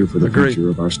can do for the future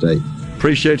of our state.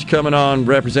 Appreciate you coming on,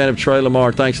 Representative Trey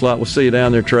Lamar. Thanks a lot. We'll see you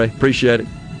down there, Trey. Appreciate it.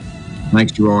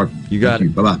 Thanks, Gerard. You got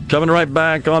it. Bye-bye. Coming right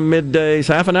back on Middays.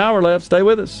 Half an hour left. Stay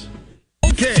with us.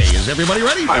 Okay, is everybody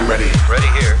ready? I'm ready. Ready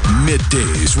here.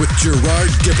 Middays with Gerard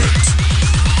Gibert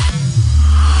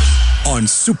on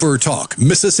Super Talk,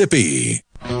 Mississippi.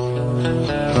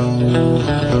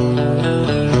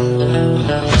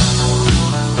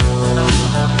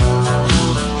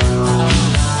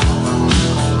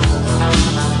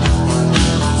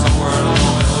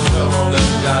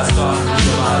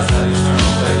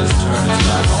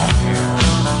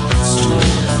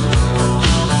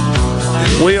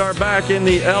 back in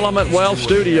the Element Wealth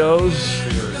Studios.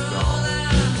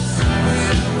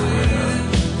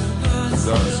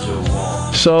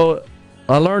 So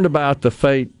I learned about the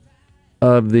fate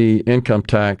of the income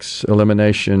tax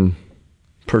elimination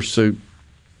pursuit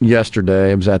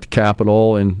yesterday. I was at the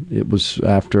Capitol, and it was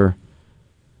after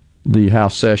the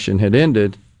House session had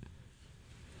ended.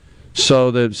 So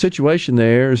the situation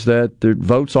there is that the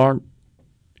votes aren't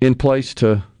in place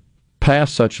to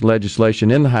pass such legislation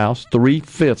in the House.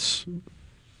 3/5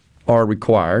 are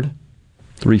required.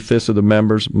 3/5 of the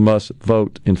members must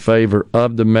vote in favor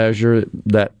of the measure.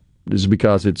 That is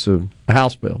because it's a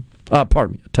House bill. A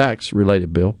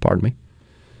tax-related bill,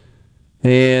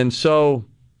 And so,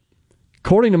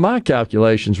 according to my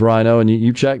calculations, Rhino, and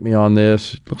you check me on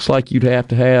this, it looks like you'd have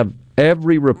to have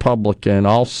every Republican,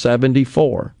 all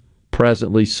 74,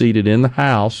 presently seated in the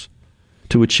House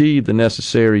to achieve the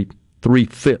necessary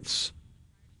 3/5.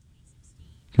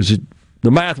 Because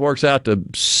the math works out to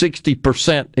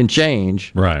 60% and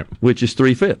change, right? Which is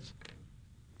 3/5.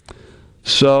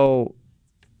 So,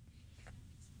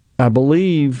 I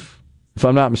believe, if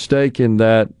I'm not mistaken,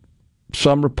 that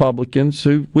some Republicans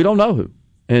who, we don't know who,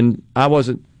 and I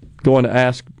wasn't going to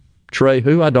ask Trey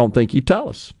who, I don't think he'd tell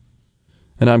us.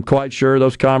 And I'm quite sure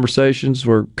those conversations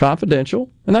were confidential,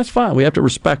 and that's fine. We have to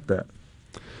respect that.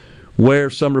 Where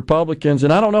some Republicans,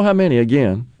 and I don't know how many,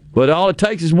 again, but all it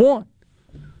takes is one,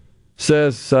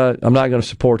 says, I'm not going to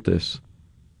support this.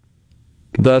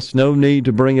 Thus, no need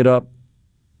to bring it up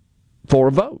for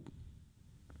a vote.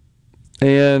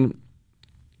 And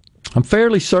I'm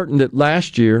fairly certain that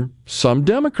last year, some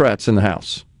Democrats in the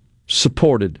House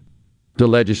supported the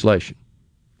legislation.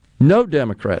 No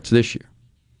Democrats this year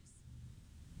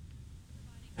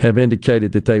have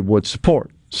indicated that they would support.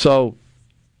 So,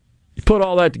 you put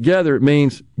all that together, it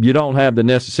means you don't have the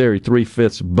necessary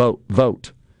 3/5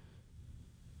 vote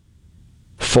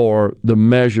for the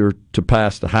measure to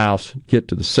pass the House, get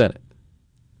to the Senate.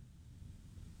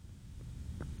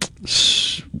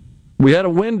 We had a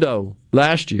window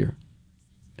last year,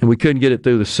 and we couldn't get it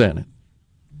through the Senate.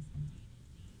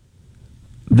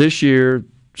 This year,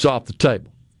 it's off the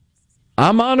table.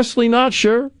 I'm honestly not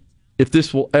sure if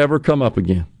this will ever come up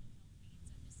again.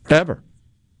 Ever.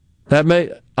 I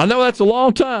know that's a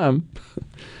long time.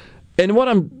 And what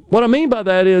I mean by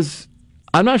that is,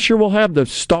 I'm not sure we'll have the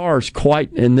stars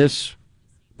quite in this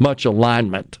much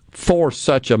alignment for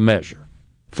such a measure,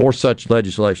 for such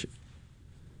legislation.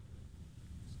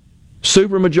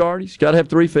 Supermajorities, got to have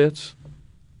 3/5.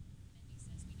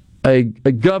 A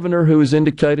governor who has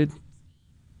indicated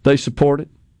they support it.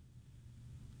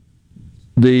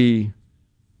 The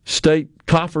state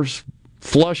coffers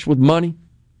flush with money.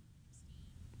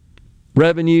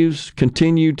 Revenues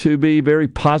continue to be very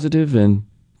positive and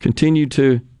continue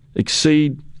to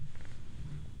exceed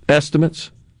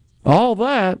estimates. All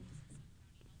that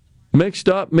mixed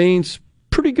up means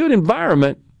pretty good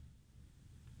environment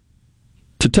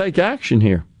to take action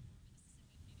here.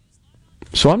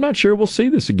 So I'm not sure we'll see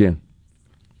this again.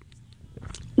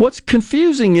 What's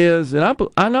confusing is, and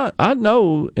I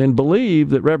know and believe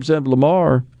that Representative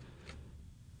Lamar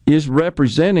is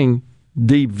representing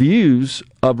the views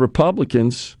of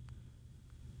Republicans,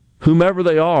 whomever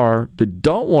they are, that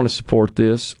don't want to support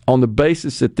this on the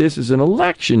basis that this is an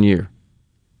election year.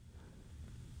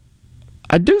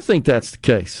 I do think that's the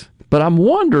case, but I'm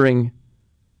wondering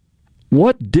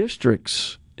what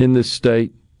districts in this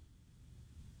state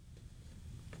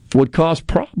would cause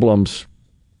problems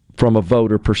from a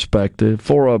voter perspective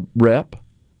for a rep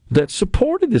that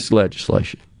supported this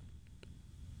legislation.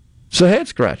 It's a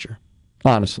head-scratcher,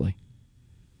 honestly.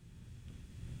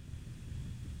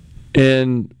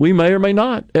 And we may or may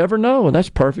not ever know, and that's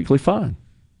perfectly fine.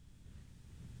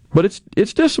 But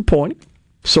it's disappointing.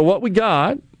 So what we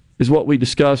got is what we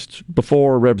discussed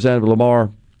before Representative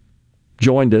Lamar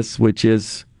joined us, which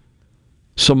is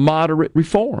some moderate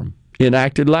reform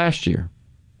enacted last year,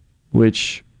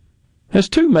 which has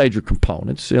two major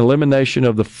components: elimination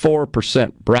of the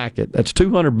 4% bracket. That's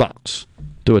 $200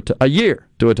 a year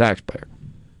to a taxpayer,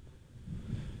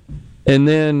 and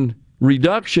then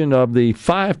reduction of the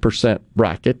 5%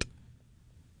 bracket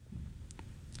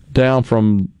down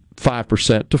from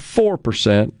 5% to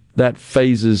 4%. That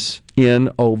phases in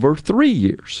over 3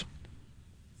 years.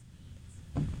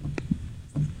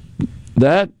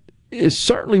 That is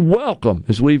certainly welcome,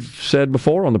 as we've said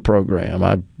before on the program.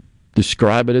 I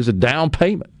describe it as a down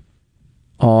payment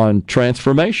on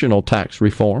transformational tax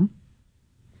reform,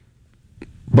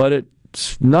 but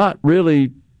it's not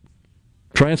really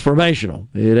transformational.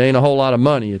 It ain't a whole lot of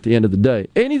money at the end of the day.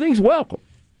 Anything's welcome,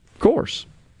 of course.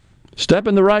 Step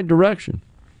in the right direction.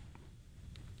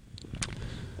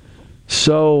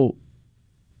 So,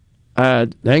 it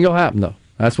ain't going to happen, though.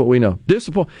 That's what we know.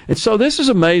 And so this is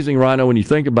amazing, Rhino, when you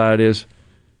think about it, is,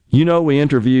 we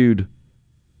interviewed,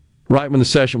 right when the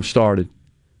session started,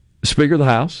 the Speaker of the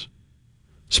House,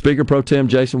 Speaker Pro Tem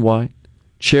Jason White,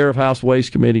 Chair of House Ways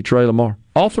Committee Trey Lamar.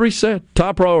 All three said,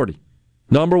 top priority,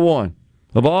 number one,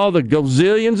 of all the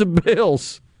gazillions of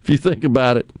bills, if you think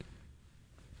about it,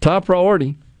 top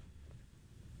priority.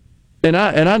 And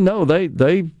I know they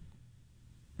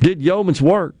did yeoman's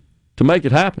work to make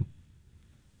it happen.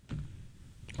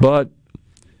 But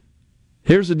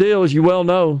here's the deal, as you well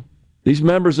know, these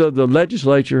members of the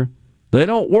legislature, they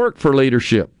don't work for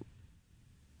leadership.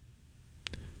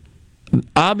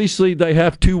 Obviously, they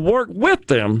have to work with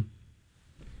them,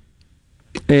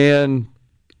 and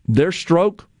their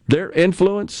stroke, their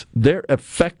influence, their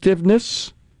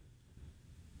effectiveness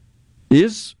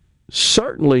is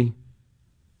certainly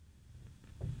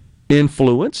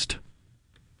influenced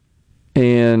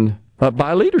and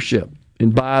by leadership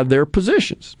and by their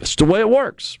positions. That's the way it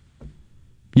works.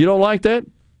 You don't like that?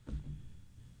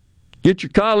 Get your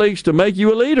colleagues to make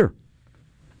you a leader.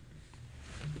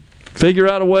 Figure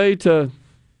out a way to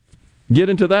get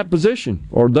into that position,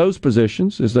 or those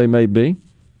positions, as they may be.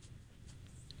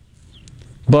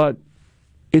 But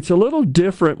it's a little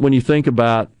different when you think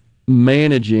about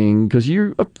managing, because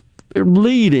you're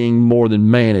leading more than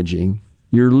managing.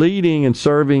 You're leading and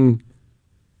serving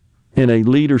in a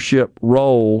leadership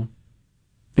role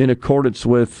in accordance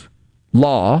with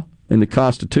law and the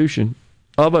Constitution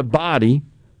of a body,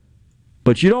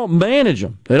 but you don't manage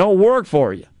them. They don't work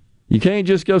for you. You can't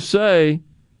just go say,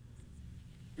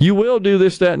 you will do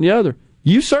this, that, and the other.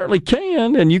 You certainly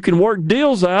can, and you can work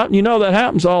deals out, and that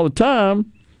happens all the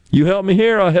time. You help me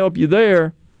here, I'll help you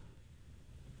there.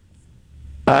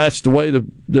 That's the way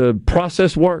the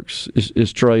process works,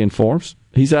 is Trey informs.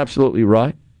 He's absolutely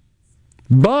right.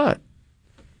 But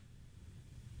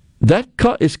that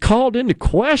is called into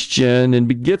question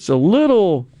and gets a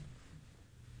little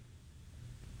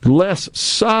less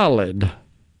solid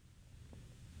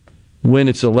when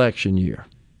it's election year.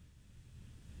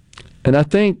 And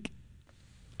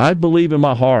I believe in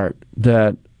my heart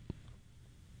that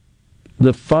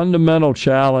the fundamental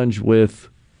challenge with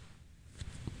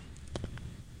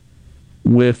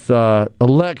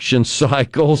election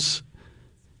cycles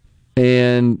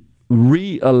and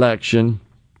re-election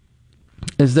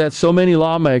is that so many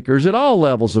lawmakers at all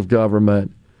levels of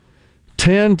government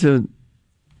tend to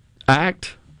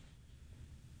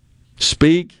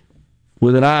speak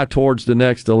with an eye towards the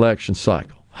next election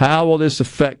cycle. How will this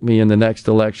affect me in the next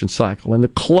election cycle? And the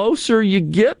closer you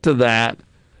get to that,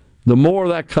 the more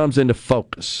that comes into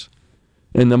focus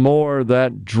and the more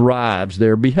that drives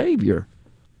their behavior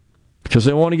because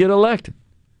they want to get elected.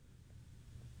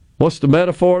 What's the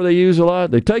metaphor they use a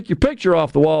lot? They take your picture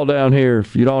off the wall down here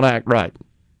if you don't act right.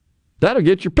 That'll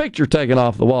get your picture taken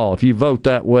off the wall if you vote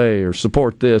that way or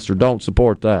support this or don't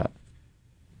support that.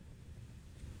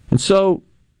 And so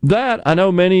that, I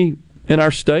know many in our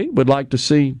state would like to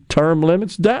see term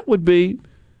limits. That would be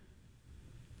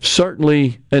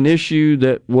certainly an issue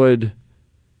that would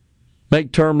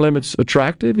make term limits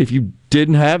attractive if you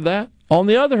didn't have that. On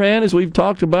the other hand, as we've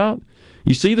talked about,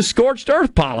 you see the scorched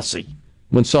earth policy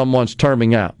when someone's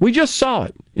terming out. We just saw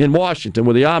it in Washington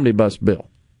with the omnibus bill.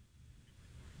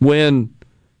 When,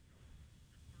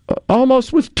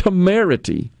 almost with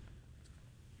temerity,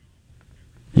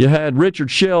 you had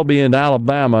Richard Shelby in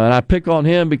Alabama, and I pick on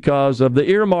him because of the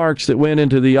earmarks that went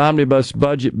into the omnibus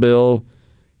budget bill.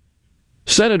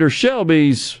 Senator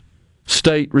Shelby's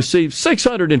state received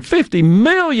 $650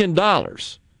 million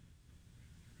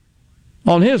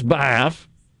on his behalf,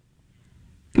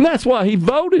 and that's why he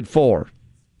voted for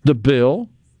the bill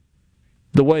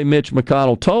the way Mitch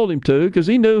McConnell told him to, because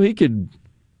he knew he could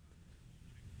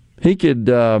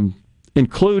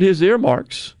include his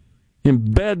earmarks,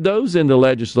 embed those into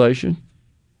legislation,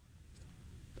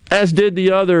 as did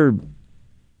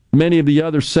many of the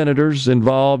other senators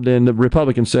involved, and the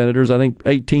Republican senators, I think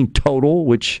 18 total,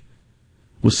 which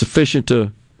was sufficient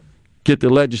to get the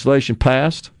legislation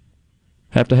passed.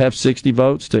 Have to have 60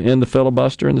 votes to end the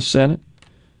filibuster in the Senate.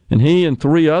 And he and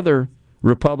 3 other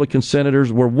Republican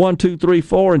senators were 1, 2, 3,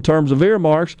 4 in terms of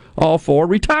earmarks, all 4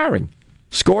 retiring.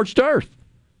 Scorched earth.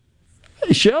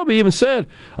 Shelby even said,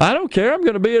 I don't care, I'm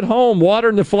going to be at home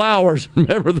watering the flowers.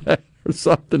 Remember that? Or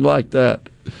something like that.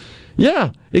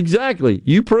 Yeah, exactly.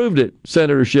 You proved it,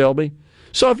 Senator Shelby.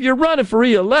 So if you're running for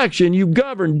re-election, you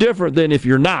govern different than if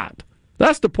you're not.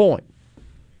 That's the point.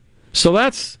 So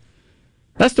that's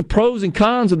the pros and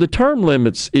cons of the term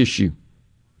limits issue.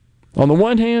 On the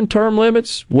one hand, term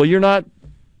limits, well, you're not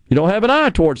You don't have an eye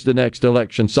towards the next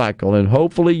election cycle, and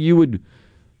hopefully you would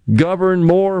govern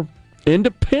more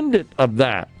independent of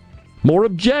that, more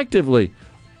objectively.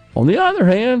 On the other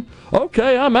hand,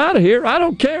 okay, I'm out of here. I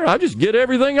don't care. I just get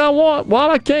everything I want while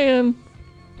I can.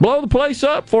 Blow the place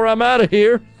up before I'm out of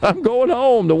here. I'm going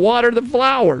home to water the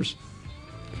flowers.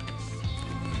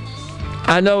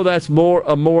 I know that's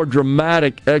a more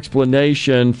dramatic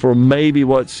explanation for maybe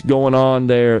what's going on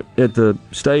there at the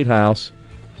State House.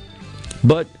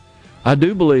 But I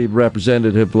do believe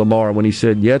Representative Lamar when he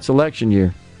said, yeah, it's election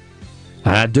year.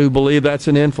 I do believe that's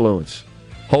an influence.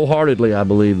 Wholeheartedly, I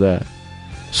believe that.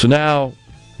 So now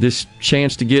this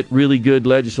chance to get really good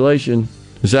legislation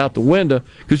is out the window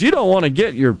because you don't want to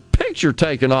get your picture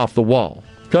taken off the wall.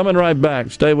 Coming right back.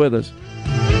 Stay with us.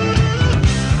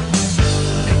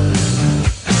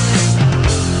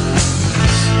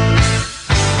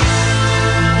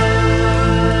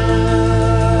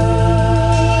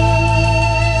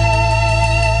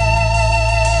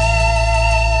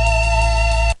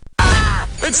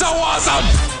 It's so awesome!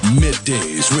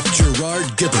 Middays with Gerard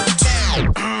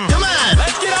Gibert. Come on,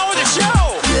 let's get on with the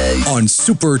show! On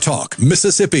Super Talk,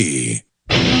 Mississippi.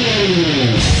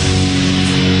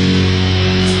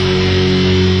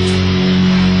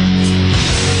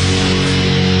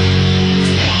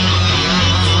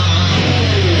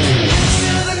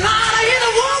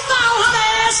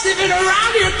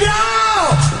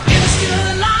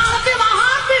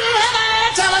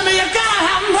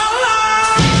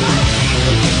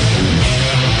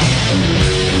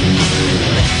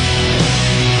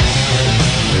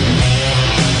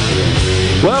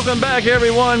 Welcome back,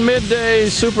 everyone. Midday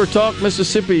Super Talk,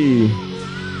 Mississippi.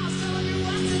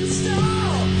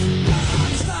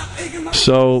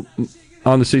 So,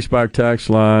 on the C Spire tax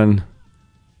line,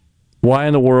 why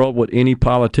in the world would any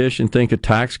politician think a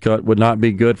tax cut would not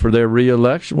be good for their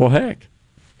reelection? Well, heck,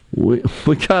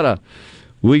 we got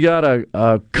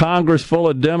a Congress full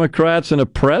of Democrats and a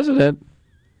president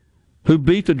who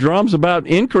beat the drums about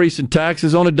increasing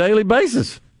taxes on a daily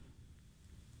basis.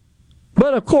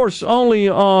 But, of course, only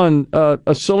on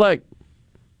a select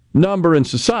number in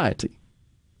society,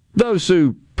 those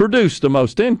who produce the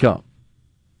most income.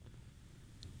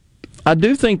 I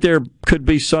do think there could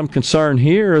be some concern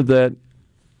here that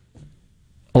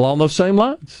along those same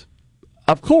lines.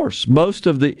 Of course, most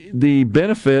of the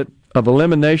benefit of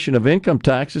elimination of income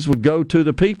taxes would go to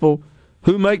the people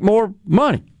who make more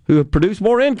money, who produce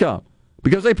more income,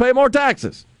 because they pay more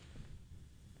taxes.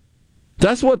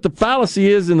 That's what the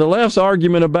fallacy is in the left's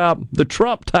argument about the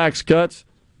Trump tax cuts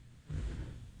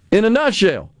in a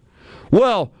nutshell.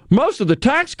 Well, most of the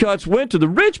tax cuts went to the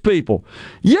rich people.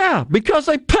 Yeah, because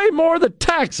they pay more of the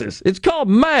taxes. It's called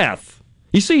math.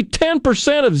 You see,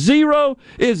 10% of zero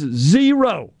is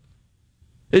zero.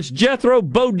 It's Jethro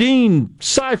Bodine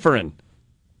ciphering.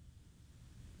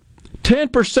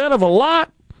 10% of a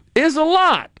lot is a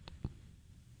lot.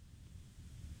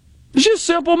 It's just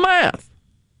simple math.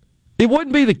 It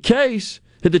wouldn't be the case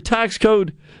if the tax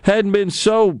code hadn't been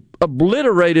so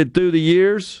obliterated through the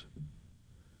years,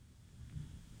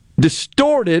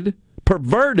 distorted,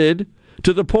 perverted,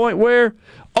 to the point where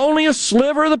only a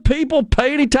sliver of the people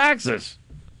pay any taxes.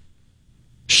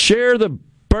 Share the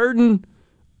burden,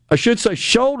 I should say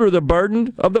shoulder the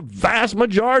burden of the vast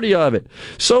majority of it.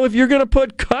 So if you're going to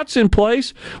put cuts in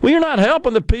place, well, you're not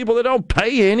helping the people that don't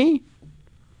pay any.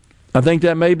 I think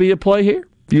that may be a play here.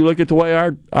 If you look at the way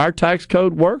our tax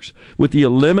code works, with the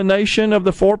elimination of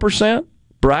the 4%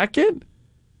 bracket,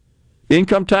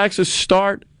 income taxes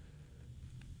start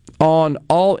on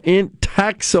all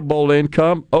taxable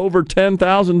income over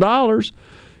 $10,000.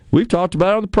 We've talked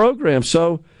about it on the program.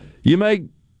 So you make,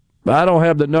 I don't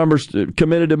have the numbers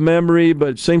committed to memory, but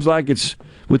it seems like it's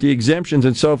with the exemptions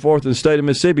and so forth in the state of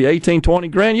Mississippi, 18, 20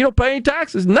 grand, you don't pay any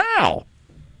taxes now.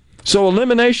 So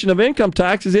elimination of income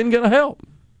taxes isn't going to help.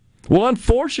 Well,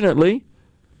 unfortunately,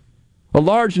 a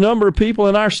large number of people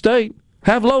in our state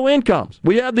have low incomes.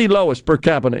 We have the lowest per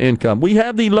capita income. We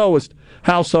have the lowest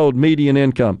household median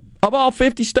income of all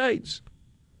 50 states.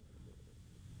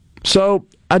 So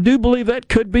I do believe that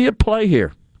could be a play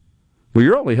here. Well,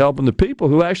 you're only helping the people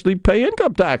who actually pay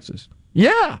income taxes.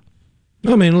 Yeah.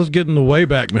 I mean, let's get in the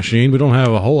Wayback Machine. We don't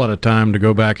have a whole lot of time to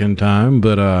go back in time,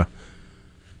 but it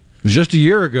was just a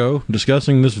year ago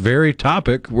discussing this very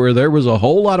topic where there was a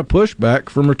whole lot of pushback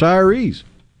from retirees.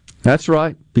 That's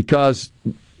right, because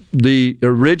the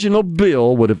original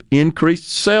bill would have increased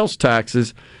sales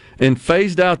taxes and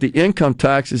phased out the income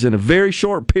taxes in a very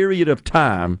short period of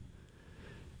time.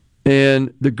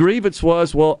 And the grievance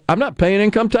was, well, I'm not paying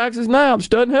income taxes now. This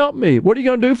doesn't help me. What are you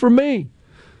going to do for me?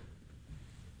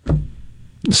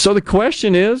 So the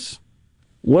question is,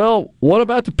 well, what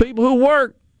about the people who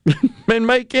work and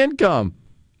make income?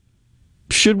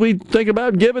 Should we think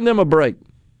about giving them a break?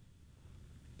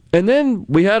 And then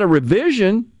we had a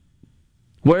revision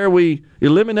where we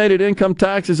eliminated income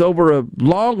taxes over a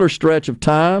longer stretch of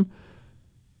time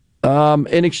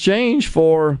in exchange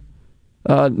for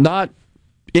not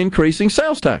increasing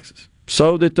sales taxes,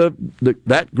 so that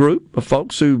that group of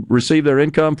folks who receive their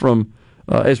income from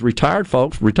as retired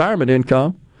folks, retirement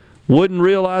income, wouldn't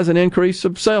realize an increase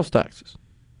of sales taxes,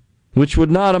 which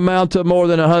would not amount to more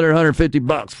than $100,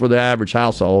 $150 for the average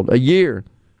household a year.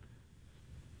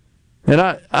 And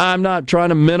I'm not trying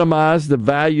to minimize the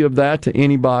value of that to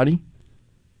anybody,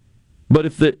 but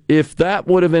if that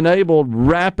would have enabled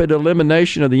rapid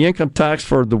elimination of the income tax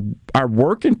for our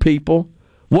working people,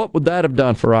 what would that have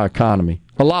done for our economy?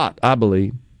 A lot, I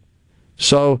believe.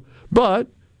 So, but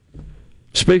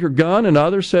Speaker Gunn and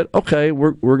others said, okay,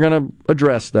 we're going to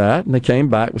address that, and they came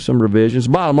back with some revisions.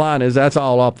 Bottom line is that's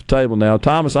all off the table now.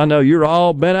 Thomas, I know you're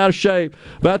all bent out of shape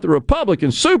about the Republican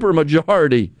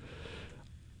supermajority.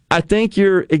 I think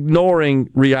you're ignoring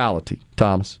reality,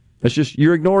 Thomas. It's just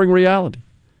you're ignoring reality.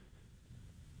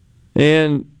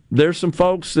 And there's some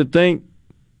folks that think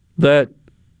that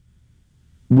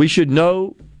we should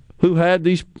know who had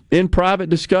these in private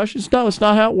discussions. No, it's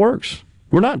not how it works.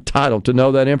 We're not entitled to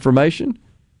know that information.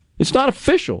 It's not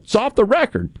official. It's off the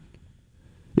record.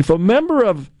 If a member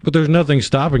of... But there's nothing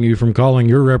stopping you from calling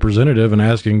your representative and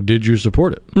asking, did you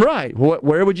support it? Right.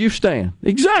 Where would you stand?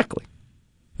 Exactly.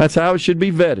 That's how it should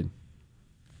be vetted.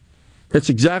 That's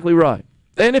exactly right.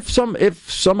 And if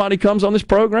somebody comes on this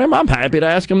program, I'm happy to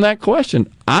ask them that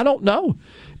question. I don't know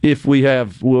if we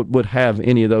would have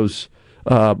any of those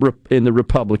in the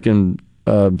Republican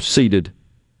seated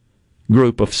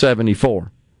group of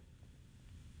 74.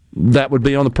 That would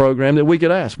be on the program that we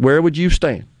could ask. Where would you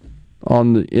stand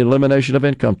on the elimination of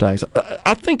income tax?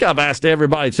 I think I've asked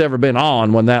everybody that's ever been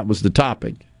on when that was the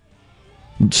topic.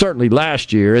 Certainly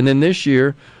last year. And then this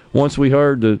year, once we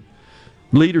heard the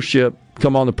leadership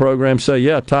come on the program say,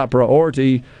 yeah, top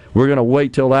priority, we're going to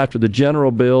wait till after the general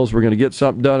bills, we're going to get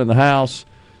something done in the House,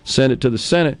 send it to the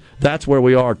Senate. That's where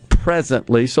we are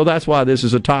presently, so that's why this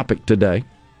is a topic today.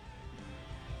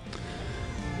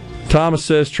 Thomas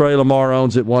says Trey Lamar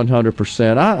owns it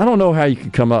 100%. I don't know how you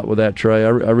could come up with that, Trey. I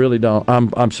really don't.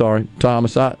 I'm sorry,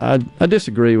 Thomas. I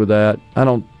disagree with that. I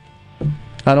don't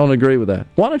agree with that.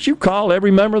 Why don't you call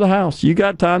every member of the House? You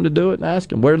got time to do it and ask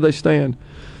them where do they stand.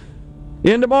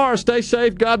 In tomorrow. Stay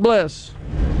safe. God bless.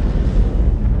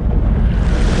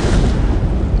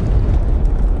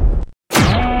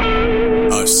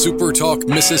 A SuperTalk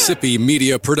Mississippi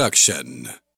media production.